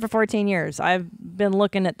doing this shit for 14 years. I've been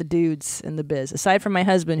looking at the dudes in the biz. Aside from my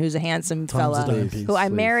husband, who's a handsome Tom's fella, the dime piece. who I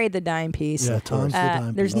married the dime piece. Yeah, Tom's the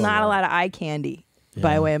dime There's piece. not a lot of eye candy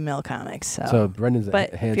by way of male comics. So Brendan's a but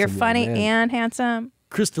handsome if you're young funny man. and handsome,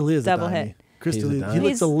 Chris D'Elia is double a hit. dime. Chris He's a D'Elia, he dime.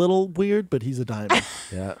 looks a little weird, but he's a dime.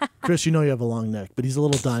 Yeah. Chris, you know you have a long neck, but he's a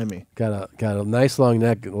little dimey. Got a nice long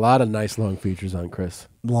neck. A lot of nice long features on Chris.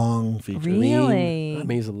 Long features. Really? I mean,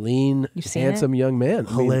 he's a lean, You've seen handsome young man.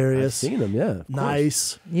 I mean, Hilarious. I've seen him. Yeah. of course.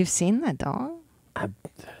 Nice. You've seen that dog? I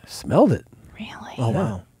smelled it. Really? Oh,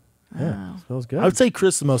 wow. Yeah. Smells good. I would say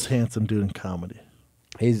Chris is the most handsome dude in comedy.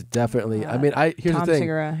 He's definitely. I mean, here's Tom the thing.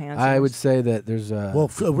 Segura, handsome. I would say that there's.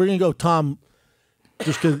 Well, we're gonna go Tom,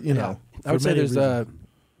 just because you know. I would say there's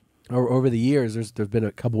over the years there's been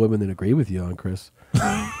a couple women that agree with you on Chris.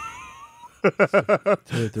 2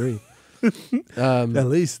 or 3. At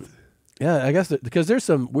least. Yeah, I guess because there's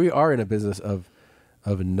some. We are in a business of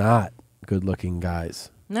not good looking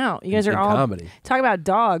guys. No, you guys in are all comedy. talk about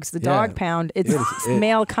dogs. The dog pound. It's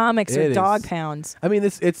male comics are dog pounds. I mean,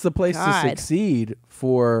 it's the place God. to succeed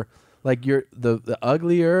for like the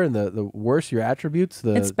uglier and the worse your attributes.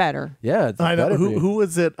 It's better. Yeah, it's I know. better for you. Who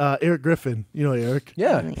was it? Eric Griffin. You know Eric?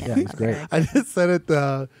 Yeah, he's great. I just said it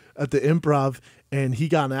at the Improv, and he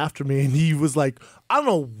got after me, and he was like, "I don't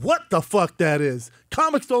know what the fuck that is.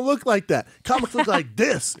 Comics don't look like that. Comics look like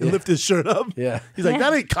this." And lift his shirt up. Yeah, he's like,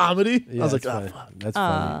 "That ain't comedy." Yeah, I was like, that's "Oh, funny. fuck." That's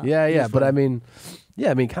funny. Yeah. But I mean,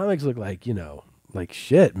 comics look like like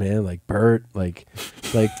shit, man. Like Bert, like.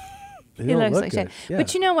 They He don't looks look like good. shit. Yeah.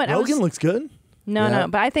 But you know what? Logan looks good. No,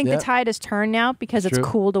 but I think the tide has turned now because it's True.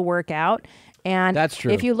 cool to work out. And That's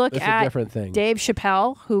true. if you look That's a at different thing. Dave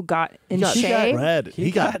Chappelle, who got in He got shape, red.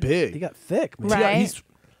 He got big. He got thick, man. Right. He's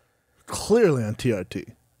clearly on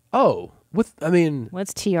TRT. Oh, what's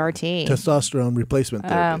TRT? Testosterone replacement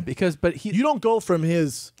therapy. Because, but you don't go from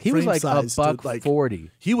his. He was frame like size to, $140.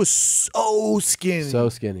 40. He was so skinny. So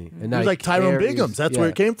skinny. And He now was like Tyrone carries- Biggums. That's where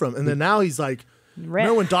it came from. And then now he's like,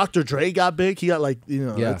 remember when Dr. Dre got big? He got like,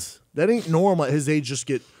 Yeah. that ain't normal at his age. Just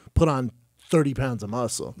get put on 30 pounds of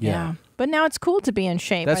muscle. Yeah. But now it's cool to be in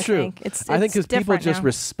shape. That's I true. Think. I think because people different just now.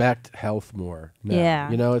 respect health more. Now.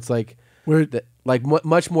 Yeah. You know, it's like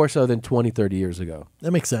much more so than 20, 30 years ago.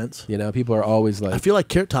 That makes sense. You know, people are always like. I feel like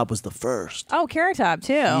Carrot Top was the first. Oh, Carrot Top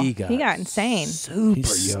too. He got insane.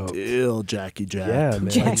 He's still Jackie Jack. Yeah,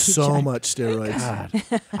 man. Like so much steroids.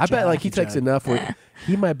 God. I bet like he takes enough where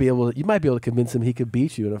you might be able to convince him he could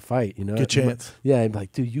beat you in a fight, you know? Good chance. Yeah, and be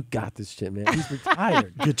like, dude, you got this shit, man. He's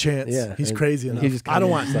retired. Good chance. Yeah. He's and- crazy and enough. he just I don't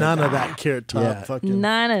comes want in, it's none like, of that Carrot Top fucking.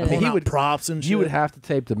 None of it. pulling He out would- props and shit. You would have to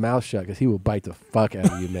tape the mouth shut because he will bite the fuck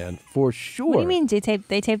out of you, man, for sure. What do you mean? They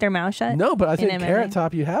tape their mouth shut? No, but I in think MMA? Carrot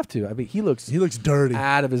Top, you have to. I mean, he looks dirty,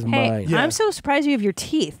 out of his Hey, mind. I'm so surprised you have your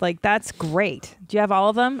teeth. Like that's great. Do you have all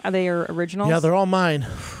of them? Are they your originals? Yeah, they're all mine.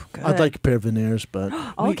 I'd like a pair of veneers, but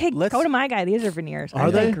Okay, go to my guy. These are veneers.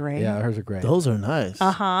 Are they great? Yeah, hers are great. those are nice.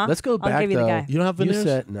 Uh-huh. Let's go back I'll give you though. the guy. You don't have veneers?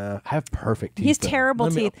 said no. I have perfect teeth. He's though. terrible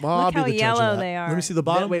Let me- teeth. well, I'll Look be how the judge of yellow that. they are. Let me see the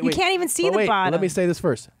bottom. Wait, You can't even see But the wait, bottom. Let me say this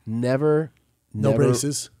first. Never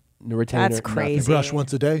braces. No retainer. That's nothing. crazy. You brush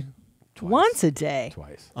once a day. Once a day.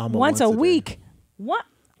 Twice. I'm Once a week. What?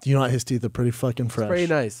 Do you know his teeth are pretty fucking fresh? Pretty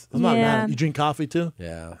nice. I'm not Yeah. mad. You drink coffee too?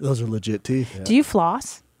 Yeah. Those are legit teeth. Do you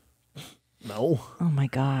floss? No. Oh my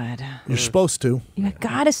god. You're supposed to. You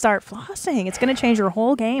got to start flossing. It's going to change your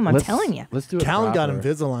whole game. I'm telling you. Let's do it. Callan got proper.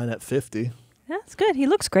 Invisalign at 50. That's good. He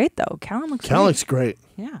looks great though. Callan looks Callan great. looks great.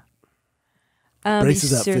 Yeah.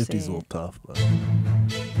 Braces at 50 seriously. is a little tough. But.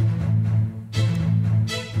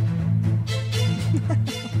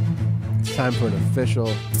 It's time for an official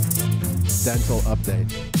dental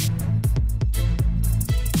update.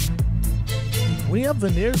 When you have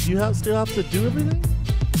veneers, do you still have to do everything?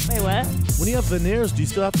 Wait, what? When you have veneers, do you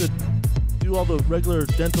still have to do all the regular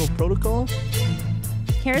dental protocol?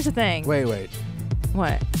 Here's the thing. Wait.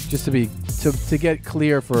 What? Just to get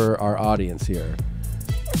clear for our audience here.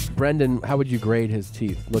 Brendan, how would you grade his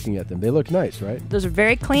teeth looking at them? They look nice, right? Those are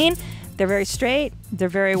very clean. They're very straight. They're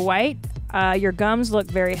very white. Your gums look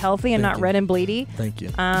very healthy and Thank not you. red and bleedy. Thank you.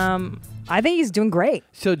 I think he's doing great.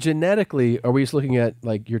 So genetically, are we just looking at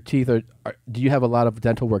like your teeth? Do you have a lot of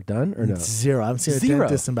dental work done or no? Zero. I haven't seen a Zero.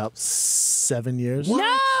 dentist in about 7 years.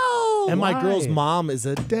 No. And my Why? girl's mom is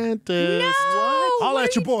a dentist. No. I'll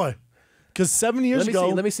at your boy. Because 7 years ago.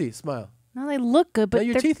 Let me see. Smile. No, they look good, but No,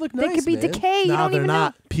 your teeth look They nice, could be man. decay. You No, don't they're even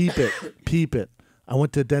not. know. Peep it. I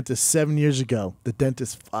went to a dentist 7 years ago. The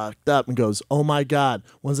dentist fucked up and goes, oh my God,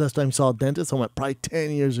 when's the last time you saw a dentist? I went, probably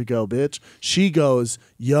 10 years ago, bitch. She goes,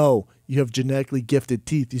 yo, you have genetically gifted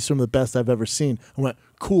teeth. These are some of the best I've ever seen. I went,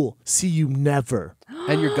 cool, see you never.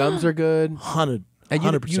 And your gums are good? 100%.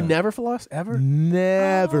 And you never floss ever?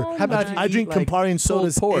 Never. How about I drink Campari and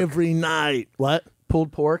sodas pork? every night. What?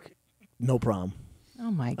 Pulled pork? No problem. Oh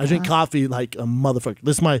my God. I drink coffee like a motherfucker.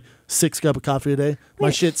 This is my 6th cup of coffee a day. My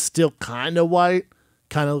shit's still kind of white,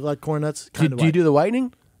 kind of like corn nuts. Do you do the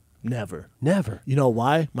whitening? Never. Never. You know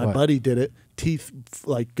why? My buddy did it. Teeth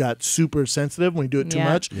like got super sensitive when you do it too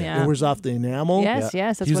much. Yeah. It wears off the enamel. Yes,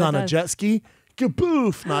 yes, that's He was what it on a does. jet ski.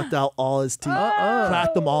 Kaboof! Knocked out all his teeth.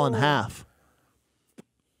 Cracked them all in half.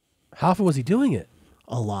 How often was he doing it?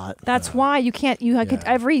 A lot. That's why you can't. Could,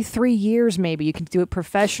 every 3 years maybe you can do it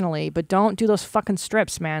professionally, but don't do those fucking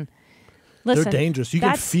strips, man. Listen, they're dangerous. You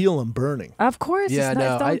can feel them burning. Of course. Yeah, it's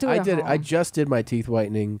no, nice. Don't do it I at did. home. I just did my teeth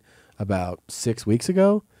whitening about 6 weeks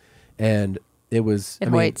ago, and it was. It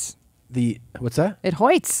I mean, hoits. What's that? It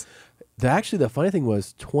hoits. Actually, the funny thing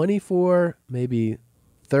was 24, maybe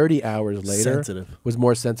 30 hours later Sensitive. was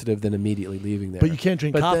more sensitive than immediately leaving there. But you can't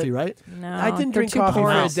drink coffee, right? No, I didn't they're drink too coffee for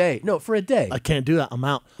a porous. day. No, for a day. I can't do that. I'm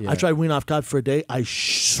out. Yeah. I tried weaning off coffee for a day. I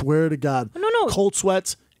swear to God. No. Cold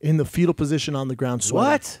sweats in the fetal position on the ground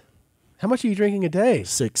sweating. What? How much are you drinking a day?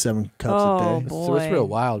 6, 7 cups Oh a day. boy. So it's real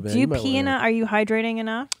wild, man. Do you might pee wanna- enough? Are you hydrating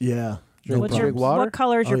enough? Yeah. What's your what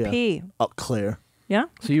color is your yeah. pee? Oh, clear. Yeah.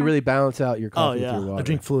 So you really balance out your Oh, coffee yeah. with your water. I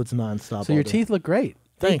drink fluids nonstop. So your all day. teeth look great.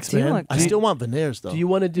 Thanks, do man. look I great. still want veneers, though. Do you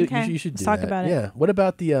want to do? Okay. You should do Let's talk that. about it. Yeah. What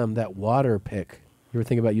about the that water pick? You ever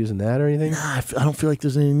think about using that or anything? Nah, I don't feel like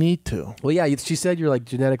there's any need to. Well, yeah. She said you're like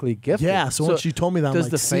genetically gifted. Yeah, so once you told me that, I'm does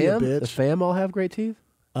like, the see ya, fam, bitch. the fam all have great teeth?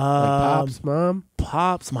 Like Pops, Mom?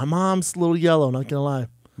 Pops. My mom's a little yellow, not going to lie.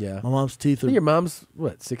 Yeah. My mom's teeth are... Your mom's,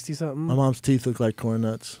 what, 60 something? My mom's teeth look like corn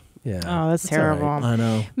nuts. Yeah. Oh, that's all right. terrible. I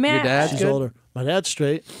know. Man, Your dad's She's good? older. My dad's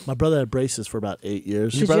straight. My brother had braces for about 8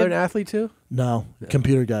 years. Is your brother an athlete too? No.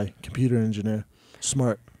 Computer guy. Computer engineer.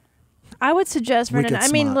 Smart. I would suggest, Brendan. Wicked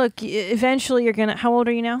I mean, smart. look. Eventually, you're gonna. How old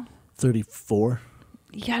are you now? 34.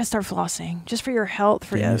 You gotta start flossing just for your health.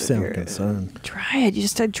 For Yeah, you your, sound your- concerned. Try it. You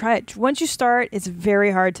just try it. Once you start, it's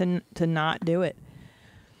very hard to not do it.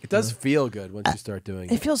 It does feel good once you start doing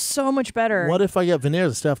It feels so much better. What if I get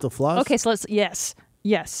veneers? I still have to floss? Okay, so let's. Yes.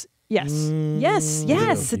 Yes.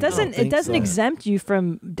 It doesn't. It think doesn't so. exempt you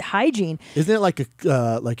from hygiene. Isn't it like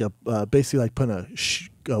a basically like putting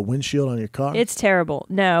a windshield on your car? It's terrible.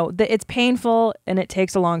 No, it's painful and it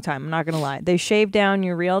takes a long time. I'm not gonna lie. They shave down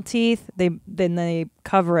your real teeth. Then they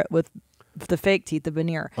cover it with the fake teeth, the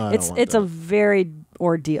veneer. I don't want It's a very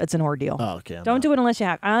ordeal. It's an ordeal. Oh, okay. Don't do it unless you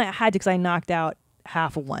have. I had to because I knocked out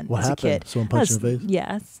half of one What as happened? a kid. Someone punched you in the face?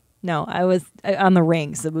 Yes. No, I was on the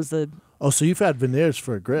rings. It was the Oh, so you've had veneers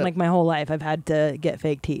for a grip? like my whole life. I've had to get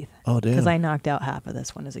fake teeth. Oh, damn. Because I knocked out half of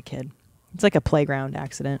this one as a kid. It's like a playground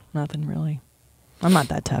accident. Nothing really. I'm not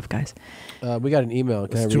that tough, guys. We got an email.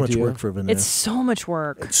 Can I It's read too much to you? work for a veneer. It's so much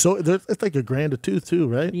work. It's like $1,000 a tooth too,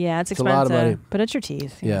 right? Yeah, it's a expensive. lot of money. But it's your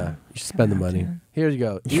teeth. Yeah, you should spend the money. Here you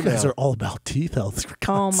go. You guys Email. are all about teeth health. For Oh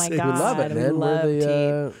God's my sake. God. We love it, We man. love We're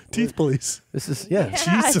the Teeth police. This is yeah.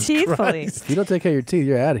 Jesus teeth Christ. police. If you don't take care of your teeth,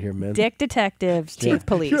 you're out of here, man. Dick detectives, teeth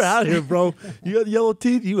police. You're out of here, bro. You got yellow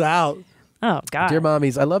teeth. You out. Oh God. Dear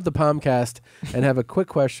mommies, I love the Palmcast and have a quick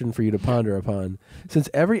question for you to ponder upon. Since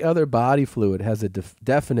every other body fluid has a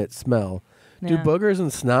definite smell, do Yeah. boogers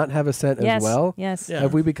and snot have a scent Yes, as well? yes. Yeah.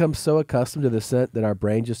 Have we become so accustomed to the scent that our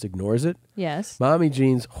brain just ignores it? Yes. Mommy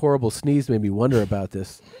Jean's horrible sneeze made me wonder about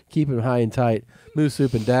this. Keep him high and tight. Moose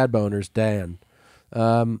soup and dad boners, Dan.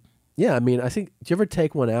 Yeah, I mean, I think, do you ever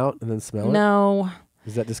take one out and then smell it? No.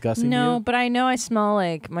 Is that disgusting to No, you? but I know I smell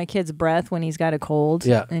like my kid's breath when he's got a cold.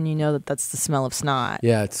 Yeah. And you know that's the smell of snot.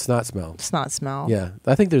 Yeah, it's snot smell. Snot smell. Yeah,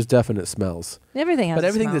 I think there's definite smells. Everything has But a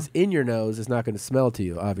everything smell. that's in your nose is not going to smell to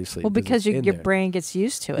you, obviously. Well, because it's in your there. brain gets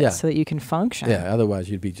used to it Yeah. so that you can function. Yeah, otherwise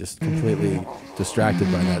you'd be just completely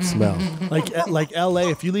distracted by that smell. Like LA,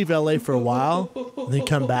 if you leave LA for a while and then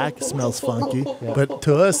come back, it smells funky. But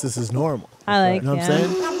to us, this is normal. I like You know what yeah. I'm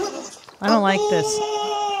saying? I don't like this.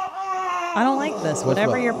 I don't like this.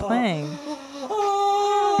 Whatever what? you're playing.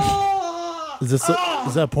 Is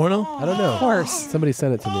that porno? I don't know. Of course. Somebody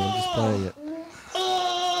sent it to me. I'm just playing it.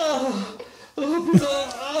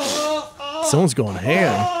 Someone's going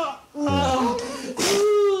ham.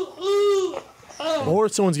 Or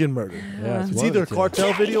someone's getting murdered. Yeah, It's one either a of the two.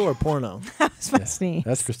 cartel video or porno. That's my sneeze.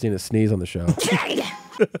 That's Christina's sneeze on the show.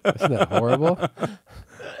 Isn't that horrible?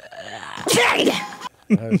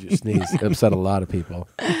 That was your sneeze. It upset a lot of people.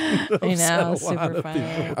 I know, super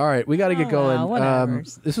funny. All right, we got to get going. whatever.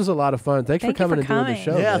 This was a lot of fun. Thanks for coming and doing the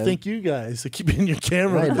show. Yeah, man. thank you guys. I keep hitting your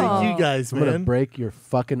camera. I know. Thank you guys, I'm man. gonna break your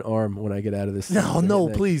fucking arm when I get out of this. No,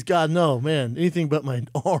 please, God, no, man. Anything but my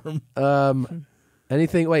arm.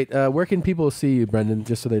 Anything? Wait, where can people see you, Brendan?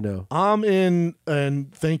 Just so they know. I'm in,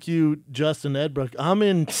 and thank you, Justin Edbrook. I'm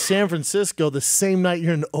in San Francisco the same night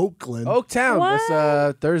you're in Oakland. Oaktown.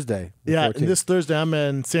 This Thursday. the Yeah, 14th. and this Thursday I'm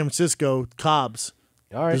in San Francisco, Cobb's.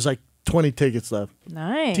 All right. There's like 20 tickets left.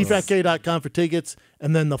 Nice. tfatk.com for tickets.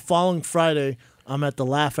 And then the following Friday, I'm at the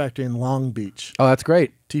Laugh Factory in Long Beach. Oh, that's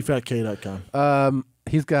great. tfatk.com.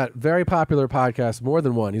 He's got very popular podcasts, more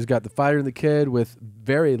than one. He's got The Fighter and the Kid with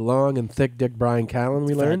very long and thick dick Brian Callen,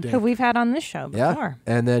 we learned. Who we've had on this show before. Yeah.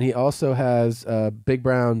 And then he also has Big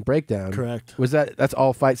Brown Breakdown. Correct. That's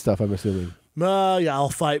all fight stuff, I'm assuming. Yeah, I'll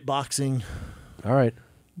fight boxing. All right.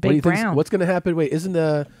 Big what do you Brown. think? What's going to happen? Wait, isn't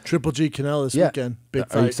the Triple G Canelo this Yeah. weekend? Big Are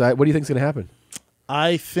you fight. excited? What do you think's going to happen?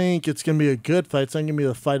 I think it's going to be a good fight. It's not going to be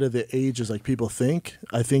the fight of the ages like people think.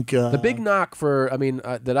 I think The big knock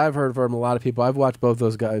that I've heard from a lot of people, I've watched both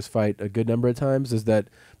those guys fight a good number of times, is that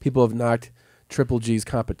people have knocked Triple G's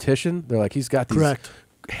competition. They're like, he's got these Correct.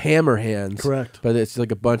 hammer hands. Correct. But it's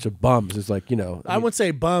like a bunch of bums. It's like, I wouldn't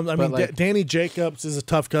say bums. I mean, like- Danny Jacobs is a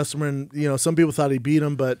tough customer, and some people thought he beat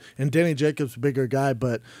him, and Danny Jacobs is a bigger guy.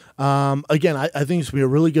 But again, I think it's gonna be a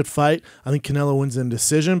really good fight. I think Canelo wins in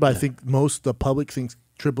decision, but I think most of the public thinks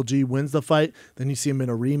Triple G wins the fight. Then you see him in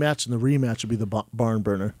a rematch, and the rematch will be the barn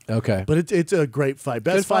burner. Okay. But it's a great fight.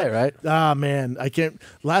 Best Good fight, right? Ah, man, I can't.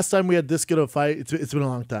 Last time we had this good of a fight, it's been a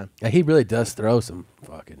long time. Yeah, he really does throw some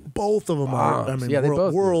fucking. Both of them are. I bombs. mean, Yeah, they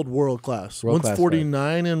both do. world class. World One's class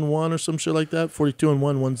 49-1 or some shit like that.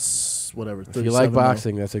 42-1. One's whatever. If you like 37-0.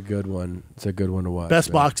 boxing, that's a good one. It's a good one to watch. Best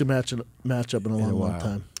man. boxing matchup in a long while.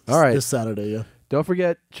 time. All right. This Saturday, yeah. Don't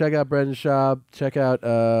forget, check out Brendan Schaub. Check out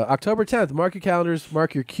October 10th. Mark your calendars.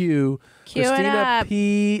 Mark your cue. Cue it Christina up.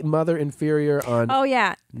 P. Mother Inferior on Oh,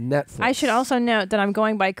 yeah. Netflix. I should also note that I'm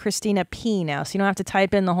going by Christina P now, so you don't have to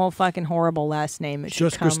type in the whole fucking horrible last name. It should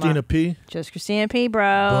Just come Christina up. P. Just Christina P,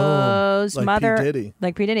 bros. Boom. Like Mother, P. Diddy.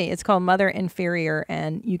 Like P. Diddy. It's called Mother Inferior,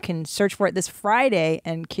 and you can search for it this Friday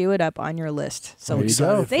and queue it up on your list. So There you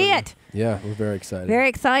go. see it. Yeah, we're very excited. Very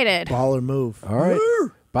excited. Baller move. All right.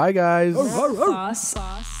 Bye, guys.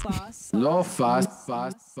 Fast. No fast,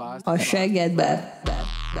 fast. A shaggy back.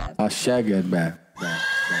 I shall get back.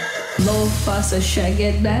 Low fast, a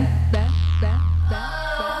shaggy back.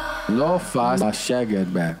 No fast, I shall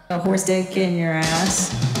get back. A horse dick in your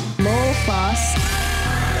ass. Low fast.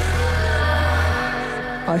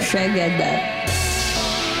 A shaggy back.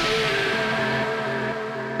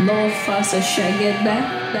 Low fast, a shaggy back.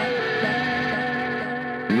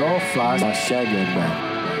 No fast, I shall get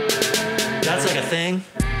back. That's like a thing.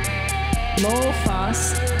 Low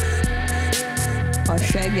fast. A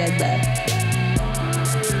shaggy back.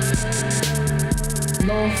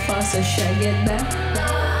 Low fast, a shaggy back.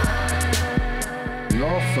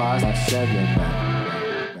 No fast, I shall get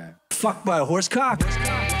back. Fucked by a horse cock.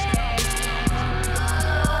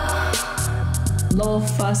 Low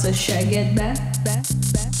fast, a shaggy back.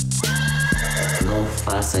 Low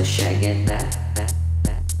fast, a shaggy back.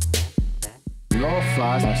 No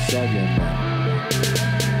fast, I shall get back.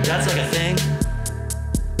 That's like a thing.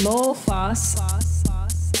 Low fast.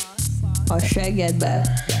 A shaggy back.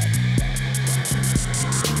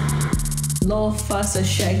 Low fast, a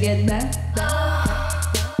shaggy back.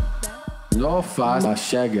 No fast, I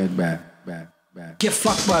shall get back. Get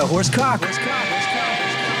fucked by a horse cock.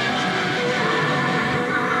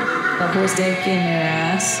 A horse dick in your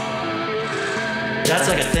ass. That's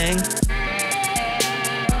like a thing.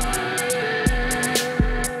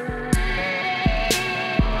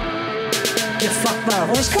 Get fucked by a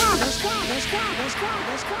horse cock.